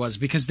thinking it was,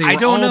 because they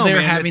were all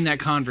there having that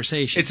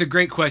conversation. It's a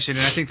great question,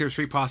 and I think there's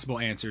 3 possible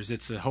answers.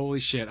 It's holy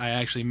shit, I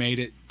actually made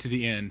it to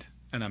the end,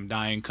 and I'm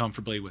dying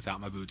comfortably without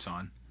my boots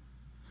on.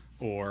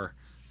 Or,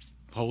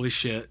 holy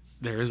shit,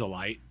 there is a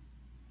light.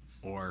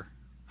 Or,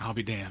 I'll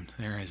be damned,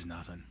 there is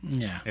nothing.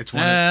 Yeah. It's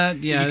one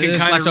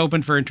it's left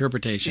open for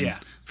interpretation. Yeah.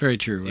 Very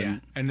true. Yeah.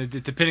 And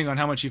depending on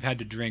how much you've had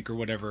to drink or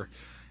whatever,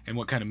 and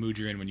what kind of mood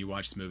you're in when you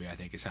watch the movie, I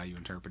think is how you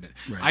interpret it.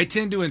 Right. I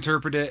tend to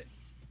interpret it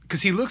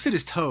because he looks at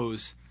his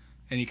toes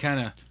and he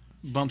kind of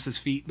bumps his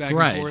feet back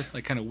and forth,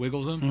 like kind of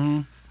wiggles them.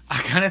 Mm-hmm. I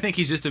kind of think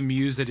he's just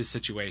amused at his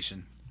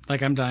situation.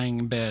 Like, I'm dying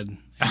in bed.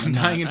 I'm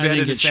dying in bed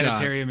at a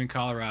sanitarium in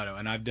Colorado,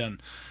 and I've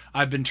been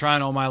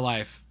trying all my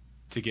life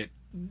to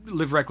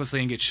live recklessly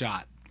and get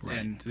shot,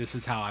 and this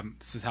is how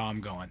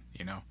I'm going.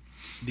 You know.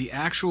 The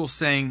actual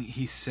saying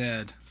he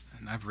said,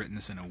 and I've written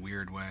this in a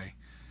weird way.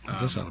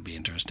 This ought to be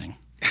interesting.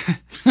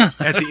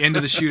 At the end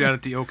of the shootout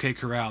at the OK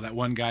Corral, that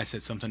one guy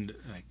said something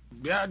like,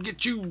 "Yeah, I'd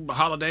get you a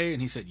holiday,"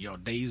 and he said, "You're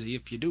Daisy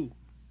if you do."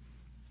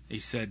 He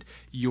said,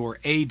 "You're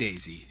a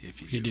Daisy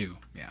if you do."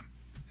 Yeah,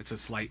 it's a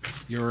slight.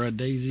 You're a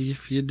daisy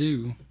if you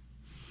do.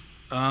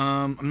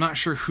 I'm not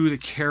sure who the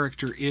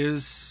character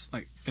is,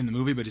 like in the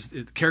movie, but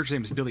the character's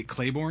name is Billy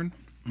Claiborne.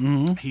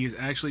 Mm-hmm. He is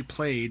actually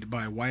played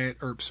by Wyatt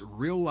Earp's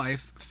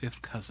real-life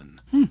fifth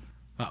cousin.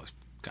 That was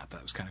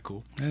kind of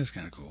cool. That is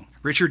kind of cool.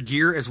 Richard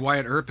Gere as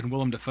Wyatt Earp and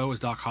Willem Dafoe as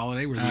Doc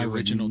Holliday were the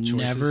original choices.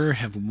 I would never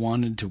have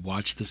wanted to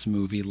watch this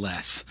movie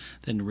less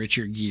than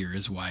Richard Gere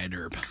as Wyatt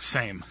Earp.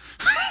 Same.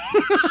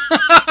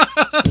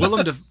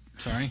 Willem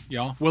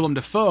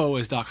Dafoe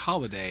as Doc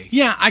Holliday.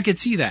 Yeah, I could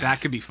see that.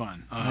 That could be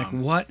fun. Like,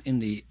 what in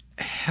the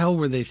hell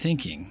were they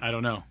thinking? I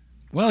don't know.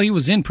 Well, he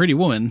was in Pretty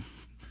Woman.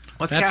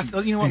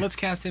 Let's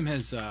cast him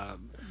as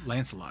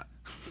Lancelot.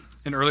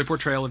 An early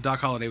portrayal of Doc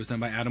Holliday was done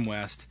by Adam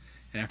West,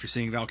 and after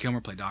seeing Val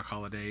Kilmer play Doc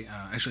Holliday,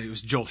 actually it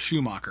was Joel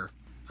Schumacher,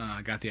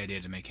 got the idea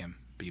to make him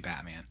be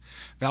Batman.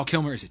 Val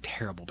Kilmer is a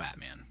terrible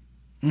Batman.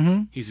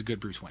 Mm-hmm. He's a good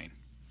Bruce Wayne.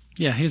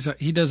 Yeah,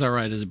 he does all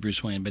right as a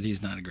Bruce Wayne, but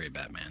he's not a great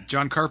Batman.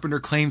 John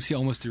Carpenter claims he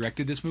almost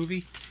directed this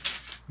movie.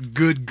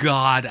 Good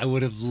God, I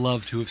would have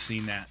loved to have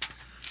seen that.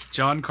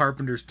 John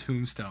Carpenter's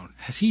Tombstone.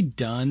 Has he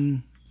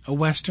done a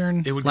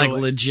Western? It would like go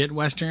legit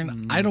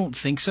Western? I don't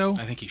think so.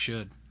 I think he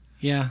should.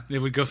 Yeah.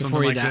 It would go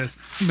something like this.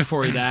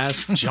 Before he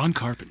dies. John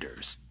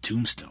Carpenter's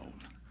Tombstone.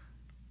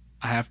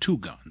 I have 2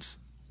 guns.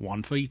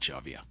 One for each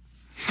of you.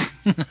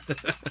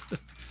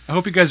 I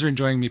hope you guys are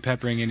enjoying me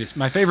peppering in.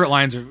 My favorite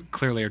lines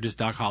are just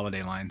Doc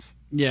Holliday lines.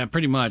 Yeah,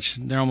 pretty much.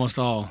 They're almost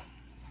all.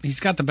 He's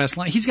got the best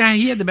line.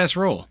 He had the best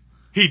role.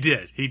 He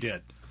did.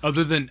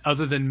 Other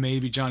than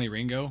maybe Johnny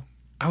Ringo.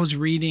 I was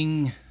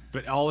reading,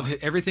 but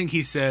everything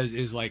he says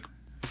is like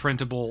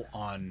printable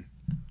on,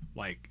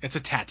 like it's a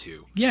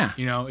tattoo. Yeah.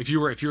 If you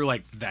were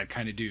like that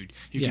kind of dude,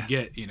 you could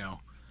get,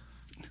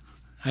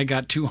 I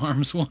got 2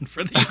 arms, one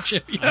for each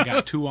of you. I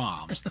got 2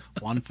 arms,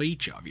 one for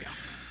each of you.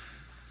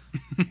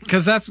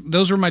 Because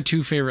those were my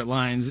 2 favorite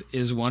lines.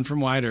 Is one from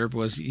Wyatt Earp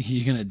was,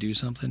 "You gonna do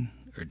something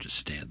or just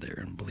stand there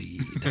and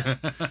bleed?"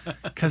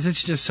 Because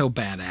it's just so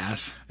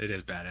badass. It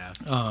is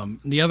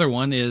badass. The other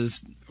one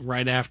is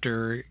right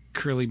after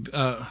Curly.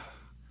 It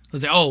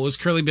was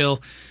Curly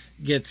Bill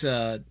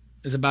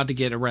is about to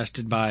get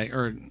arrested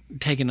or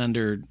taken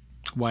under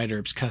Wyatt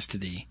Earp's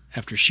custody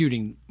after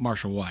shooting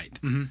Marshall White,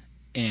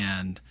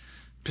 and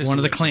one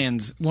of the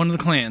clans,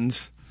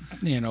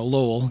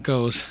 Lowell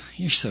goes,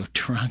 "You're so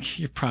drunk,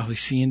 you're probably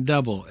seeing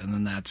double." And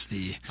then that's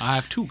I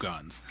have 2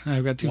 guns.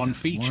 I've got 2 one guns.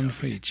 for each One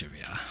for each of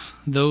you.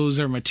 Those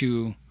are my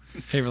 2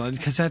 favorite lines,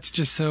 because that's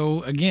just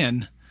so,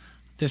 again,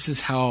 this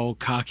is how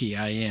cocky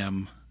I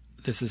am.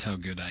 This is how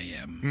good I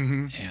am.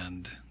 Mm-hmm.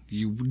 And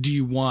do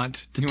you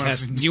want to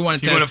test? Do you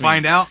want to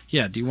find out?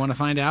 Yeah. Do you want to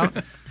find out?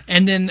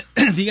 And then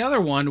the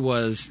other one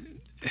was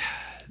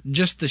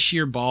just the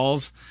sheer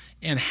balls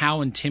and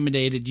how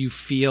intimidated you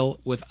feel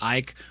with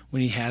Ike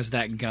when he has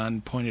that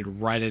gun pointed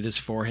right at his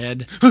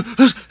forehead.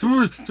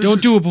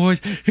 Don't do it,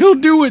 boys. He'll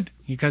do it.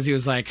 Because he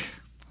was like,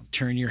 "I'll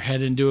turn your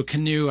head into a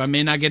canoe. I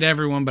may not get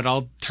everyone, but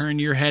I'll turn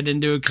your head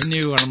into a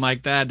canoe." And I'm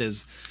like, that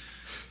is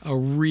a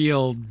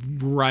real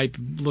ripe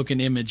looking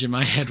image in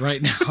my head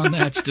right now. And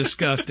that's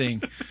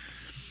disgusting.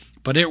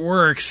 But it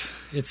works.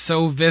 It's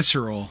so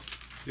visceral.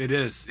 It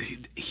is.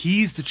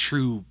 He's the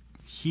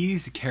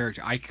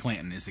character. Ike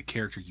Clanton is the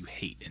character you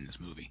hate in this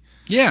movie.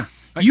 Yeah.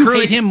 Like you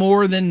hate him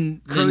more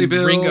than Curly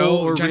Bill Ringo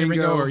or Johnny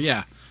Ringo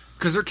yeah.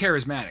 Because they're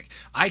charismatic.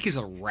 Ike is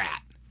a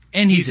rat.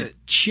 And he's a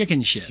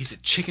chicken shit. He's a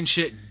chicken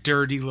shit,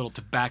 dirty little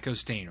tobacco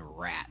stained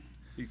rat.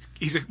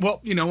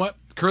 Well, you know what?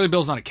 Curly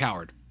Bill's not a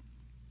coward.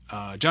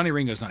 Johnny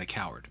Ringo's not a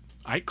coward.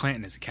 Ike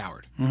Clanton is a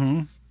coward.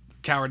 Mm-hmm.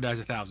 Coward dies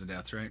 1,000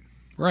 deaths, right?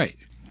 Right.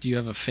 Do you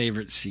have a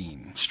favorite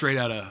scene? Straight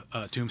out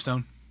of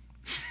Tombstone.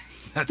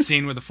 That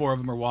scene where the 4 of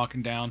them are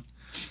walking down.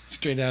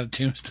 Straight out of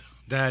Tombstone.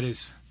 That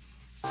is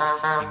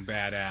fucking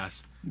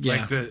badass.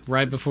 Yeah, like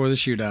right before the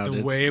shootout.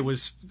 The way it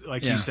was,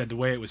 like you said, the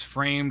way it was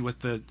framed with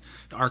the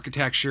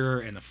architecture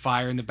and the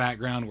fire in the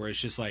background, where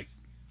it's just like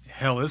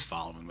hell is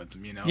following with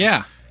them,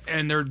 Yeah.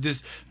 And they're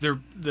those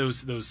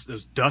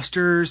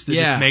dusters that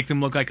just make them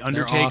look like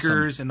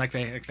Undertakers, awesome. and like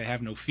they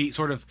have no feet.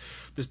 Sort of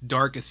this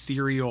dark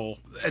ethereal,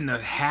 and the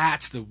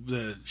hats,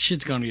 the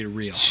shit's gonna get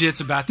real.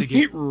 Shit's about to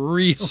get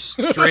real.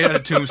 Straight out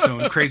of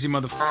Tombstone. Crazy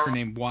motherfucker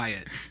named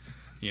Wyatt.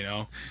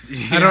 Yeah.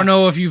 I don't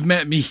know if you've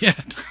met me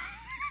yet.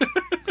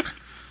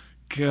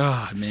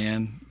 God,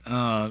 man.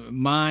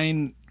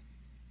 Mine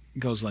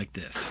goes like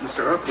this. Mr.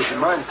 Earp, would you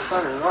mind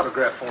signing an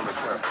autograph for me,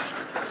 sir?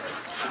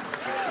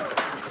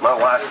 My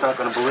wife's not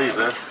going to believe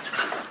this.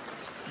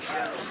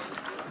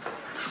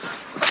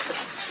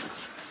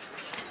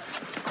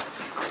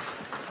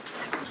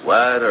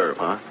 Wyatt Earp,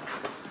 huh?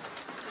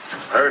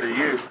 Heard of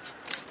you.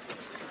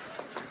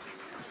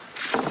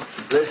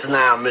 Listen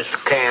now,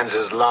 Mr.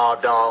 Kansas law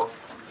dog.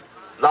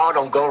 Law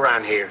don't go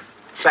around here.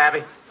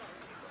 Savvy?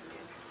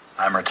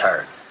 I'm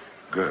retired.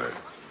 Good.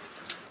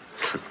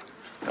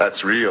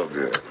 That's real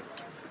good.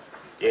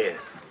 Yeah.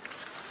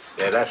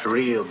 Yeah, that's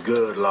real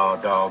good, Law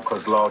Dog,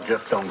 because law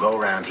just don't go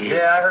around here.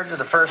 Yeah, I heard you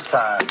the first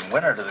time.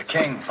 Winner to the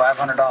king,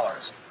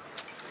 $500.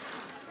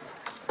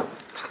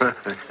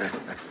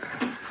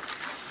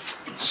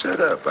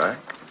 Shut up, eh?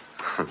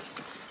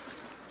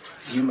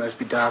 You must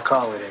be Doc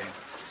Holliday.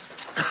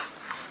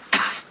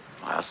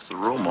 That's the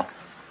rumor.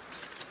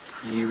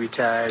 You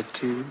retired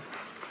too?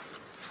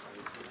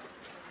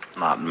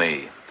 Not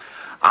me.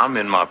 I'm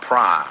in my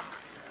prime.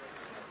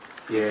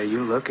 Yeah,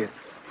 you look it.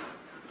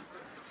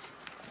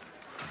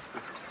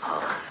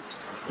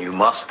 You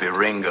must be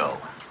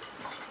Ringo.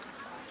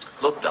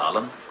 Look,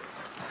 darling.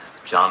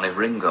 Johnny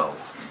Ringo.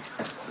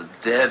 The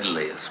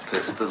deadliest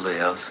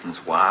pistolier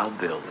since Wild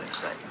Bill, they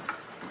say.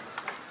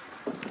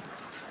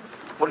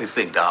 What do you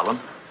think, darling?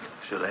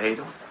 Should I hate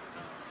him?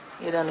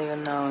 You don't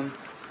even know him.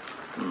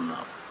 No,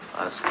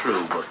 that's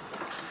true, but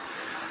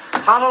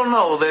I don't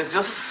know. There's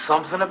just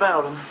something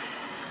about him.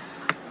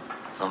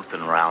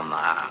 Something around the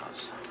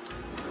house.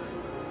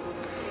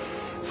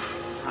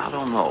 I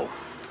don't know.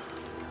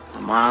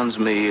 Reminds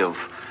me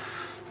of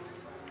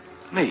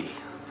me.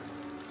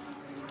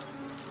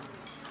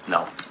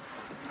 No,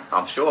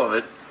 I'm sure of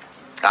it.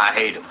 I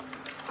hate him.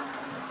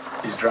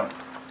 He's drunk.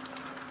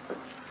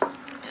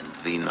 In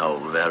vino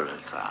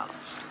veritas.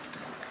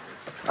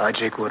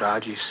 Ajik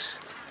Wadajis.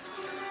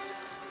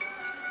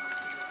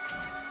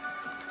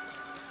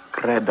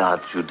 Creda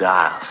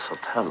Judaea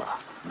Sotella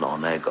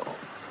non ego.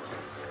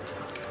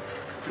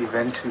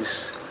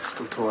 Juventus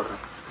Stultorum.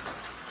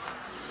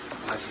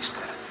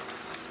 Magister.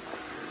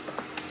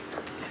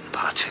 In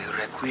pace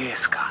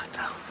requiescat.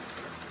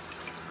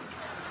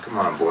 Come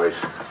on, boys.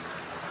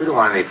 We don't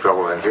want any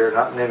trouble in here,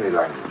 not in any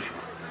language.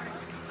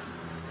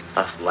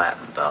 That's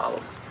Latin,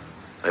 darling.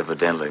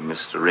 Evidently,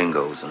 Mr.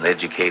 Ringo's an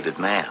educated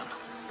man.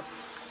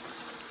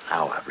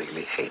 Now I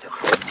really hate him.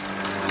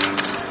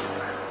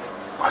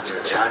 What's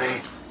it,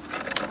 Johnny?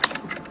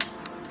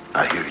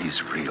 I hear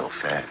he's real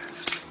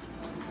fast.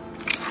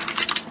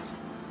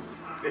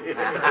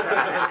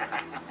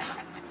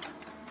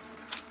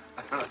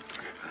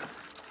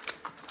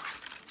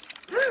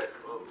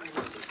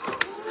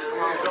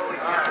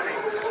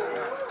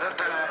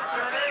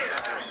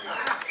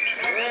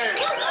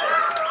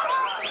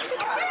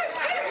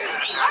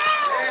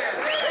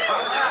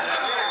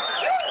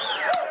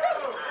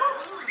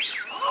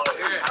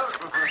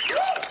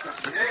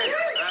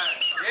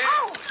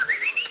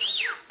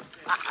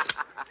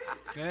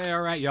 Hey,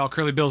 all right, y'all.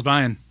 Curly Bill's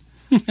buying.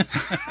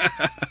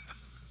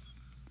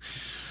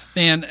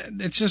 Man,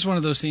 it's just one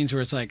of those scenes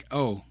where it's like,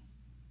 oh,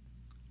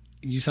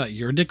 you thought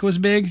your dick was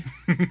big?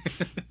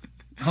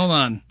 Hold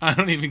on. I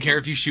don't even care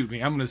if you shoot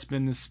me. I'm going to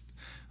spin this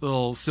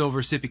little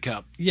silver sippy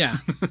cup. Yeah.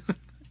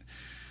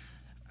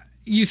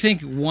 You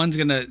think one's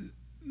going to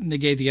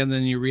negate the other,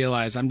 and you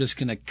realize I'm just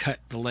going to cut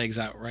the legs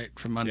out right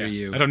from under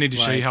you. I don't need to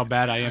show you how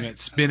bad I am at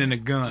spinning a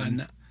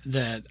gun.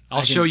 That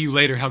I'll show you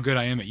later how good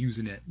I am at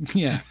using it.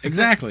 Yeah,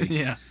 exactly.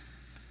 Yeah.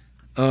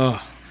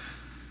 Oh.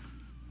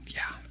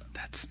 Yeah,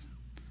 that's...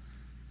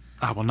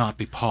 I will not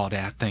be pawed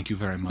at, thank you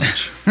very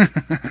much.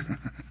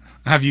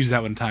 I've used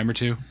that one a time or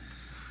two.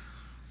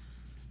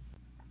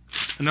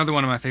 Another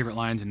one of my favorite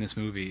lines in this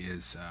movie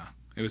is,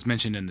 it was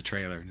mentioned in the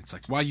trailer, and it's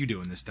like, why are you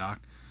doing this,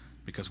 Doc?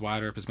 Because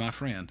Wyatt Earp is my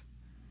friend.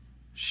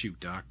 Shoot,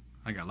 Doc.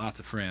 I got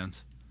lots of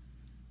friends.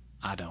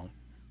 I don't.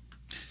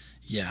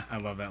 Yeah. I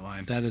love that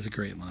line. That is a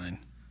great line.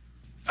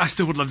 I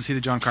still would love to see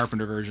the John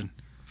Carpenter version.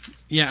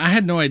 Yeah, I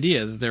had no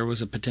idea that there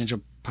was a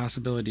potential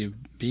possibility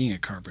of being a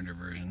Carpenter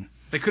version.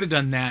 They could have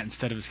done that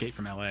instead of Escape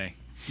from L.A.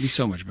 It'd be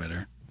so much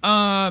better.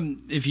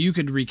 If you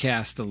could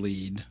recast the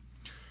lead,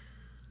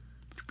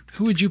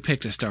 who would you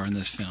pick to star in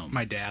this film?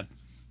 My dad.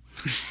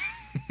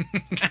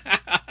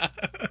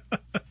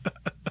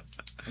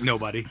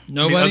 Nobody.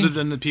 Nobody? I mean, other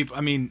than the people.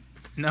 I mean,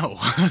 no.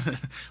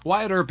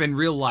 Wyatt Earp in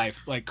real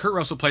life, like Kurt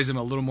Russell plays him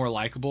a little more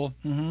likable,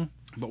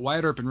 but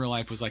Wyatt Earp in real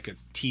life was like a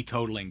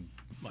teetotaling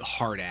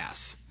hard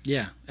ass.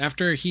 Yeah.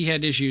 After he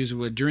had issues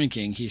with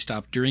drinking, he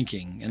stopped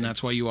drinking, and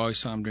that's why you always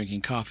saw him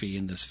drinking coffee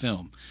in this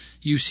film.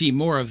 You see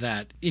more of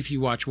that if you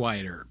watch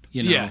Wyatt Earp.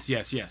 You know?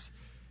 Yes.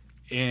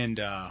 And,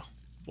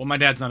 well, my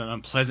dad's not an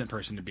unpleasant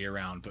person to be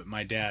around, but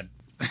my dad...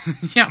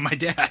 yeah, my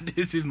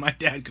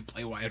dad could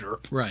play Wyatt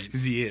Earp. Right.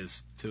 Because he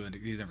is, too. And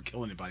he's never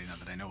killed anybody, not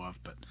that I know of.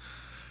 But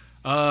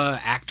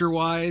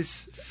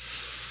actor-wise...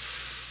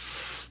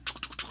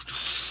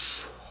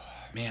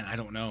 Man, I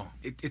don't know.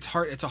 It's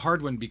hard. It's a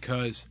hard one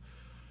because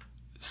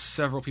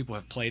several people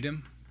have played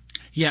him.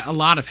 Yeah, a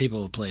lot of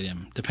people have played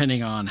him,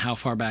 depending on how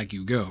far back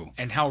you go.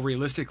 And how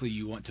realistically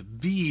you want to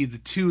be. The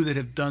two that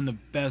have done the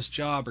best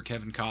job are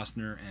Kevin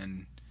Costner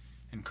and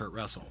Kurt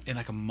Russell. In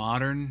like a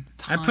modern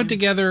time. I put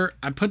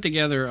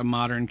together a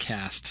modern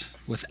cast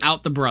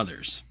without the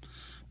brothers.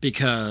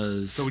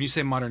 Because... So when you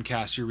say modern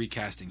cast, you're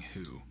recasting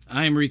who?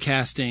 I am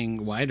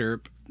recasting Wyatt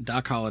Earp,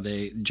 Doc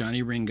Holliday,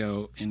 Johnny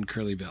Ringo, and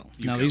Curly Bill.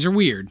 These are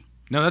weird.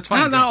 No, that's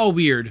fine. Not all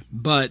weird,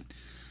 but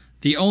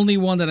the only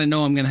one that I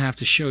know I'm going to have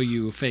to show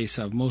you a face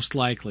of, most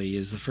likely,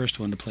 is the first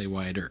one to play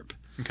Wyatt Earp.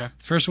 Okay.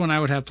 First one I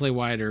would have play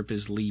Wyatt Earp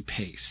is Lee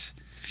Pace.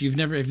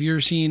 Have you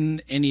ever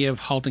seen any of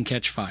 *Halt and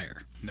Catch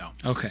Fire*? No.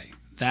 Okay,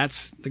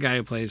 that's the guy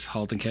who plays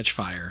 *Halt and Catch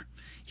Fire*.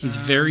 He's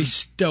very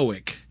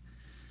stoic.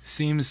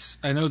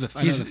 I know the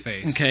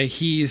face. Okay,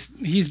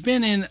 he's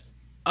been in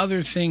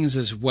other things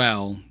as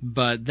well,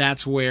 but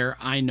that's where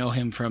I know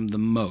him from the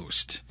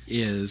most,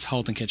 is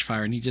 *Halt and Catch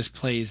Fire*, and he just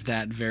plays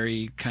that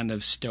very kind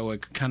of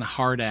stoic, kind of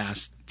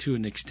hard-ass to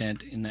an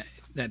extent in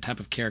that type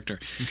of character.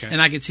 Okay.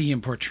 And I could see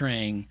him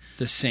portraying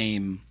the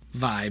same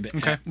vibe,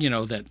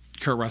 that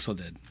Kurt Russell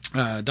did.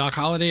 Doc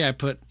Holliday, I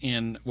put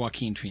in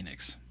Joaquin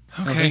Phoenix.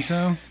 Okay. Don't think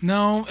so?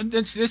 No,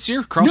 it's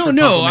your crossword No,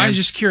 puzzle, man. I was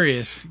just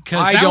curious,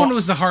 because that one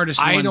was the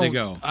hardest one to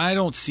go. I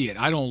don't see it.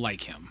 I don't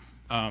like him.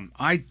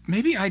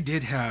 Maybe I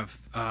did have.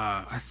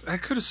 I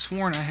could have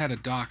sworn I had a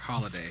Doc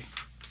Holliday.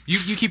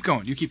 You keep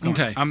going. You keep going.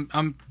 Okay.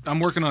 I'm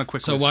working on a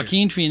quick So list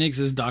Joaquin Phoenix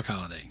is Doc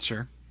Holliday.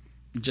 Sure.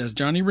 Just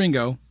Johnny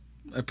Ringo,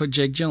 I put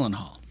Jake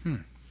Gyllenhaal.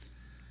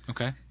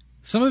 Okay.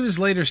 Some of his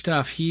later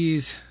stuff,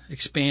 he's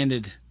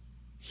expanded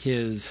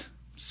his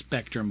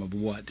spectrum of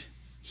what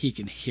he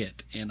can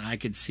hit, and I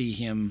could see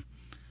him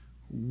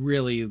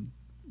really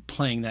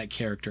playing that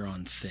character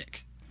on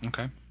thick.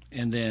 Okay.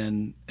 And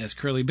then as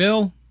Curly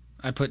Bill,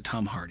 I put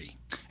Tom Hardy.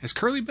 As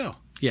Curly Bill?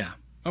 Yeah.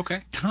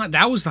 Okay.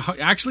 That was the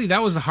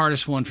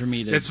hardest one for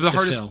me to It's the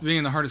hardest, fill.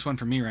 being the hardest one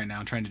for me right now.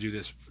 I'm trying to do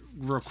this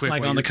real quick.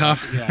 Like while on the you're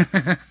cuff?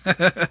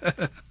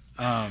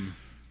 Yeah.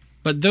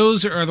 But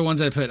those are the ones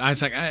that I put. I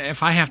was like,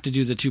 if I have to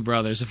do the two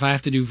brothers, if I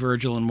have to do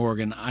Virgil and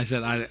Morgan, I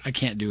said, I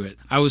can't do it.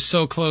 I was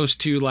so close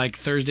to like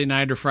Thursday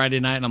night or Friday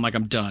night, and I'm like,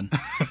 I'm done.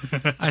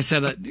 I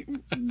said,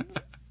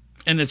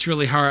 and it's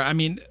really hard. I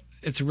mean,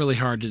 it's really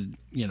hard to,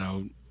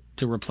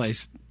 to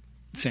replace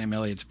Sam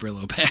Elliott's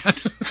Brillo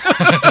pad.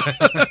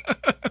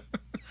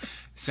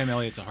 Sam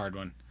Elliott's a hard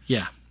one.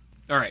 Yeah.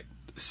 All right.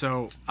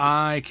 So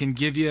I can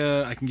give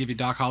you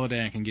Doc Holliday,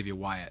 and I can give you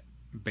Wyatt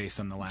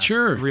based on the last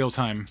real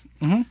time.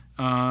 Mm-hmm.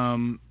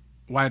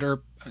 Wyatt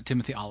Earp,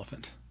 Timothy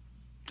Oliphant.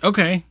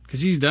 Okay,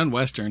 because he's done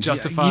Westerns.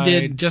 Justified. He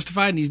did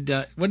Justified, and he's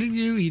done. What did he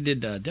do? He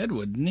did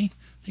Deadwood, didn't he?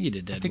 I think he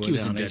did Deadwood. I think he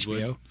was on in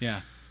Deadwood. HBO.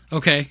 Yeah.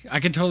 Okay,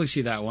 I can totally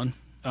see that one.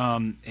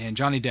 And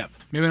Johnny Depp.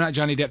 Maybe not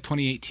Johnny Depp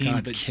 2018,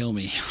 God, but kill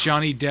me.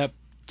 Johnny Depp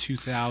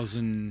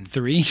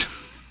 2003.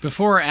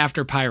 Before or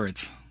after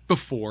Pirates?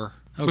 Before.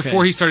 Okay.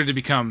 Before he started to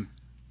become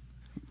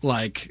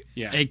like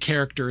a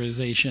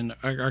characterization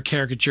or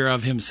caricature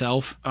of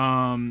himself.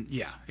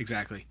 Yeah,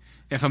 exactly.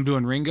 If I'm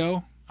doing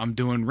Ringo, I'm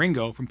doing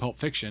Ringo from Pulp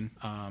Fiction.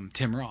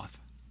 Tim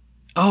Roth.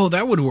 Oh,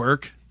 that would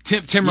work.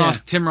 Tim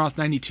Roth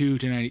 92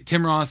 to 90.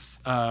 Tim Roth,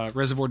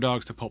 Reservoir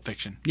Dogs to Pulp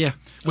Fiction. Yeah.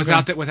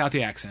 Without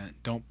the accent.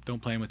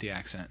 Don't play him with the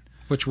accent.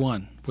 Which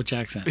one? Which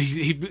accent?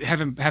 He have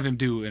him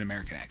do an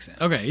American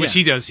accent. Okay, yeah. Which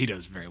he does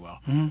very well.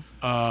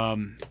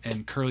 Mm-hmm.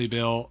 And Curly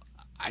Bill,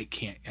 I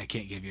can't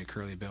give you a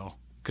Curly Bill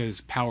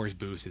because Powers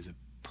Booth is a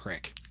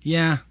prick.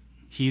 Yeah.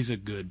 He's a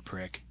good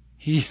prick.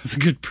 He is a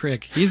good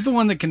prick. He's the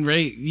one that can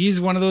rate. He's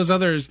one of those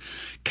others,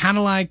 kind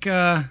of like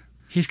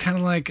he's kind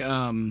of like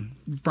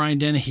Brian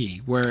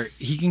Dennehy, where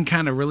he can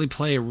kind of really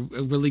play a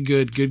really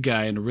good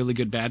guy and a really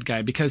good bad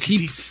guy because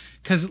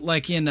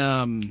like in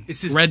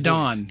Red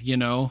Dawn,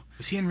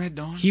 Was he in Red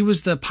Dawn? He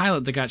was the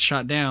pilot that got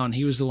shot down.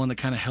 He was the one that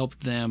kind of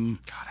helped them.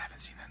 God, I haven't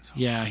seen that in so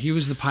long. Yeah, he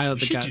was the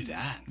pilot that got. Do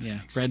that. Yeah,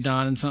 Red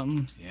Dawn and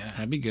something. Yeah,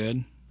 that'd be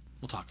good.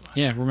 We'll talk about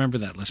it. Yeah, remember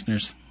that,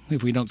 listeners.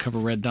 If we don't cover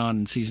Red Dawn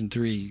in season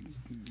 3,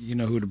 you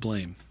know who to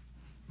blame.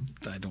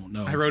 I don't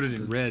know. I wrote it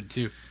in red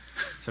too,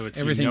 so it's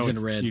everything's in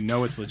red. You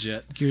know it's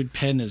legit. Your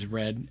pen is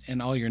red,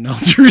 and all your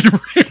notes are in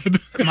red.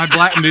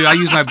 I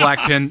use my black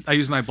pen. I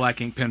use my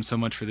black ink pen so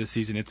much for this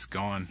season, it's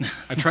gone.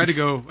 I try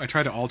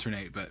to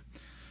alternate, but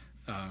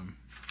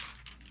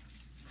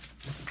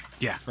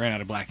yeah, ran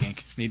out of black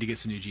ink. Need to get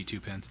some new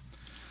G2 pens.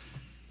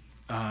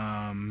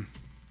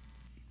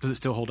 Does it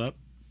still hold up?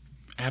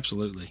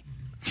 Absolutely.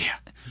 Yeah,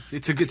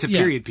 it's a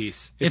period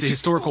piece. It's a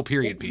historical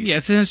period piece. Yeah,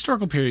 it's a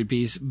historical period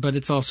piece, but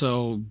it's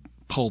also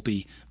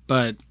pulpy.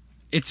 But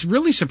it's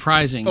really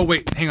surprising. Oh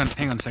wait, hang on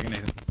a second,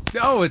 Nathan.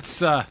 Oh,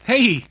 it's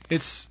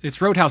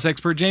it's Roadhouse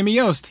expert Jamie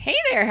Yost. Hey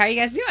there, how are you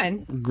guys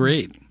doing?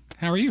 Great.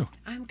 How are you?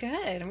 I'm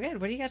good.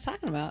 What are you guys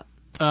talking about?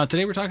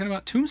 Today we're talking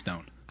about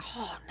Tombstone.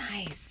 Oh,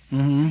 nice.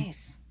 Mm-hmm.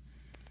 Nice.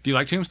 Do you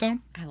like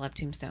Tombstone? I love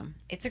Tombstone.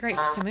 It's a great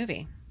fucking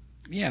movie.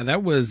 Yeah,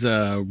 that was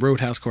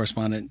Roadhouse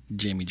correspondent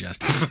Jamie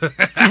Justice.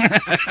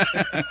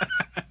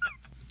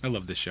 I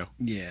love this show.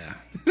 Yeah.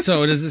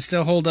 So does it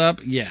still hold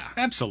up? Yeah.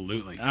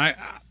 Absolutely.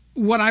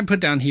 What I put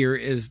down here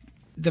is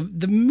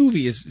the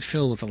movie is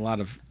filled with a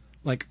lot of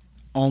like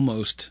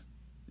almost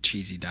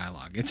cheesy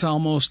dialogue. It's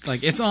almost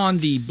like it's on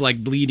the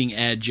like bleeding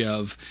edge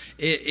of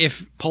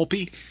if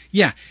pulpy.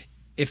 Yeah.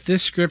 If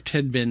this script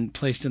had been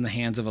placed in the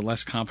hands of a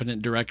less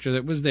competent director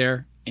that was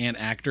there and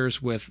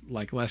actors with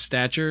like less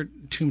stature,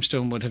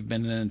 Tombstone would have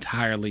been an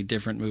entirely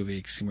different movie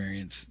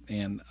experience.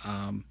 And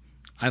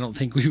I don't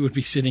think we would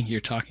be sitting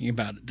here talking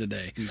about it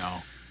today.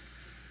 No.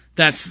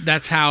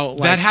 That's how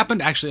that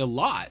happened actually a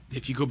lot.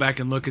 If you go back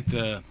and look at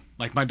the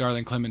like My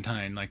Darling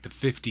Clementine, like the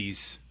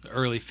 50s,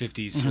 early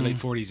 50s or late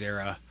 40s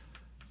era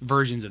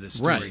versions of this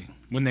story, right,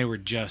 when they were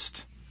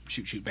just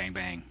shoot, bang,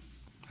 bang.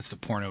 That's the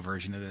porno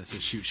version of this.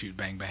 It's Shoot, Shoot,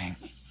 Bang, Bang.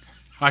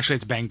 Actually,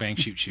 it's Bang, Bang,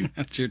 Shoot, Shoot.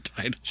 That's your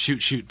title.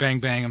 Shoot, Shoot, Bang,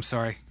 Bang. I'm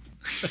sorry.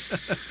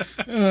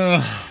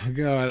 Oh,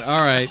 God.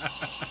 All right.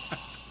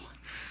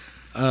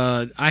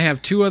 I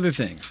have two other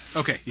things.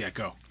 Okay, yeah,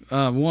 go.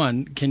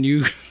 One, can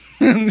you...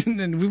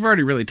 we've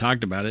already really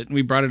talked about it, and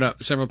we brought it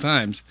up several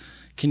times.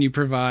 Can you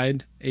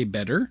provide a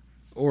better,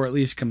 or at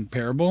least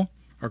comparable,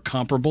 or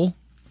comparable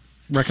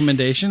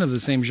recommendation of the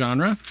same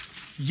genre?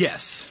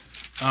 Yes.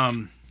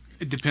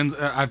 It depends.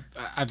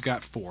 I've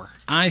got 4.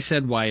 I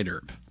said Wyatt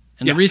Earp.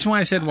 And the reason why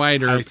I said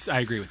Wyatt Earp... I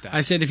agree with that.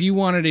 I said if you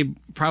wanted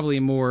probably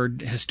a more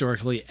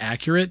historically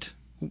accurate...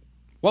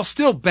 Well,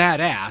 still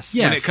badass.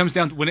 Yes. When it comes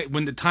down to,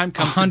 when the time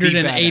comes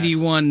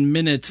 181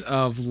 minutes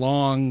of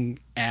long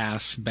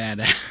ass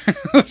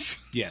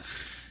badass.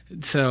 Yes.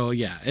 So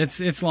yeah,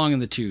 it's long in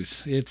the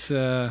tooth.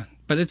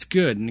 But it's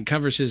good, and it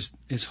covers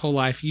his whole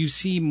life. You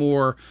see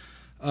more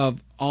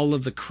of all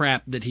of the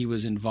crap that he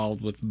was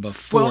involved with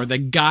before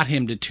that got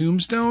him to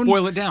Tombstone.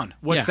 Boil it down.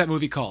 What's that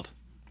movie called?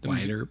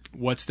 Wyatt Earp.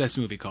 What's this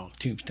movie called?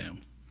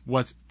 Tombstone.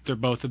 They're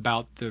both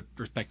about the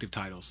respective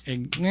titles.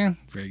 Yeah,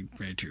 very,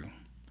 very true.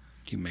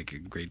 You make a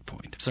great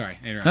point. Sorry,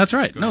 that's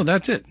right. No,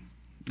 that's it.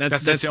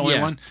 That's the only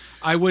one.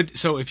 I would.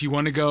 So if you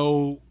want to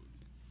go,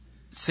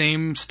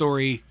 same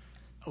story,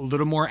 a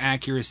little more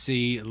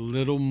accuracy, a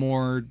little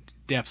more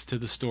depth to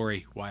the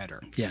story. Wyatt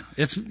Earp. Yeah,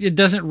 it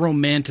doesn't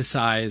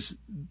romanticize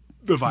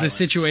the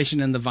situation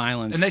and the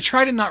violence, and they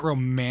try to not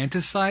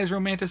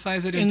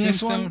romanticize it in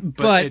Tombstone, one,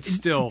 but it's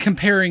still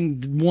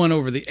comparing one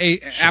over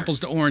the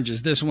apples to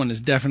oranges. This one is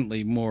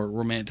definitely more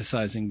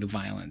romanticizing the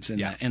violence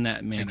in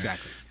that manner.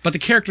 Exactly. But the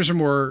characters are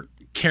more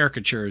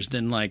caricatures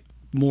than like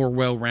more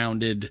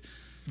well-rounded.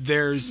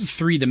 There's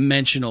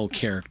 3-dimensional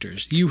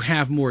characters. You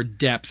have more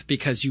depth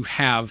because you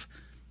have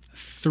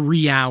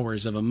 3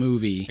 hours of a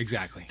movie.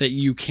 Exactly. That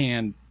you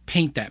can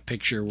paint that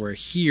picture, where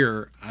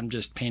here I'm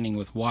just painting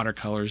with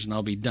watercolors and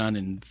I'll be done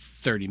in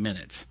 30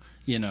 minutes,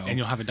 And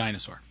you'll have a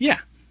dinosaur. Yeah.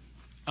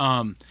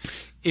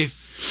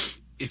 If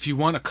you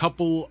want a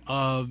couple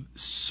of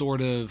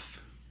sort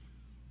of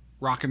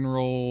rock and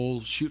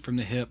roll, shoot from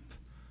the hip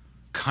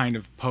kind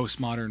of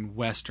postmodern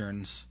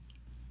westerns,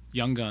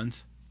 Young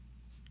Guns.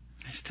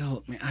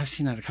 I've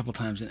seen that a couple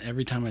times, and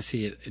every time I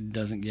see it, it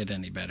doesn't get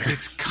any better.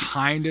 It's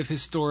kind of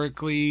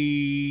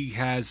historically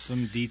has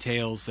some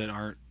details that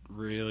aren't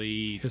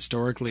really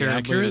historically terribly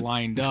accurate,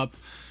 lined up.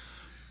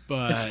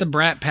 But it's the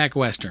Brat Pack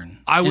Western.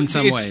 In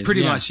some ways, it's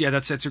pretty much. Yeah,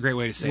 that's a great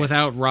way to say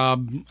Without it.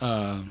 Rob.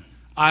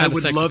 I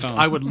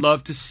would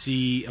love to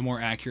see a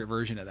more accurate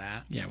version of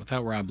that. Yeah,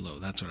 without Rob Lowe.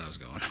 That's what I was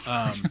going.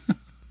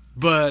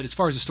 But as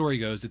far as the story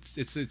goes,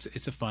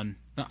 it's a fun,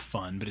 not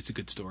fun, but it's a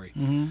good story.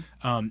 Mm-hmm.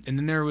 And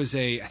then there was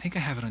I think I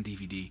have it on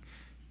DVD.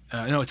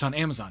 No, it's on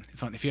Amazon.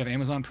 If you have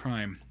Amazon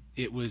Prime,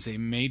 it was a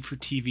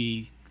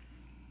made-for-TV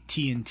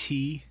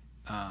TNT.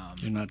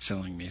 You're not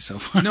selling me so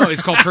far. No,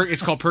 it's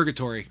called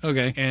Purgatory.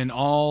 Okay. And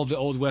all the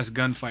Old West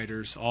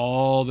gunfighters,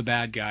 all the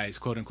bad guys,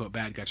 quote unquote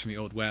bad guys from the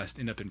Old West,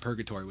 end up in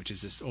Purgatory, which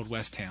is this Old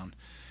West town,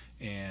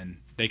 and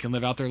they can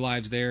live out their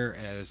lives there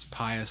as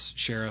pious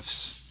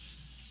sheriffs.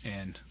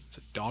 And it's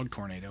a dog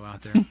tornado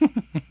out there.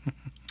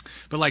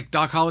 But like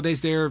Doc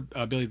Holliday's there,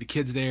 Billy the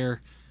Kid's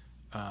there,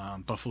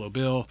 Buffalo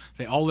Bill.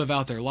 They all live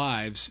out their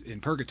lives in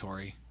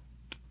Purgatory,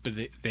 but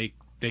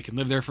they can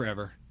live there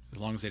forever as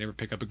long as they never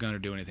pick up a gun or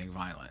do anything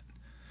violent.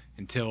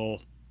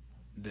 Until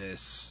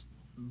this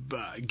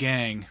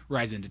gang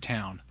rides into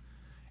town,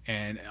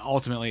 and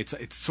ultimately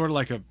it's sort of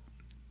like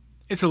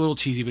it's a little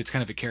cheesy, but it's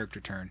kind of a character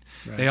turn.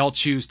 Right. They all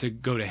choose to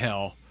go to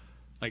hell,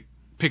 like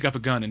pick up a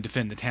gun and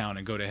defend the town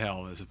and go to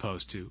hell, as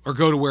opposed to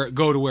go to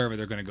wherever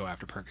they're going to go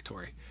after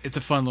Purgatory. It's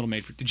a fun little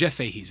made for. Jeff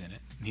Fahey's in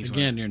it.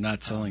 Again, you're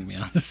not selling me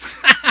on this.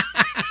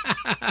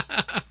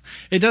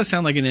 It does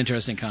sound like an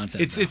interesting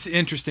concept. It's an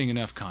interesting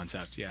enough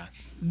concept. Yeah.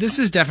 This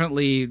is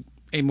definitely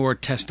a more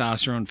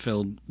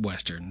testosterone-filled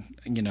Western.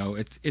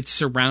 It's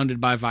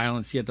surrounded by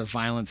violence, yet the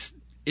violence,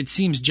 it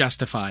seems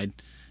justified.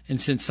 And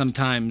since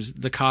sometimes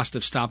the cost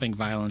of stopping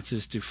violence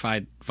is to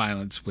fight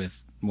violence with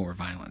more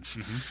violence.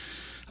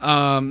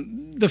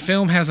 Mm-hmm. The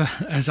film has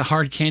a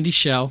hard candy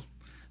shell,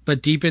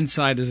 but deep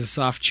inside is a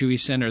soft, chewy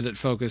center that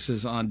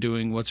focuses on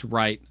doing what's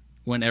right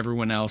when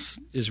everyone else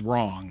is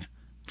wrong,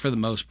 for the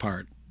most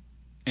part,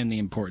 and the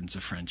importance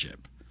of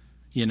friendship.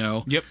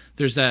 Yep.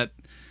 There's that...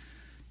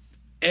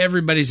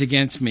 Everybody's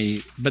against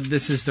me, but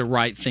this is the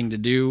right thing to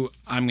do.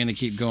 I'm going to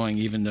keep going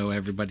even though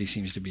everybody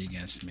seems to be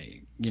against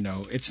me.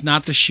 It's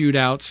not the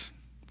shootouts,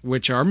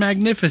 which are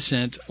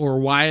magnificent, or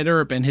Wyatt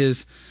Earp and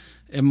his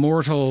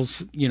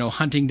immortals,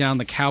 hunting down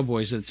the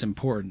cowboys that's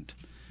important.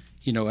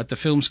 At the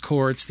film's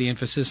core, it's the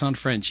emphasis on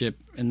friendship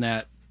and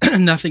that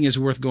nothing is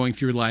worth going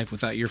through life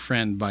without your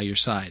friend by your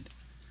side.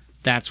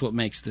 That's what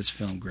makes this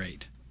film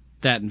great.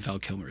 That and Val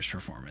Kilmer's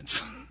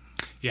performance.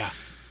 Yeah.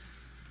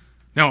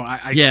 No,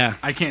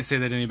 I can't say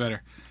that any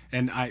better.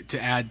 And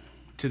to add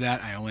to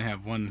that, I only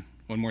have one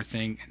more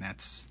thing, and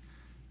that's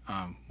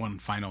one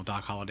final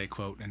Doc Holliday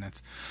quote, and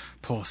that's,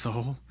 "Poor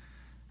soul,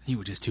 you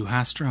were just too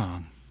high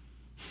strung.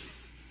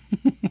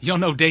 You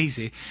don't know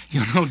Daisy. You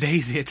don't know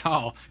Daisy at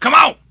all. Come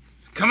on!"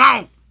 come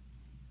on.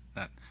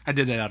 I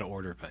did that out of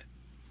order, but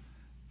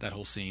that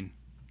whole scene.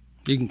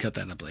 You can cut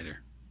that up later.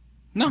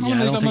 No, I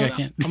don't think I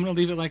can. I'm going to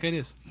leave it like it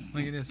is.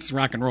 It's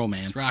rock and roll,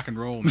 man. It's rock and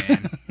roll,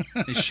 man.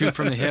 They shoot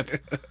from the hip.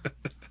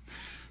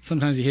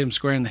 Sometimes you hit them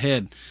square in the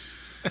head.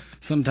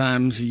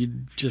 Sometimes you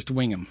just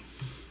wing them.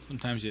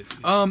 Sometimes you...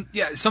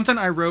 something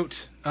I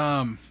wrote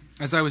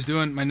as I was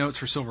doing my notes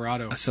for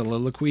Silverado. A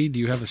soliloquy? Do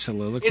you have a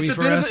soliloquy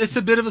for us? It's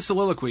a bit of a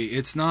soliloquy.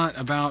 It's not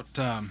about...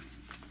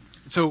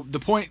 so the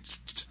point...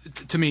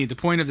 To me, the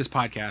point of this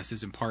podcast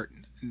is in part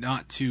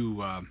not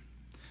to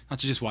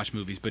just watch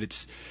movies, but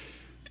it's...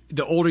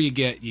 The older you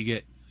get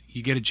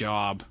a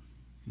job,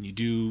 and you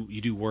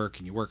do work,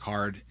 and you work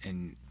hard,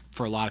 and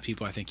for a lot of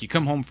people, I think you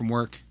come home from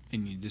work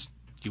and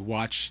you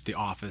watch The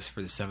Office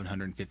for the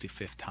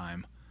 755th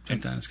time.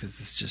 Sometimes because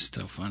it's just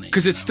still funny.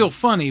 Because it's still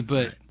funny,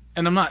 but right.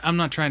 And I'm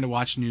not trying to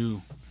watch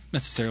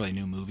necessarily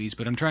new movies,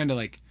 but I'm trying to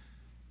like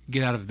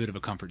get out of a bit of a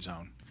comfort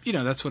zone.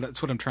 That's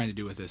what I'm trying to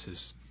do with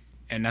this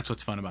and that's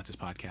what's fun about this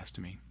podcast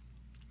to me.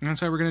 And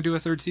that's why we're going to do a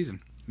third season.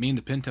 Me and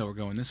the Pinto are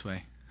going this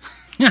way.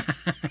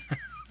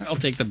 I'll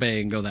take the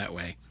Bay and go that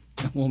way.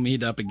 We'll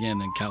meet up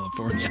again in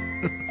California.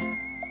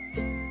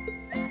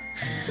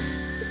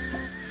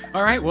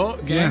 All right, well,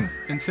 gang,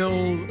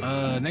 until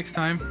next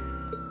time,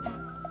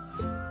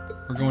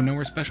 we're going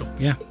nowhere special.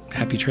 Yeah,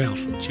 happy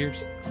trails.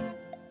 Cheers.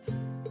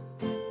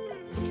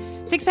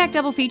 Six Pack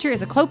Double Feature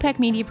is a Klopek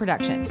Media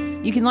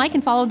production. You can like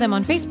and follow them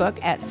on Facebook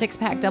at Six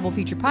Pack Double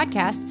Feature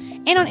Podcast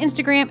and on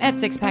Instagram at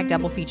Six Pack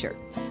Double Feature.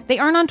 They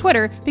aren't on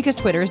Twitter because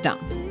Twitter is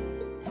dumb.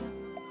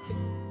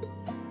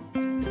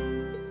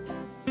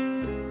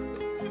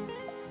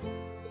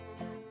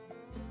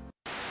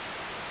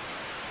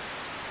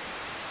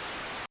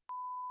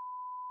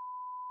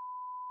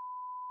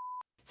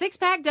 Six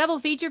Pack Double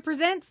Feature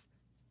presents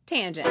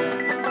Tangents.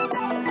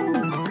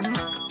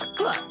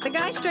 Look, the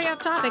guys stray off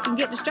topic and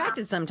get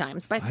distracted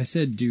sometimes by... I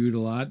said dude a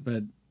lot,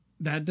 but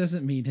that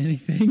doesn't mean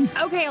anything.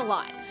 Okay, a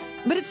lot.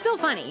 But it's still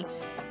funny.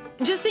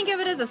 Just think of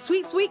it as a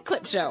sweet, sweet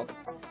clip show.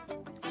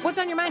 What's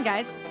on your mind,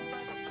 guys?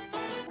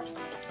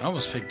 I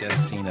almost picked that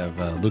scene of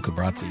Luca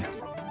Brasi.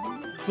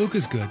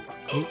 Luca's good.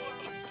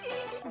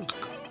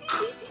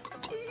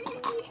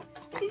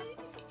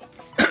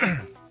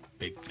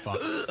 Big fuck.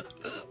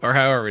 Or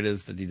however it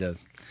is that he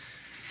does.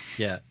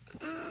 Yeah.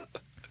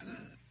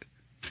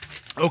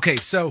 Okay,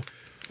 so...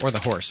 Or the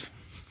horse.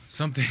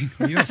 Something...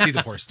 You don't see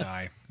the horse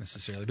die,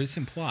 necessarily, but it's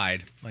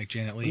implied, like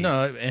Janet Leigh.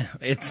 No,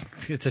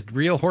 it's a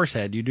real horse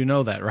head. You do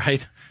know that,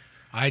 right?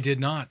 I did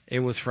not. It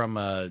was from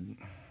a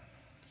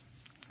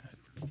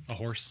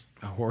horse?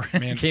 A horse.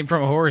 It came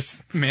from a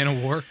horse. Man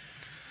of War?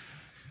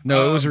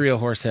 No, it was a real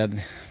horse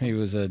head. It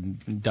was a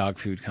dog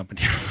food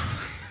company.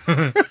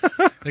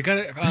 They got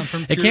it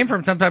from... It came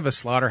from some type of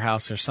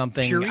slaughterhouse or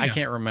something. Purina. I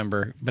can't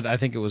remember, but I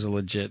think it was a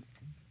legit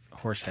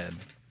horse head.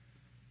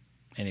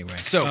 Anyway.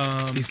 So,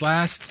 these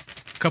last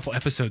couple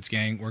episodes,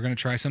 gang, we're going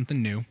to try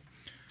something new.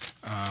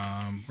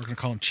 We're going to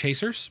call them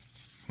chasers.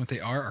 What they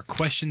are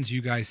questions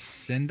you guys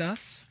send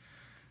us.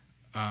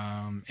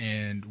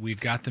 And we've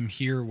got them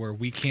here where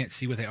we can't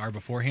see what they are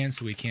beforehand,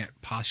 so we can't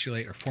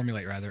postulate or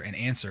formulate, rather, an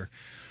answer.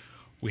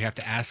 We have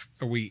to ask,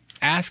 or we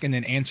ask and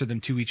then answer them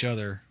to each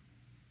other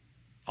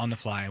on the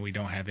fly, and we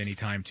don't have any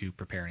time to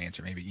prepare an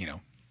answer. Maybe,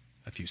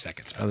 a few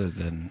seconds. Other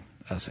than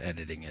us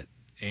editing it.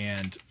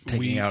 And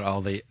taking out all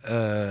the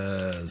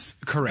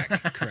Correct.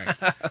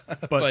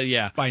 But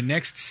yeah, by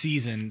next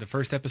season, the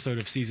first episode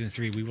of season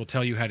 3, we will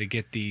tell you how to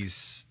get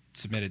these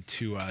submitted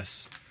to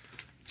us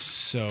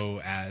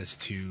so as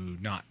to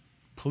not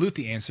pollute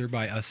the answer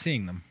by us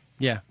seeing them.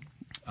 Yeah.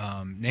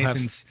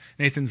 Nathan's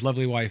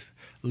lovely wife,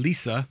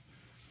 Lisa,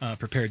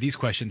 prepared these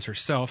questions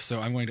herself, so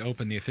I'm going to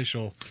open the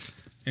official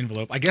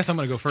envelope. I guess I'm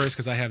going to go first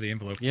because I have the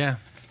envelope. Yeah.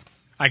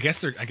 I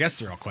guess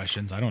they're all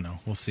questions. I don't know.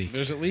 We'll see.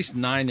 There's at least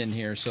 9 in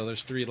here, so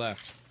there's 3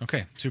 left.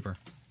 Okay, super.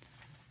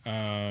 So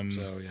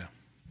yeah.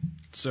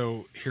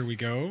 So here we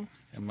go.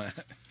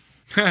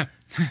 I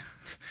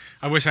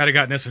wish I'd have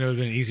gotten this one. It would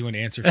have been an easy one to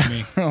answer for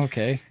me.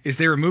 Okay. Is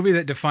there a movie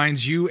that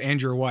defines you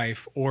and your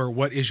wife, or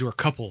what is your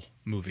couple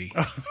movie?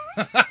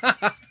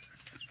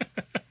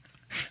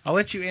 I'll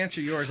let you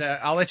answer yours.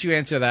 I'll let you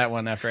answer that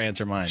one after I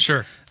answer mine.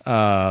 Sure.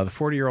 The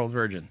 40-Year-Old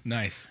Virgin.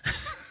 Nice.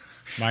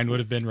 Mine would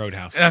have been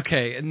Roadhouse.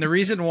 Okay, and the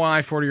reason why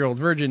 40-Year-Old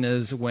Virgin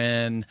is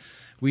when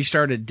we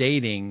started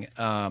dating,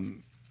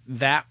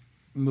 that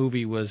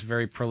movie was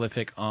very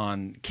prolific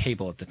on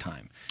cable at the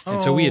time.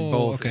 And so we had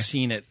both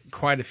seen it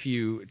quite a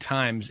few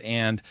times,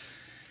 and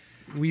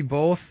we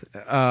both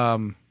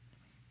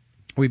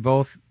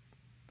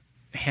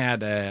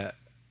had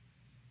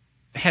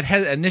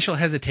initial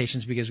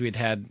hesitations because we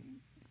had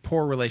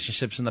poor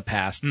relationships in the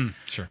past.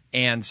 Sure.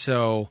 And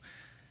so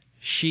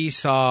she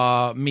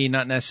saw me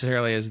not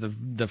necessarily as the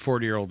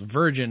 40-year-old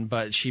virgin,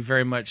 but she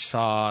very much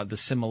saw the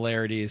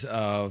similarities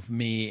of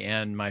me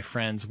and my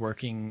friends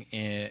working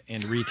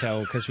in retail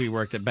because we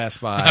worked at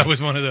Best Buy. I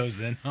was one of those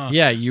then. Huh?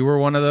 Yeah, you were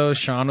one of those.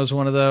 Sean was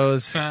one of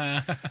those.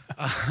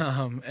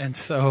 And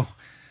so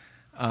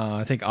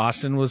I think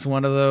Austin was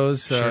one of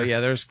those. So Sure.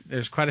 yeah,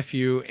 there's quite a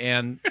few,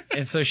 and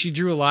so she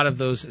drew a lot of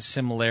those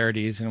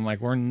similarities, and I'm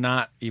like, we're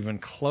not even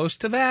close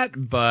to that,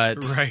 but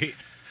Right.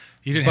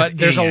 You didn't but have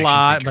there's any a action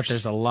lot, figures. but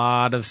there's a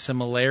lot of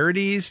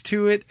similarities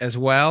to it as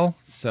well.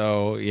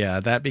 So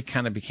yeah, that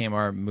kind of became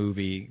our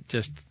movie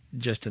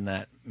just in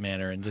that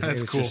manner, and just, That's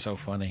it was cool. just so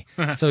funny.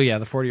 So yeah,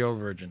 the 40-Year-Old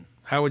Virgin.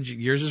 How would you?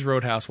 Yours is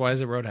Roadhouse. Why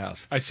is it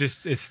Roadhouse?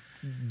 It's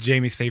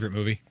Jamie's favorite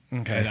movie.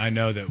 Okay. And I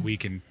know that we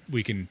can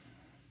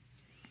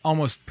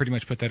almost pretty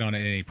much put that on at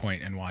any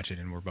point and watch it,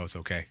 and we're both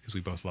okay because we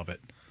both love it.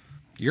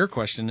 Your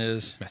question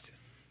is,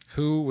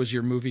 who was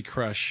your movie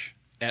crush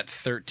at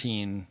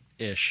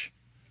 13-ish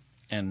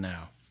and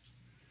now?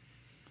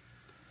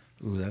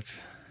 Ooh,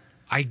 that's...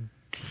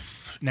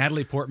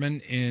 Natalie Portman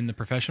in The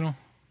Professional.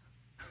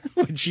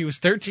 When she was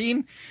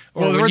 13?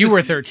 Or Well, when we're you the-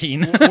 were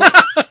 13?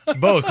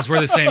 Both, because we're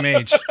the same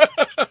age.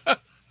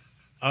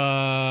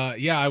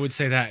 Yeah, I would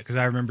say that because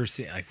I remember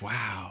seeing, like,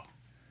 wow,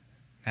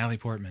 Natalie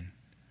Portman.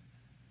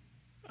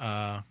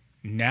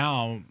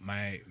 Now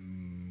my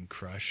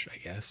crush, I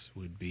guess,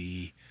 would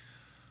be.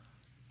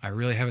 I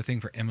really have a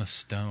thing for Emma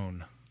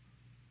Stone.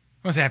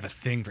 I won't say I have a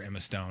thing for Emma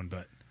Stone,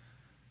 but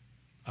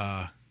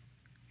yeah,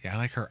 I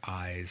like her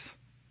eyes.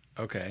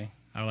 Okay.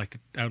 I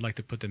would like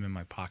to put them in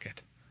my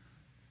pocket.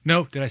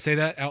 No, did I say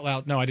that out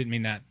loud? No, I didn't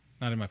mean that.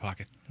 Not in my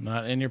pocket.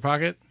 Not in your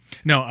pocket?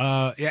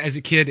 No, yeah, as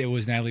a kid, it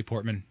was Natalie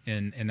Portman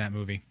in that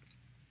movie,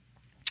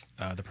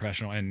 The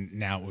Professional, and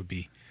now it would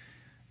be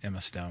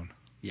Emma Stone.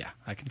 Yeah,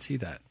 I can see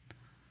that.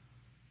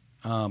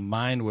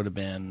 Mine would have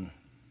been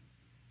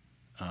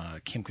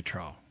Kim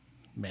Cattrall,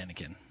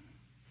 Mannequin.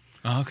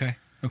 Oh, okay.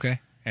 Okay.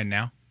 And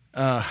now?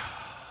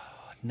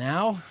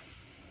 Now?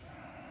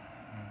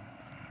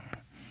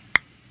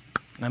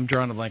 I'm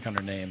drawing a blank on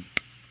her name.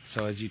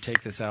 So as you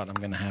take this out, I'm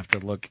going to have to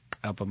look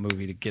up a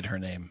movie to get her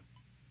name.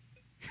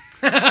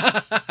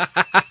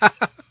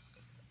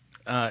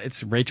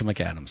 It's Rachel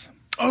McAdams.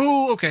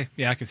 Oh, okay.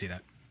 Yeah, I can see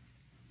that.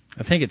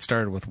 I think it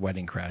started with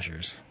Wedding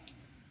Crashers.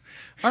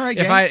 All right,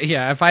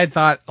 If I had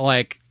thought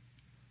like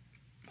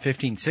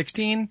 15,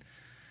 16,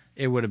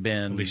 it would have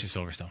been Alicia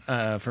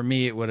Silverstone. For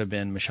me, it would have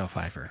been Michelle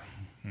Pfeiffer.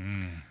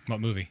 What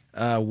movie?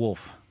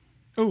 Wolf.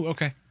 Oh,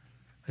 okay.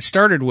 I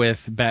started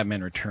with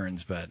Batman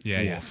Returns, but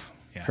Yeah, yeah. Wolf.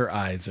 Yeah. Her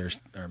eyes are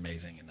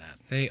amazing in that.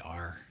 They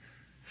are.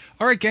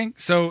 All right, gang.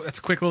 So that's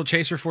a quick little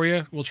chaser for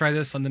you. We'll try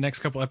this on the next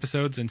couple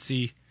episodes and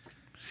see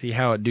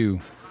how it do.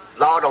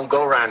 Law don't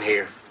go around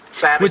here.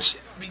 Savage.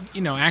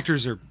 Which,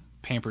 actors are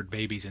pampered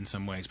babies in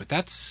some ways, but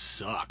that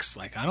sucks.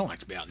 Like, I don't like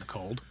to be out in the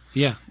cold.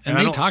 Yeah, and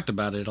I they don't- talked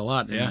about it a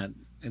lot in Yeah. that.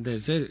 And they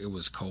said it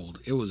was cold.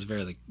 It was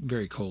very,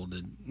 very cold.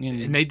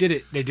 And they did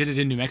it. They did it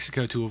in New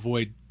Mexico to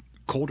avoid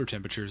colder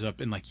temperatures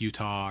up in like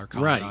Utah or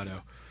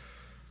Colorado.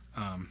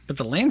 But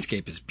the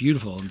landscape is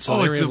beautiful, and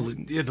so they were able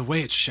to, the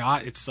way it's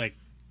shot, it's like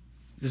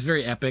it's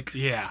very epic.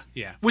 Yeah,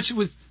 yeah. Which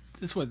was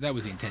that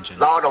was the intention.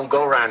 Law don't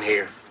go around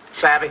here.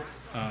 Savvy.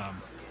 I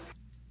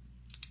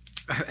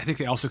think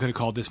they also could have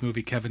called this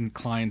movie Kevin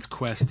Kline's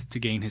quest to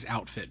gain his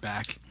outfit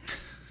back.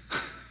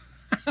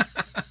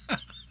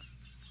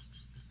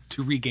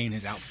 To regain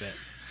his outfit.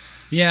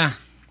 Yeah.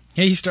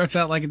 Yeah, he starts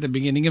out like at the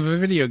beginning of a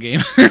video game.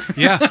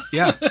 Yeah,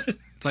 yeah.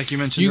 It's like you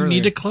mentioned You earlier.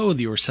 need to clothe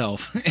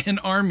yourself and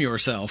arm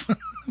yourself.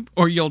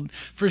 Or you're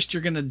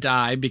going to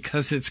die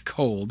because it's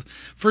cold.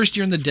 First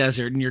you're in the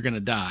desert and you're going to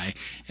die.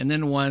 And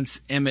then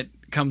once Emmett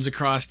comes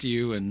across to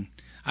you, and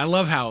I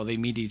love how they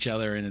meet each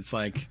other, and it's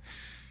like,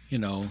 he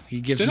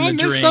gives Did him a I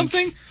miss drink.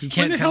 something? He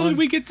can't when the tell hell him. did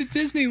we get to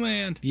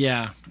Disneyland?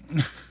 Yeah.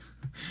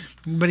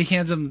 But he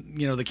hands him,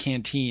 the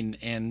canteen,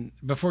 and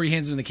before he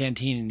hands him the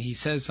canteen, he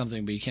says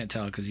something, but you can't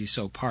tell because he's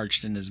so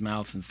parched in his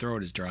mouth and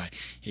throat is dry.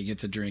 He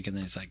gets a drink, and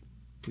then it's like,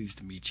 pleased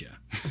to meet you.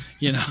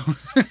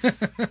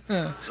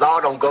 Law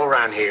don't go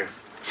around here.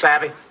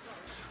 Savvy.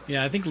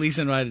 Yeah, I think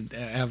Lisa and I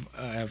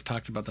have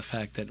talked about the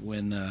fact that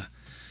when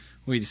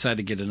we decide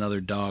to get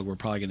another dog, we're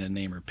probably going to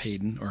name her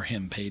Peyton, or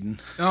him Peyton.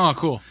 Oh,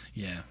 cool.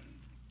 Yeah.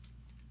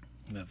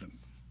 That's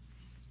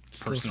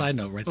a little side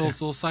note right there.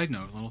 Little side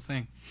note, little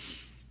thing.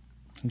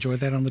 Enjoy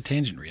that on the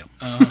tangent reel.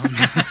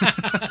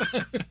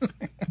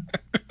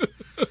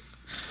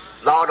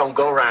 Law don't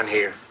go around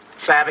here.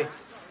 Savvy.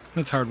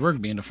 That's hard work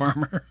being a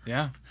farmer.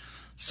 Yeah.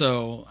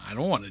 So I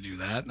don't want to do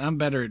that. I'm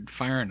better at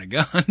firing a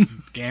gun.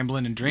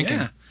 Gambling and drinking.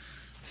 Yeah.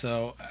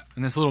 So,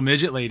 and this little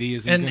midget lady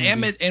is. And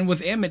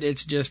with Emmett,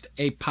 it's just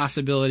a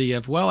possibility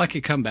of, well, I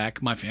could come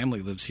back. My family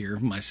lives here.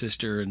 My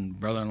sister and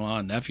brother-in-law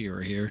and nephew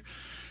are here.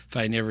 If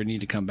I never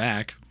need to come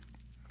back,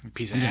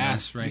 piece of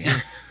ass right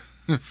here.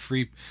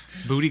 Free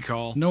booty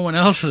call. If no one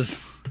else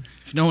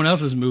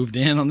has moved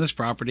in on this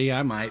property,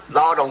 I might.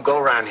 Law don't go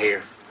around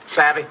here.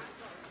 Savvy.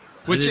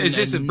 Which is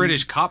just a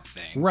British cop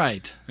thing,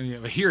 right?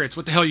 And, here it's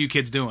what the hell are you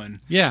kids doing?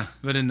 Yeah,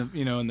 but in the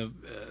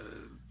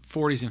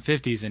 40s and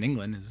 50s in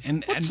England, what's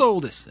and,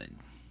 oldest thing?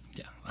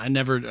 Yeah, I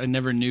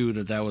never knew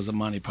that was a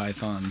Monty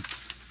Python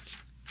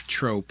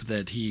trope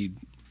that he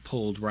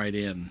pulled right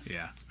in.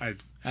 Yeah, I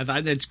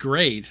thought that's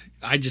great.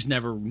 I just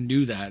never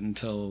knew that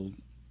until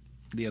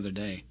the other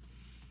day.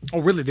 Oh,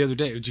 really? The other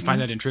day? Did you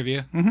find that in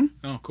trivia? Mm-hmm.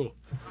 Oh, cool.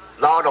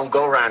 Law don't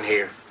go around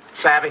here.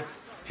 Savvy?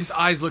 His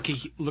eyes look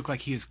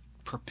like he is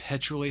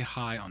perpetually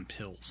high on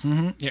pills.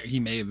 Mm-hmm. Yeah, he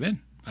may have been.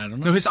 I don't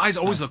know. No, his eyes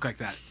always look like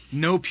that.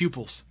 No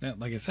pupils. Yeah,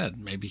 like I said,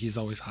 maybe he's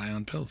always high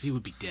on pills. He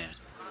would be dead.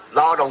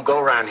 Law don't go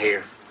around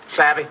here.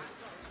 Savvy?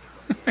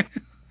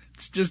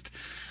 It's just,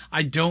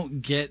 I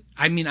don't get,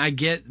 I mean, I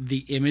get the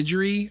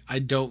imagery. I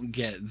don't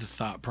get the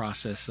thought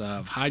process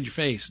of, hide your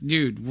face.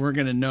 Dude, we're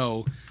going to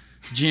know,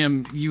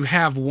 Jim, you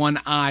have one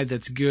eye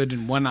that's good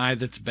and one eye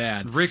that's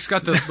bad. Rick's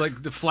got the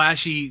the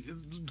flashy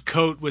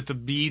coat with the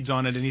beads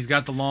on it, and he's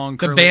got the long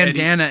The curly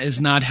bandana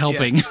is not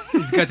helping. Yeah,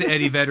 he's got the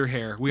Eddie Vedder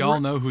hair. We all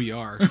know who you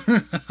are.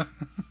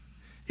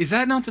 Is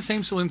that not the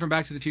same saloon from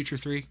Back to the Future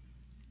 3?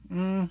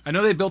 I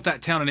know they built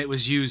that town and it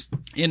was used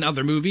in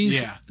other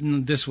movies. Yeah.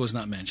 This was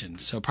not mentioned,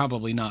 so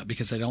probably not,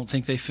 because I don't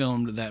think they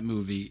filmed that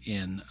movie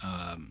in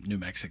New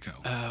Mexico.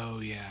 Oh,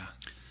 yeah.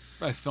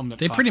 I filmed it.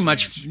 They pretty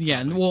much,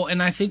 yeah. Well,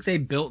 and I think they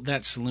built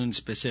that saloon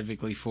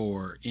specifically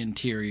for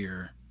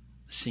interior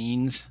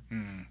scenes.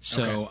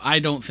 So okay. I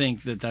don't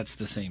think that that's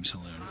the same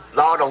saloon.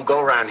 Law don't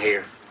go around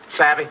here.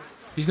 Savvy?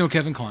 He's no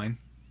Kevin Kline,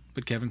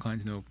 but Kevin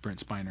Kline's no Brent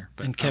Spiner.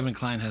 But, and Kevin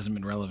Kline hasn't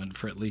been relevant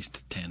for at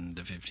least 10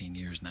 to 15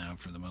 years now,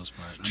 for the most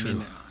part.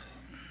 True.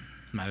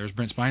 There's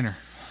Brent Spiner.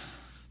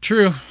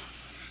 True.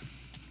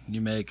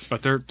 You make.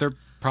 But they're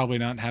probably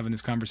not having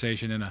this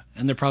conversation in a...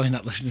 And they're probably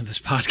not listening to this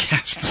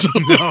podcast. So,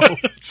 no.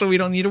 So we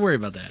don't need to worry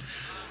about that.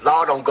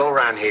 Law don't go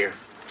around here.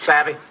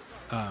 Savvy?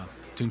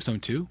 Tombstone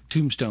 2?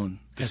 Tombstone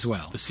as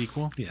well. The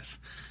sequel? Yes.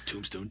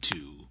 Tombstone 2,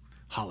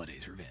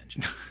 Holiday's Revenge.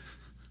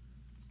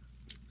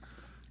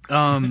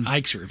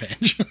 Ike's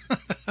Revenge.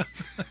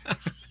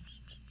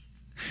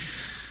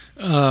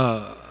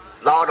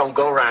 Law don't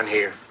go around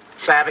here.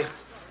 Savvy?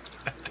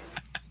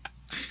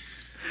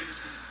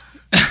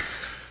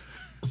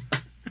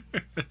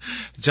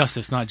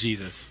 Justice, not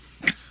Jesus,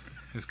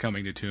 is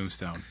coming to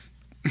Tombstone.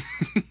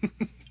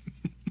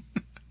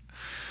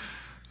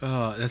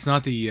 That's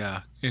not the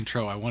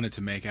intro I wanted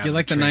to make. Out You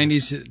like the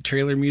 90s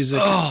trailer music?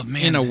 Oh,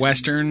 man. In a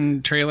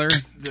Western trailer?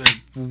 The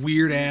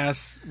weird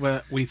ass,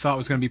 what we thought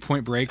was going to be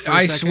Point Break for a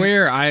I second.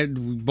 swear,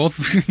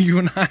 both you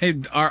and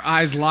I, our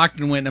eyes locked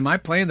and went, am I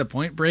playing the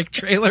Point Break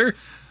trailer?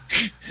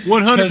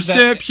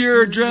 100%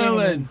 pure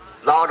adrenaline.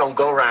 Law don't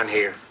go around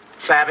here.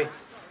 Savvy?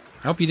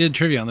 I hope you did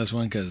trivia on this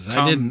one, because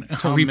I didn't.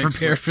 Tom Are we mixed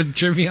prepared with- for the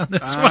trivia on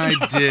this one?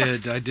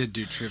 I did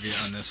do trivia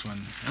on this one.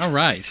 All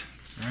right.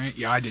 Right?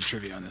 Yeah, I did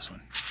trivia on this one.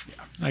 Yeah.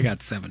 I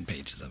got 7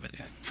 pages of it.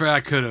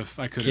 I could have.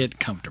 Get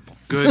comfortable.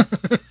 Good.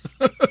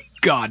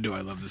 God, do I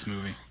love this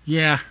movie.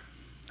 Yeah,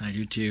 I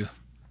do too.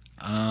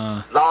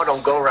 Law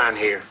don't go around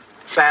here.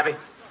 Savvy?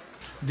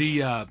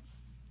 The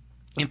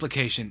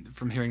implication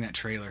from hearing that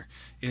trailer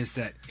is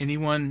that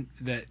anyone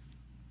that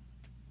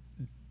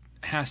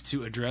has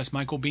to address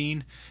Michael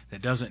Biehn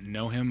that doesn't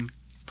know him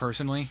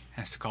personally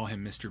has to call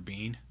him Mr.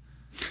 Bean.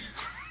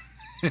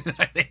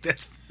 I think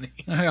that's funny.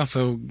 I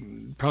also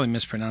probably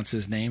mispronounced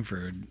his name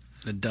for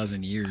a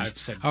dozen years. I've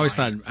said I always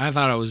Brian.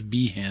 thought I was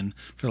Behan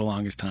for the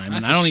longest time,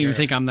 That's and I the don't even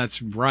sheriff. think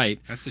that's right.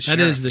 That's the That sheriff.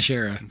 is the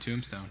sheriff. In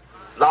Tombstone.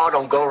 Law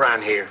don't go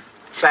around here.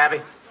 Savvy?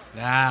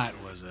 That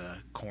was a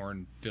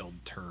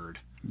corn-filled turd.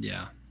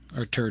 Yeah,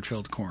 or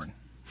turd-filled corn.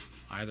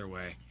 Either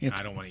way, It's-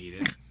 I don't want to eat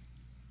it.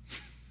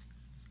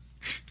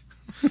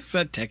 Is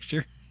that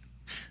texture?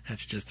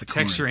 That's just the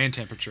corn. Texture and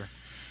temperature.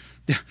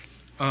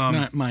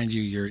 Not, mind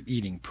you, you're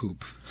eating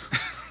poop.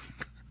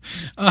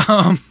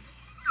 Law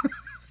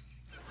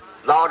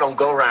don't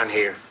go around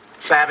here.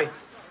 Savvy?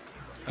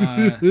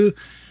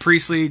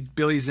 Priestley,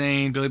 Billy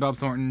Zane, Billy Bob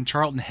Thornton,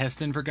 Charlton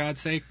Heston, for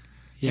God's sake.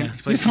 Yeah,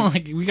 He plays it's not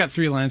like we got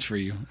 3 lines for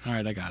you. All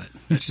right, I got it.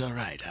 It's all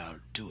right. I'll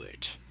do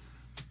it.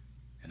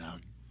 And I'll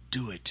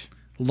do it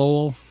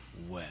Lowell.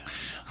 well.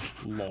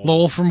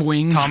 Lowell from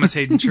Wings. Thomas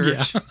Hayden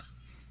Church. Yeah.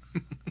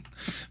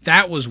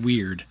 That was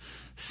weird,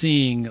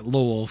 seeing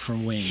Lowell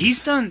from Wings.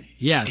 He's done.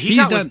 Yeah, he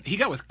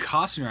got with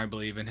Costner, I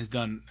believe, and has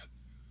done.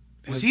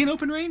 Was he in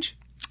Open Range?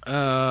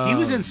 He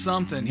was in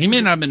something. He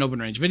may not have been Open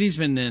Range, but he's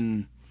been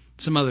in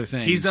some other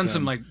things. He's done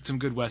some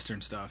good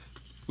Western stuff,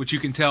 which you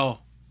can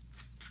tell.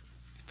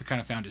 He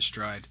kind of found his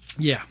stride.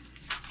 Yeah.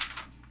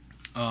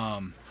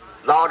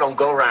 Law don't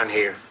go around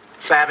here.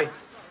 Savvy?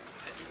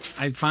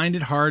 I find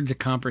it hard to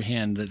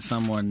comprehend that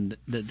someone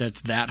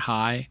that's that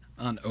high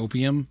on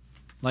opium,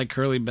 like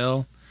Curly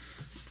Bill,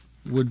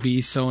 would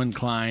be more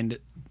inclined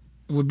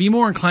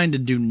to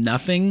do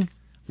nothing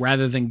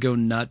rather than go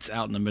nuts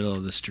out in the middle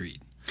of the street.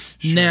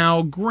 Sure.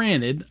 Now,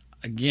 granted,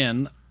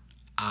 again,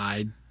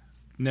 I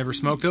never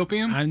smoked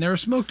opium. I've never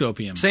smoked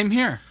opium. Same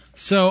here.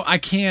 So I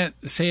can't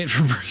say it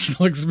from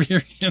personal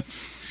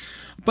experience.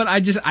 But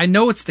I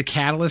know it's the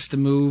catalyst to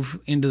move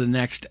into the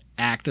next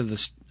act of the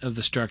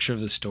structure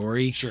of the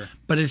story. Sure.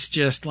 But it's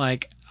just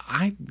like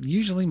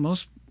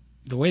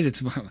the way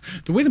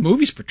the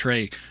movies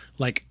portray,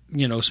 like,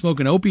 you know,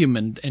 smoking opium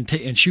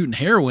and shooting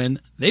heroin,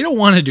 they don't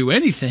want to do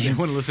anything. They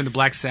want to listen to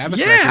Black Sabbath.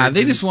 Yeah,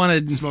 they just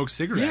want to smoke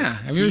cigarettes. Yeah,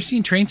 have you ever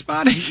seen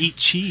Trainspotting? Eat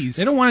cheese.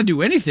 They don't want to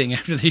do anything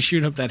after they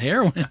shoot up that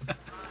heroin.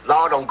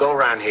 Law don't go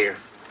around here.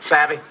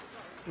 Savvy?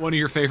 one of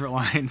your favorite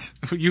lines.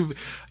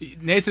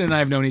 Nathan and I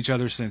have known each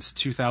other since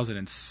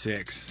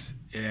 2006,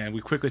 and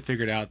we quickly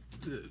figured out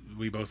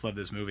we both love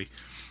this movie.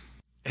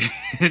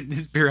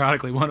 And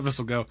periodically, one of us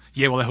will go,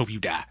 "Yeah, well, I hope you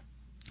die,"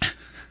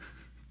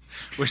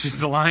 which is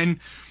the line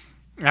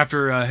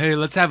after, "Hey,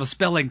 let's have a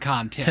spelling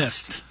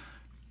contest."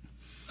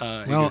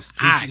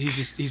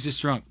 He's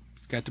just drunk.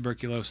 He's got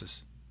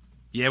tuberculosis.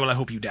 Yeah, well, I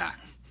hope you die.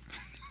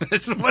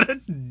 That's what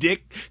a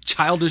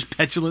childish,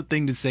 petulant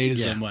thing to say to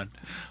someone.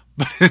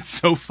 But it's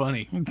so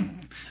funny.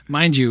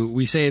 Mind you,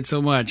 we say it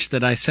so much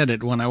that I said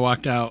it when I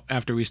walked out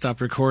after we stopped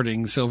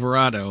recording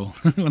Silverado.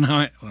 When I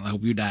went, well, I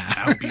hope you die. I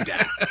hope you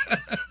die.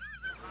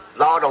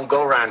 Law don't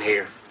go around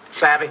here.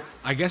 Savvy?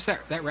 I guess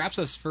that wraps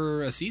us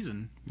for a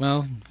season.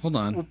 Well, hold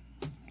on.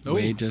 Oh.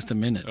 Wait just a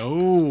minute.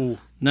 Oh.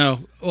 No.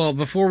 Well,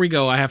 before we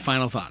go, I have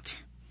final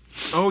thoughts.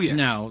 Oh,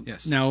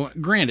 yes. Now,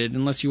 granted,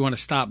 unless you want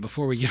to stop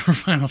before we give our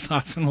final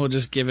thoughts, and we'll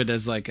just give it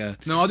as like a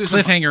I'll do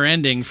cliffhanger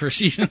ending for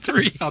season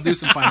 3. I'll do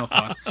some final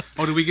thoughts.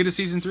 Oh, did we get a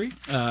season 3?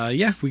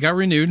 Yeah, we got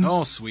renewed.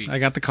 Oh, sweet. I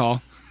got the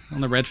call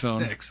on the red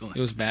phone. Excellent.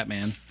 It was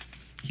Batman.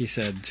 He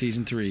said,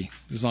 season 3,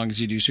 as long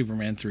as you do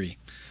Superman 3.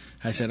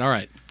 I said, all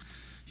right,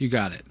 you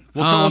got it.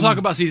 We'll talk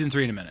about season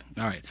 3 in a minute.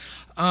 All right.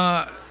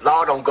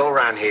 Law don't go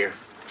around here.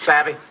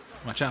 Savvy?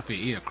 Watch out for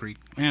your ear, creep.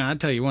 Yeah, I'll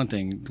tell you one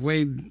thing. The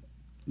way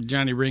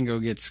Johnny Ringo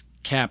gets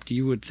capped,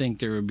 you would think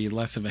there would be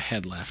less of a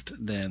head left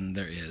than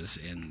there is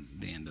in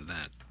the end of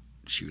that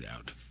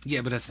shootout.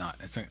 Yeah, but that's not.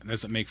 That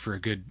doesn't make for a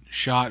good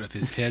shot of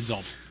his head's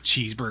all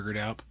cheeseburgered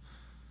up.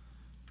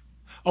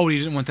 Oh, you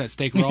didn't want that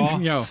steak raw?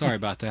 Yo. Sorry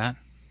about that.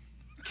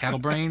 Cattle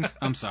brains?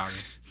 I'm sorry.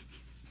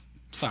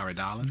 Sorry,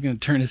 darling. He's going to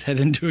turn his head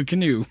into a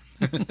canoe.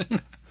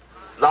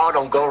 Law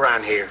don't go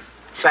around here.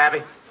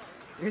 Savvy?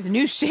 There's a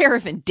new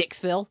sheriff in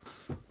Dixville.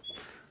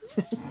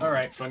 All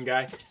right, fun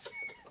guy.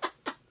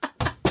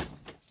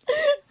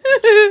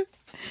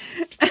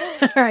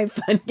 All right,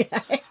 fun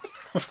guy.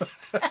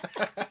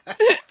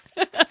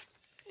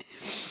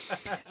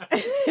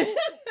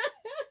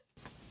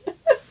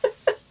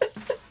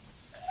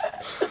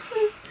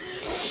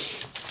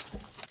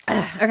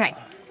 Okay.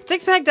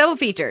 6-pack double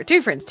feature.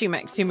 2 friends, 2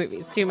 mics, 2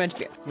 movies, too much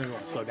beer. Maybe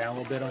want to slow down a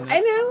little bit on that? I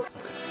know.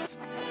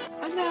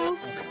 I know.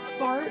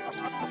 Fart.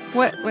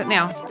 What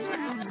now?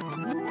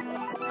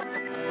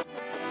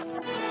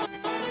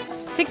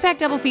 6-Pack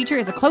Double Feature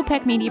is a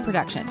Klopek Media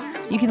production.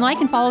 You can like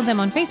and follow them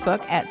on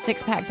Facebook at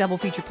 6-Pack Double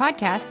Feature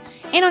Podcast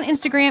and on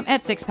Instagram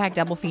at 6-Pack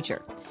Double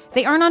Feature.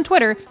 They aren't on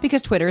Twitter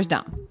because Twitter is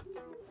dumb.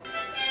 In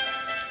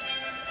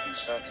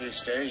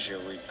Southeast Asia,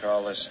 we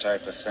call this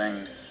type of thing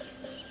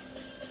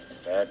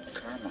bad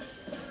karma.